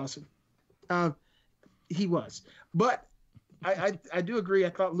 He was awesome. He was, but I do agree.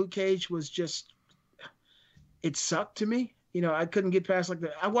 I thought Luke Cage was just. It sucked to me. I couldn't get past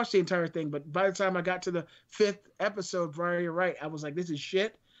I watched the entire thing, but by the time I got to the 5th episode, Brian, you're right. I was like, this is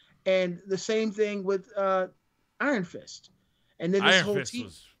shit. And the same thing with Iron Fist. And then this Iron whole Fist team,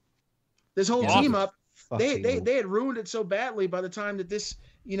 was this whole awful. team up, Fucking they had ruined it so badly by the time that this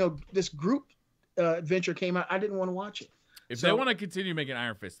this group adventure came out. I didn't want to watch it. If So- they want to continue making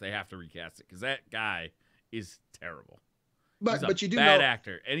Iron Fist, they have to recast it because that guy is terrible. He's a But you do bad know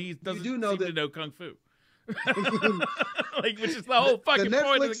actor, and he doesn't do know seem to that- know kung fu. Like, which is the whole fucking point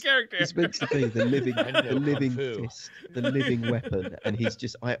of the Netflix- character. He's meant to be the living, I know the living Kung Fu. fist, the living weapon, and he's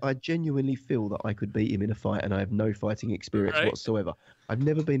just. I genuinely feel that I could beat him in a fight, and I have no fighting experience Right. whatsoever. I've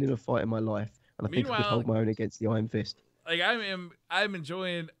never been in a fight in my life, and I think I could Meanwhile- hold my own against the Iron Fist. Like I'm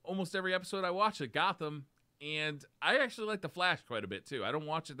enjoying almost every episode I watch of Gotham, and I actually like The Flash quite a bit too. I don't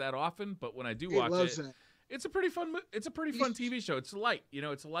watch it that often, but when I do He watch loves it, that. it's a pretty fun. It's a pretty fun TV show. It's light,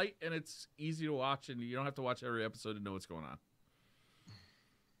 it's light and it's easy to watch, and you don't have to watch every episode to know what's going on.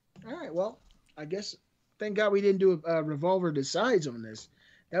 All right. Well, I guess thank God we didn't do a Revolver decides on this.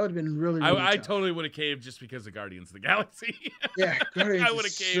 That would have been really. I tough. totally would have caved just because of Guardians of the Galaxy. Yeah, Guardians I would have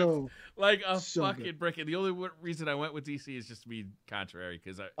is caved so- like a so fucking good. brick. And the only reason I went with DC is just to be contrary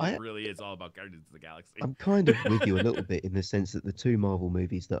because it really is all about Guardians of the Galaxy. I'm kind of with you a little bit in the sense that the 2 Marvel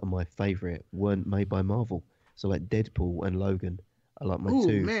movies that are my favourite weren't made by Marvel. So like Deadpool and Logan are like my Ooh,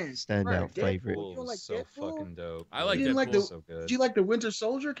 2 man, standout right, Deadpool. favourite. You don't like so Deadpool? fucking dope. I like You didn't like Deadpool. the- so good. Do you like the Winter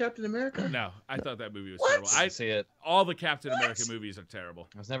Soldier, Captain America? No, I thought that movie was What? terrible. I see it. All the Captain America movies are terrible.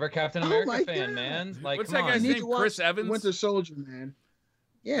 I was never a Captain Oh America my fan, God. man. Like, What's come that guy's on. You need name? to watch Chris Evans? Winter Soldier, man.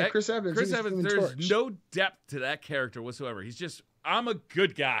 Yeah, That- Chris Evans. Chris He's Evans, Human there's Torch. no depth to that character whatsoever. He's just, I'm a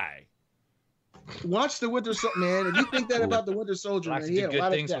good guy. Watch the Winter Soldier, man. If you think that about the Winter Soldier, I like man, to he do had a good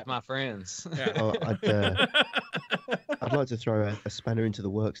lot things of with my friends. Yeah. Oh, I'd like to throw a spanner into the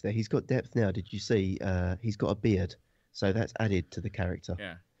works there. He's got depth now. Did you see? He's got a beard, so that's added to the character.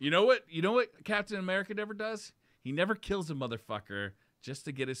 Yeah. You know what? You know what Captain America never does? He never kills a motherfucker just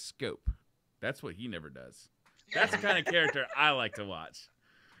to get his scope. That's what he never does. That's the kind of character I like to watch.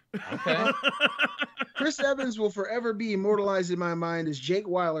 Okay. Chris Evans will forever be immortalized in my mind as Jake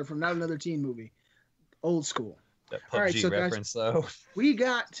Weiler from Not Another Teen Movie. Old school. That PUBG All right, so reference, though. We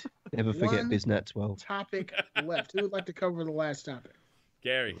got Never forget one Biznat 12. topic left. Who would like to cover the last topic?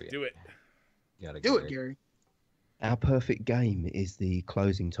 Gary, do it. Do it, Gary. Our perfect game is the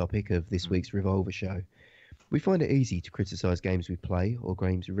closing topic of this week's Revolver show. We find it easy to criticise games we play or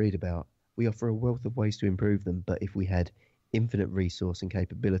games we read about. We offer a wealth of ways to improve them, but if we had infinite resource and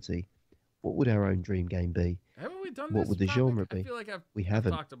capability, what would our own dream game be? Haven't we done What this would the topic? genre be? I feel like We I've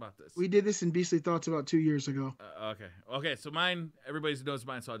haven't. talked about this. We did this in Beastly Thoughts about 2 years ago. Okay, so mine, everybody knows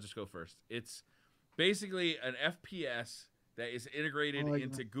mine, so I'll just go first. It's basically an FPS that is integrated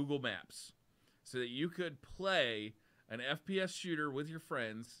into Google Maps so that you could play an FPS shooter with your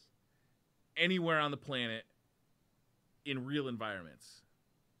friends anywhere on the planet in real environments.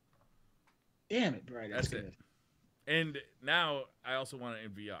 Damn it, Brian. That's good. It. And now I also want it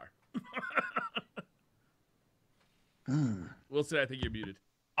in VR. Wilson, I think you're muted.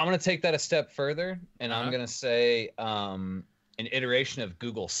 I'm going to take that a step further, and I'm going to say an iteration of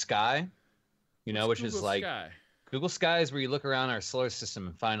Google Sky, which Google is like Sky? Google Sky is where you look around our solar system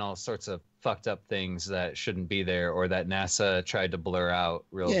and find all sorts of fucked up things that shouldn't be there or that NASA tried to blur out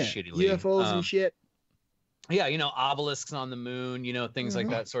real shittily. UFOs and shit. Yeah, obelisks on the moon, things like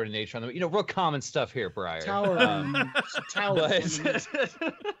that sort of nature on the moon. Real common stuff here, Briar.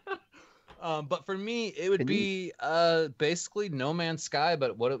 But for me, it would be basically No Man's Sky,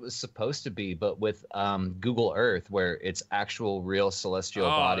 but what it was supposed to be, but with Google Earth, where it's actual real celestial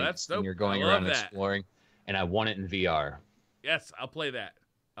bodies, and you're going around exploring. And I want it in VR. Yes, I'll play that.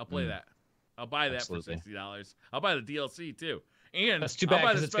 I'll play that. I'll buy that for $60. I'll buy the DLC too. And that's too bad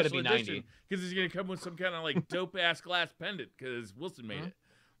because it's going to be $90. Because it's going to come with some kind of like dope ass glass pendant because Wilson made it.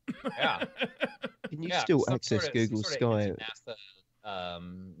 Yeah. Can you still access Google Sky?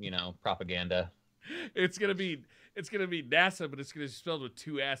 NASA, propaganda. It's gonna be NASA, but it's gonna be spelled with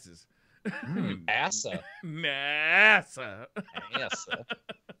two S's. NASA. NASA. NASA.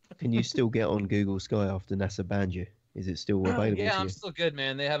 Can you still get on Google Sky after NASA banned you? Is it still available? Yeah, to you? I'm still good,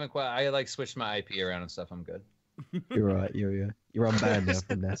 man. They haven't quite. I switched my IP around and stuff. I'm good. You're right. You're unbanned now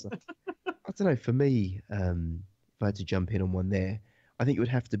from NASA. I don't know. For me, if I had to jump in on one there, I think it would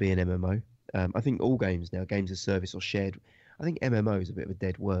have to be an MMO. I think all games now, games as service or shared. I think MMO is a bit of a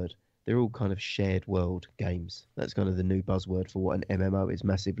dead word. They're all kind of shared world games. That's kind of the new buzzword for what an MMO is.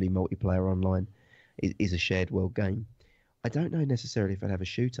 Massively multiplayer online is a shared world game. I don't know necessarily if I'd have a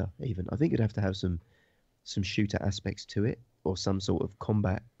shooter even. I think it'd have to have some shooter aspects to it or some sort of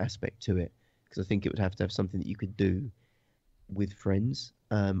combat aspect to it, because I think it would have to have something that you could do with friends.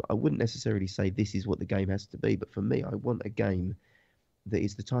 I wouldn't necessarily say this is what the game has to be, but for me, I want a game that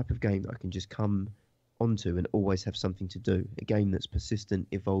is the type of game that I can just come onto and always have something to do. A game that's persistent,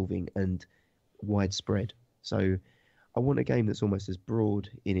 evolving, and widespread. So I want a game that's almost as broad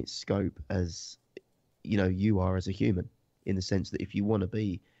in its scope as you are as a human, in the sense that if you want to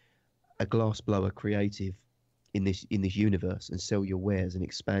be a glassblower creative in this universe and sell your wares and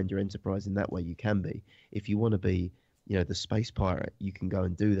expand your enterprise in that way, you can be. If you want to be the space pirate, you can go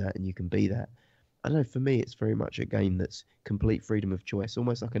and do that, and you can be that. I don't know, for me it's very much a game that's complete freedom of choice,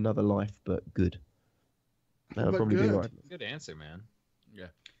 almost like Another Life, but good. That'll probably be right. Good answer, man. Yeah.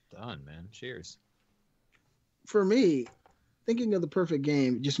 Done, man. Cheers. For me, thinking of the perfect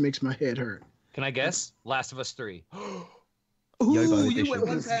game just makes my head hurt. Can I guess? Last of Us 3. Ooh, you went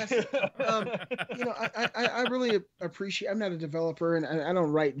one past. I really appreciate. I'm not a developer, and I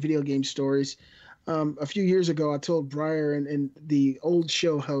don't write video game stories. A few years ago, I told Briar and the old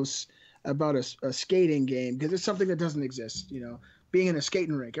show hosts about a skating game, because it's something that doesn't exist. Being in a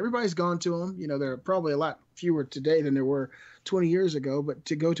skating rink, everybody's gone to them. There are probably a lot fewer today than there were 20 years ago. But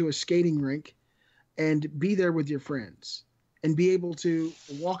to go to a skating rink and be there with your friends and be able to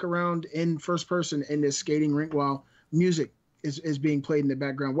walk around in first person in this skating rink while music is being played in the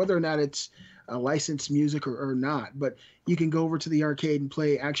background, whether or not it's licensed music or not. But you can go over to the arcade and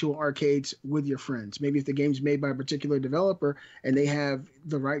play actual arcades with your friends. Maybe if the game's made by a particular developer and they have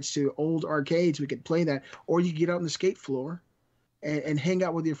the rights to old arcades, we could play that. Or you get out on the skate floor and hang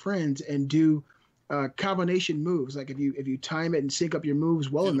out with your friends and do combination moves. Like if you time it and sync up your moves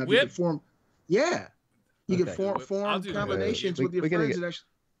well enough, you can form. Yeah. You can form combinations with your friends.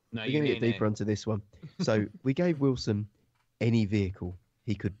 No, We're going to get deeper onto this one. So we gave Wilson any vehicle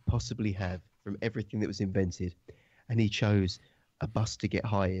he could possibly have from everything that was invented, and he chose a bus to get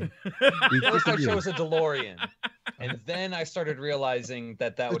high in. First, I chose a DeLorean, and then I started realizing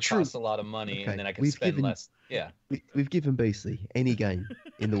that would cost a lot of money, and then I could spend less. Yeah, we've given Beastly any game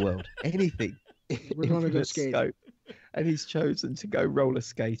in the world, anything. We're going to go skating. And he's chosen to go roller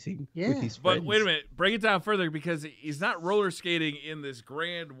skating with his friends. But wait a minute, break it down further, because he's not roller skating in this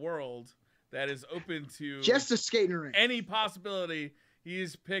grand world that is open to just a skating rink. Any possibility.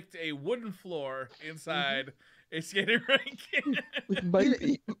 He's picked a wooden floor inside a skating rink.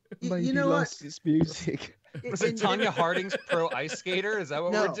 maybe lost its music. Was it Tanya Harding's pro ice skater? Is that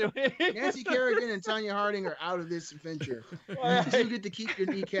what we're doing? Nancy Kerrigan and Tanya Harding are out of this adventure. You get to keep your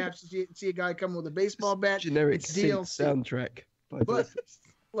kneecaps. See a guy come with a baseball bat. Generic soundtrack. But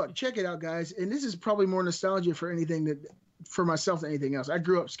look, check it out, guys. And this is probably more nostalgia for myself than anything else. I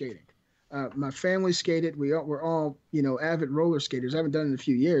grew up skating. My family skated. We're all, avid roller skaters. I haven't done it in a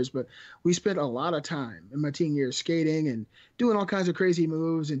few years, but we spent a lot of time in my teen years skating and doing all kinds of crazy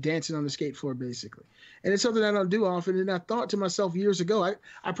moves and dancing on the skate floor, basically. And it's something I don't do often. And I thought to myself years ago,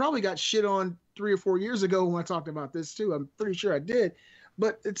 I probably got shit on 3 or 4 years ago when I talked about this too. I'm pretty sure I did,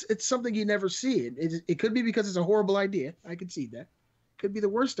 but it's something you never see. It could be because it's a horrible idea. I could see that. Could be the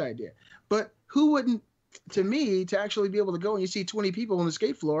worst idea, but who wouldn't? To me, to actually be able to go and you see 20 people on the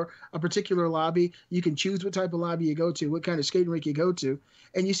skate floor, a particular lobby, you can choose what type of lobby you go to, what kind of skating rink you go to,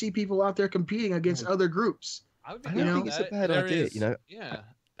 and you see people out there competing against other groups. I don't think it's a bad idea, Yeah.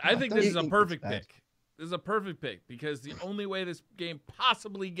 I think this is a perfect pick. This is a perfect pick because the only way this game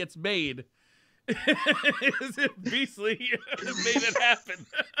possibly gets made is if Beastly made it happen.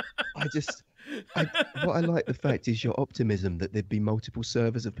 What I like the fact is your optimism that there'd be multiple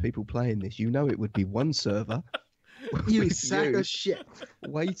servers of people playing this. It would be one server. You sack of shit.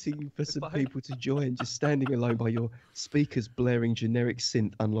 Waiting for some people to join, just standing alone by your speakers blaring generic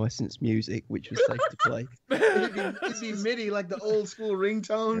synth unlicensed music, which was safe to play. It'd be MIDI like the old school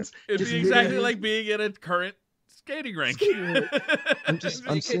ringtones. It'd be exactly like being in a current skating rink. I'm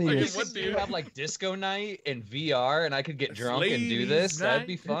seeing this. What do you have like disco night and VR, and I could get drunk and do this? That'd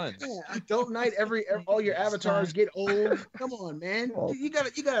be fun. Yeah, adult night. All your avatars get old. Come on, man. You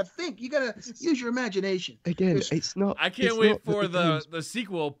gotta think. You gotta use your imagination. Again, it's not. I can't wait for the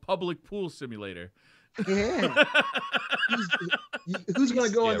sequel, Public Pool Simulator. Yeah. Who's going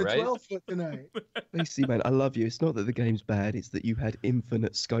to go on the 12-foot tonight? Basically, man, I love you. It's not that the game's bad. It's that you had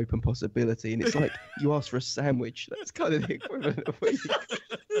infinite scope and possibility. And it's like you asked for a sandwich. That's kind of the equivalent of what it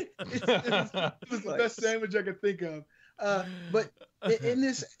was the best sandwich I could think of. But in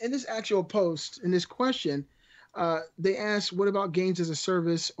this actual post, in this question, they asked, what about games as a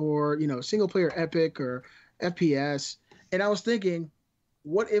service or, single player epic or FPS? And I was thinking,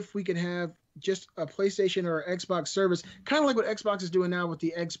 what if we could have just a PlayStation or Xbox service, kind of like what Xbox is doing now with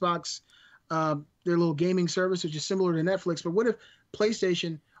the Xbox, their little gaming service, which is similar to Netflix. But what if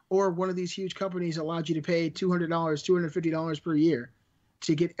PlayStation or one of these huge companies allowed you to pay $200, $250 per year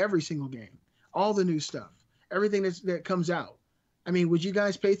to get every single game, all the new stuff, everything that comes out? I mean, would you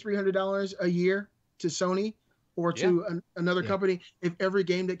guys pay $300 a year to Sony or to another company if every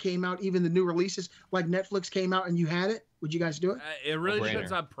game that came out, even the new releases, like Netflix came out and you had it? Would you guys do it? It really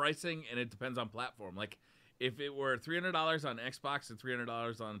depends on pricing, and it depends on platform. Like, if it were $300 on Xbox and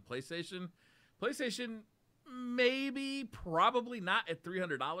 $300 on PlayStation maybe, probably not at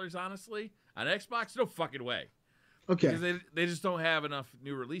 $300, honestly. On Xbox, no fucking way. Okay. Because they just don't have enough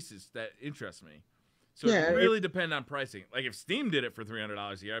new releases that interest me. So it really depends on pricing. Like, if Steam did it for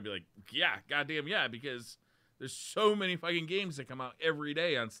 $300 a year, I'd be like, yeah, goddamn yeah, because there's so many fucking games that come out every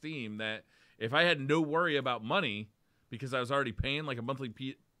day on Steam that if I had no worry about money because I was already paying like a monthly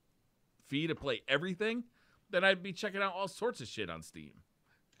fee to play everything, then I'd be checking out all sorts of shit on Steam.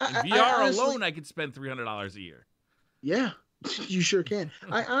 In VR alone, I could spend $300 a year. Yeah, you sure can.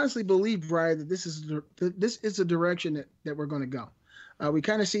 I honestly believe, Briar, that this is the direction that we're going to go. We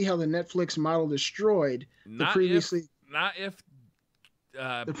kind of see how the Netflix model destroyed the previously. Not if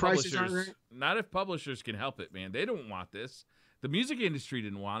the prices aren't right. Not if publishers can help it, man. They don't want this. The music industry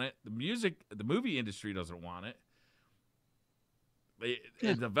didn't want it. The movie industry doesn't want it.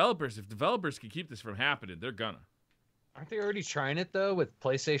 If developers can keep this from happening, they're gonna. Aren't they already trying it though with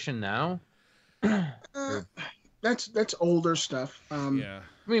PlayStation Now? That's older stuff. Yeah.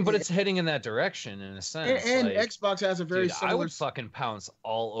 I mean, but it's heading in that direction in a sense. And Xbox has a very similar. I would fucking pounce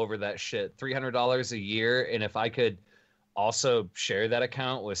all over that shit. $300 a year, and if I could also share that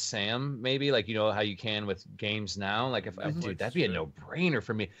account with Sam, maybe like how you can with games now. Like dude, that'd be a no-brainer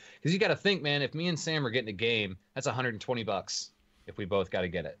for me. Because you got to think, man, if me and Sam are getting a game, that's $120. if we both got to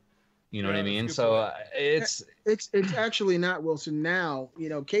get it. You know what I Yeah, mean? that's a good So It's actually not, Wilson. Now,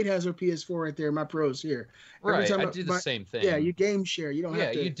 Kate has her PS4 right there. My Pro's here. Every right, time I do the same thing. Yeah, you game share. You don't Yeah,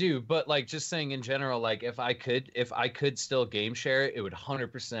 have to. you do, but like just saying in general, like if I could still game share it, it would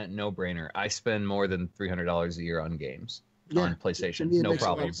 100% no brainer. I spend more than $300 a year on games on PlayStation, to me, it no makes a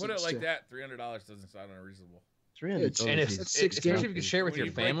lot problem. of Put it sense, like too. that, $300 doesn't sound unreasonable. $300 And if, That's six especially games. if you could share with When your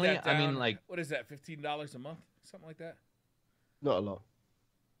you break family, that I mean, down, like what is that? $15 a month, something like that. Not a lot.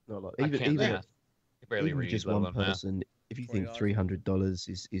 Not a lot. I can't math. I barely even read, just let one alone math. person, if you think $20.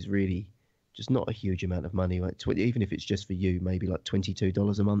 $300 is really just not a huge amount of money, like even if it's just for you, maybe like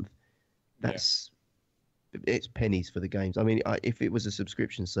 $22 a month, it's pennies for the games. I mean, if it was a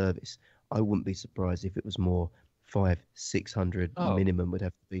subscription service, I wouldn't be surprised if it was more. 500-600 minimum would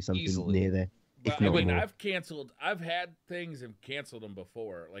have to be something easily. near there. If But I not mean, more. I've had things and canceled them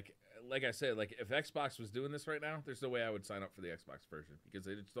before. Like I said, like if Xbox was doing this right now, there's no way I would sign up for the Xbox version because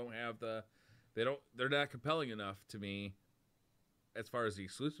they just don't have they're not compelling enough to me as far as the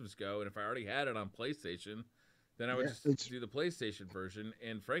exclusives go. And if I already had it on PlayStation, then I would just do the PlayStation version.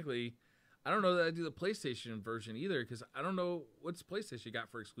 And frankly, I don't know that I do the PlayStation version either because I don't know what's PlayStation got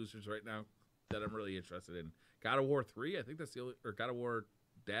for exclusives right now that I'm really interested in. God of War 3, I think that's the only, or God of War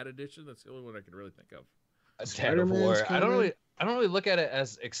Dad Edition. That's the only one I can really think of. Dad of War. I don't really look at it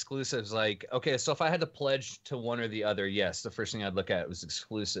as exclusives. Like, okay, so if I had to pledge to one or the other, yes, the first thing I'd look at was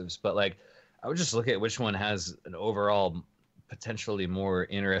exclusives. But like, I would just look at which one has an overall potentially more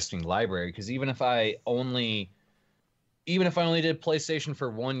interesting library. Because even if I only did PlayStation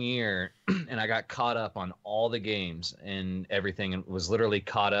for 1 year and I got caught up on all the games and everything and was literally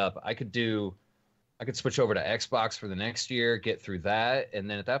caught up, I could switch over to Xbox for the next year, get through that, and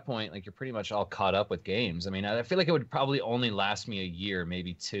then at that point, like you're pretty much all caught up with games. I mean, I feel like it would probably only last me a year,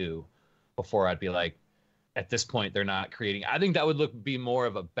 maybe 2, before I'd be like, at this point, they're not creating. I think that would be more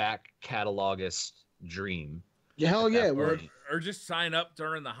of a back catalogist dream. Yeah, hell yeah, or just sign up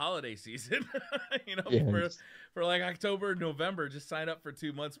during the holiday season. For like October, November, just sign up for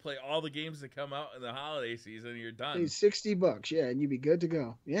 2 months, play all the games that come out in the holiday season, and you're done. $60, yeah, and you'd be good to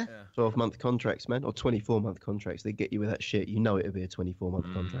go. Yeah. 12-month contracts, man, or 24-month contracts. They get you with that shit. You know it'll be a 24-month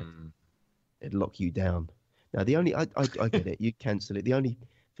contract. It'd lock you down. Now, the only I get it. You cancel it.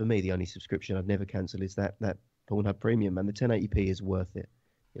 For me, the only subscription I'd never cancel is that Pornhub Premium, and the 1080p is worth it.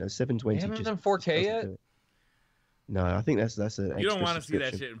 720. You haven't done 4K yet? No, I think that's a. You don't want to see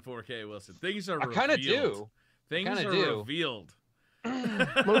that shit in 4K, Wilson. Things are revealed. I kind of do. Things are revealed.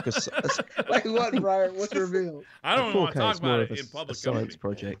 Like what, Briar? What's revealed? I don't want to talk about it in public. A science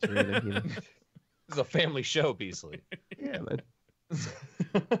project, really. This is a family show, Beastly. Yeah, man.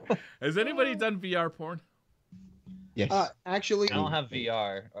 Has anybody done VR porn? Yes. Actually, I don't have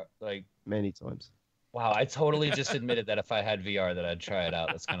VR. Like many times. Wow, I totally just admitted that if I had VR, that I'd try it out.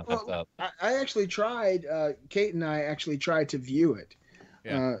 That's kind of fucked up. I actually tried. Kate and I actually tried to view it.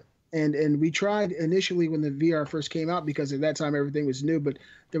 Yeah. And we tried initially when the VR first came out because at that time everything was new, but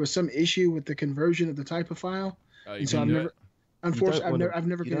there was some issue with the conversion of the type of file. And so unfortunately, I've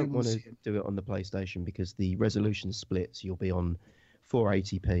never been able to see it. Do it on the PlayStation because the resolution splits. You'll be on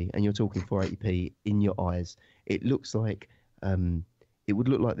 480p, and you're talking 480p in your eyes. It looks like it would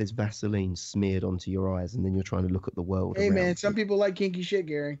look like there's Vaseline smeared onto your eyes, and then you're trying to look at the world. Hey man, some people like kinky shit,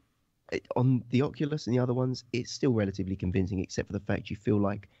 Gary. On the Oculus and the other ones, it's still relatively convincing, except for the fact you feel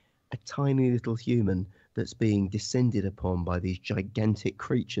like a tiny little human that's being descended upon by these gigantic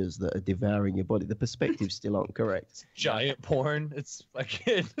creatures that are devouring your body. The perspectives still aren't correct. Giant porn. It's like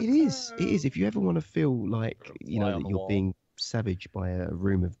it is. If you ever want to feel like that you're being savaged by a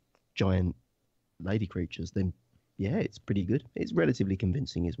room of giant lady creatures, then yeah, it's pretty good. It's relatively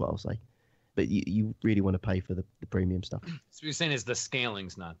convincing is what I'll say. But you really want to pay for the premium stuff. So what you're saying is the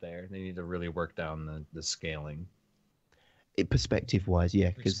scaling's not there. They need to really work down the scaling. Perspective-wise,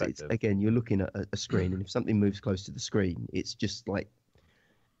 yeah, because again, you're looking at a screen, and if something moves close to the screen, it's just like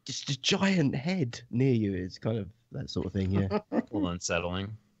just a giant head near you. It's kind of that sort of thing, yeah. A little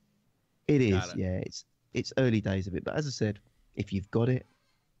unsettling. It is, yeah. It's early days of it, but as I said, if you've got it,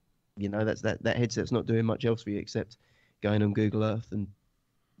 that's that headset's not doing much else for you except going on Google Earth and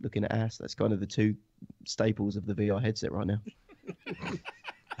looking at ass. That's kind of the two staples of the VR headset right now.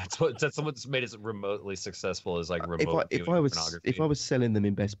 That's what's made it remotely successful is like remote if I was selling them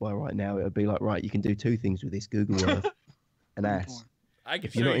in Best Buy right now, it would be like, right, you can do two things with this: Google Earth and ass. I can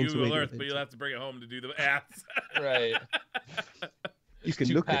show you Google Earth, but you'll have to bring it home to do the ass. Right. You can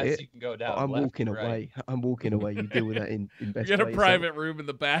look at it. You can go down. I'm walking away. I'm walking away. You deal with that in Best Buy. You get a private room in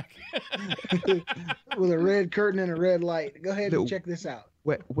the back with a red curtain and a red light. Go ahead and check this out.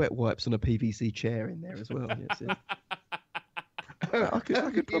 Wet wipes on a PVC chair in there as well. Yes, yeah. I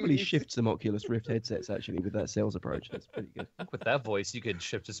could probably shift some Oculus Rift headsets actually with that sales approach. That's pretty good. I think with that voice, you could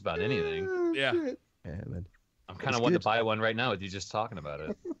shift just about anything. Yeah. Yeah, man. I'm kind of wanting to buy one right now with you just talking about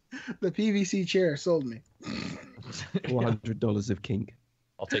it. The PVC chair sold me. $400 of kink.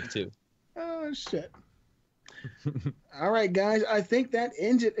 I'll take 2. Oh shit. All right, guys. I think that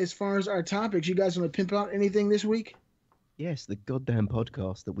ends it as far as our topics. You guys want to pimp out anything this week? Yes, the goddamn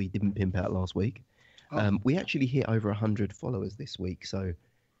podcast that we didn't pimp out last week. Oh. We actually hit over 100 followers this week, so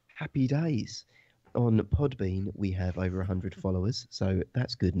happy days. On Podbean, we have over 100 followers, so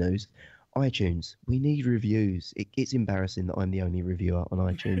that's good news. iTunes, we need reviews. It's embarrassing that I'm the only reviewer on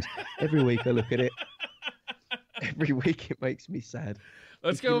iTunes. Every week I look at it. Every week it makes me sad.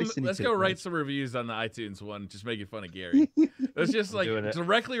 Let's go write some reviews on the iTunes one, just making fun of Gary. Let's just like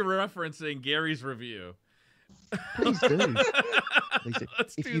directly referencing Gary's review. Please do.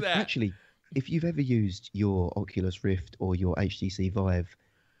 Let's do that. Actually, if you've ever used your Oculus Rift or your HTC Vive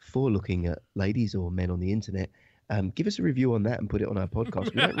for looking at ladies or men on the internet, give us a review on that and put it on our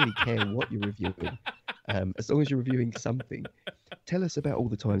podcast. We don't really care what you're reviewing, as long as you're reviewing something. Tell us about all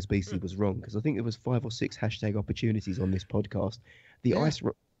the times Beastly was wrong, because I think there was 5 or 6 hashtag opportunities on this podcast. The ice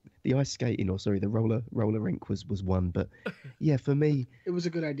skating, or sorry, the roller rink was one. But yeah, for me, it was a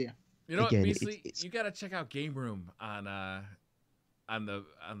good idea. You know again, what, Beastly? You got to check out Game Room on the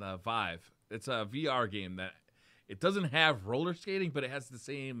Vive. It's a VR game that it doesn't have roller skating, but it has the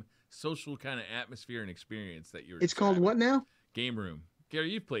same social kind of atmosphere and experience that you're. It's called what now? Game Room.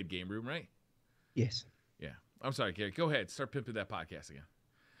 Gary, you've played Game Room, right? Yes. Yeah. I'm sorry, Gary. Go ahead. Start pimping that podcast again.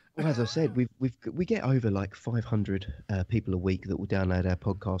 Well, as I said, we get over like 500 people a week that will download our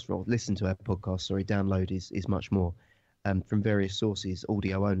podcast or listen to our podcast. Sorry, download is much more from various sources,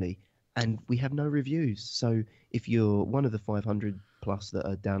 audio only, and we have no reviews. So if you're one of the 500 plus that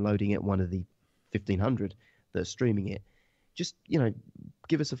are downloading it, one of the 1,500 that are streaming it, just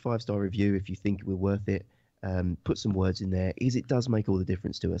give us a 5-star review if you think we're worth it. Put some words in there, because it does make all the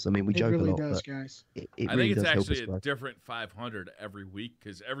difference to us. I mean, we joke really a lot, does, but guys. It I really think it's does help actually us a different 500 every week,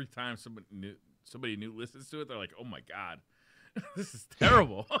 because every time somebody new listens to it, they're like, "Oh my god, this is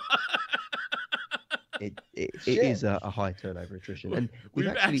terrible." It is a high turnover attrition, and we've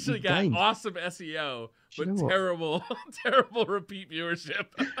actually got awesome SEO, but terrible repeat viewership.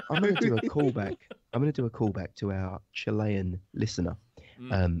 I'm going to do a callback. I'm going to do a callback to our Chilean listener,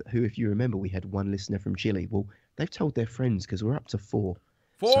 who, if you remember, we had one listener from Chile. Well, they've told their friends, because we're up to 4.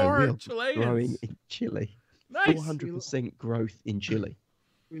 4 so Chileans growing in Chile. Nice. 400% growth in Chile.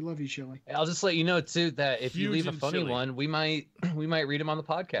 We love you, Chile. I'll just let you know too that if you leave a Fusion funny Chile. one, we might read them on the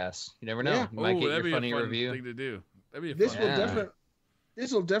podcast. You never know. Yeah. You might get that'd your be funny a fun review. thing to do. That'd be a This fun. will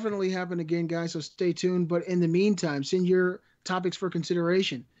this will definitely happen again, guys. So stay tuned. But in the meantime, send your topics for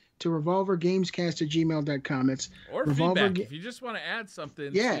consideration to revolvergamescast@gmail.com. It's Or Revolver feedback. If you just want to add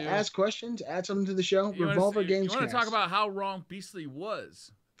something. Yeah, to, ask questions, add something to the show. you Revolver Gamescast. You want to talk about how wrong Beastly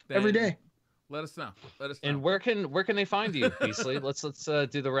was? Then every day. Let us know. Let us know. And where can they find you, Beastly? let's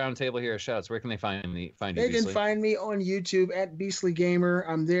do the round table here of shouts. Where can they find you, They can Beastly? find me on YouTube at @beastlygamer.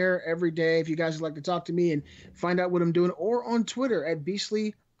 I'm there every day if you guys would like to talk to me and find out what I'm doing, or on Twitter at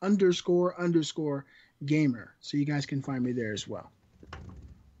 @beastly__gamer. So you guys can find me there as well.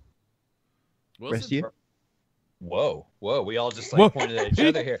 Wilson? Rest of you? Whoa. We all just Whoa. pointed at each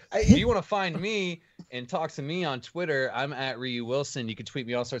other here. If you want to find me and talk to me on Twitter, I'm at Ryu Wilson. You can tweet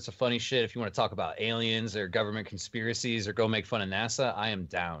me all sorts of funny shit. If you want to talk about aliens or government conspiracies or go make fun of NASA, I am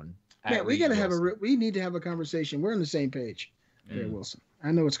down. Yeah, we gotta we need to have a conversation. We're on the same page. There, Wilson.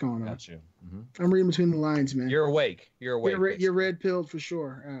 I know what's going on. Got you. I'm reading between the lines, man. You're awake. You're red pilled for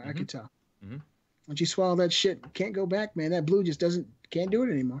sure. I can tell. Once you swallow that shit, can't go back, man. That blue just can't do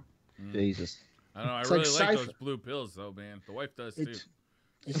it anymore. Jesus. I don't know. I It's really like like Cypher. those blue pills, though, man. The wife does too.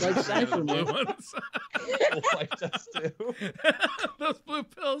 It's like Cypher, blue man. ones. Life does too. Those blue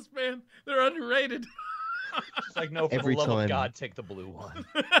pills, man. They're underrated. It's like, no, for Every the love time. of God, take the blue one.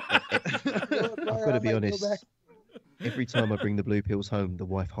 I've got to be honest. Every time I bring the blue pills home, the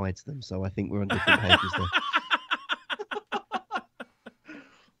wife hides them. So I think we're on different pages there.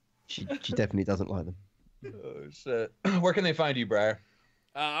 She definitely doesn't like them. Oh, shit. Where can they find you, Briar?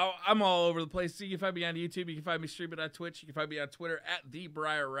 I'm all over the place. So you can find me on YouTube. You can find me streaming on Twitch. You can find me on Twitter at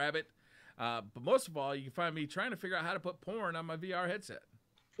 @TheBriarRabbit. But most of all, you can find me trying to figure out how to put porn on my VR headset.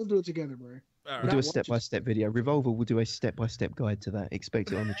 We'll do it together, bro. All We'll right. do a step-by-step video. Revolver will do a step-by-step guide to that.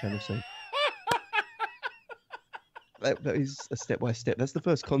 Expect it on the channel soon. That is a step-by-step. That's the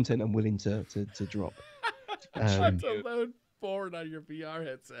first content I'm willing to drop. Trying to load porn on your VR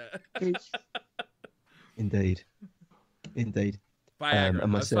headset. Indeed. Viagra. and I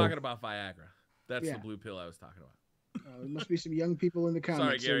was myself. talking about Viagra. That's Yeah. the blue pill I was talking about. There must be some young people in the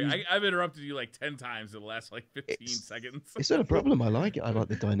comments. Sorry, Gary. I've interrupted you like 10 times in the last like 15 seconds. It's not a problem. I like it. I like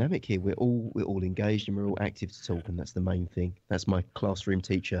the dynamic here. We're all engaged and we're all active to talk, and that's the main thing. That's my classroom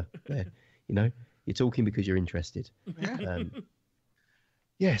teacher there. You know, you're talking because you're interested.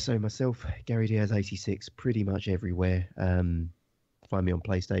 Yeah. So myself, Gary Diaz 86, pretty much everywhere. Find me on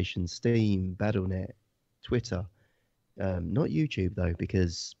PlayStation, Steam, Battle.net, Twitter. Not YouTube though,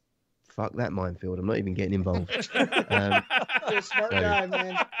 because fuck that minefield. I'm not even getting involved. You're a smart guy,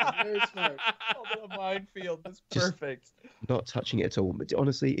 man. Very smart. Oh, the minefield. That's perfect. Not touching it at all. But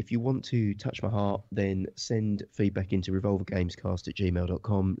honestly, if you want to touch my heart, then send feedback into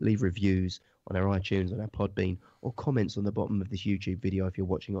revolvergamescast@gmail.com. Leave reviews on our iTunes, on our Podbean, or comments on the bottom of this YouTube video if you're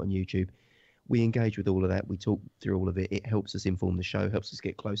watching it on YouTube. We engage with all of that. We talk through all of it. It helps us inform the show, helps us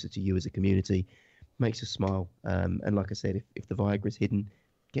get closer to you as a community, makes us smile. And like I said, if the Viagra's hidden,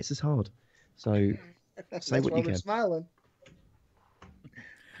 gets us hard. So say what you can. Smiling.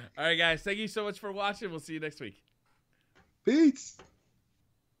 All right, guys. Thank you so much for watching. We'll see you next week. Peace.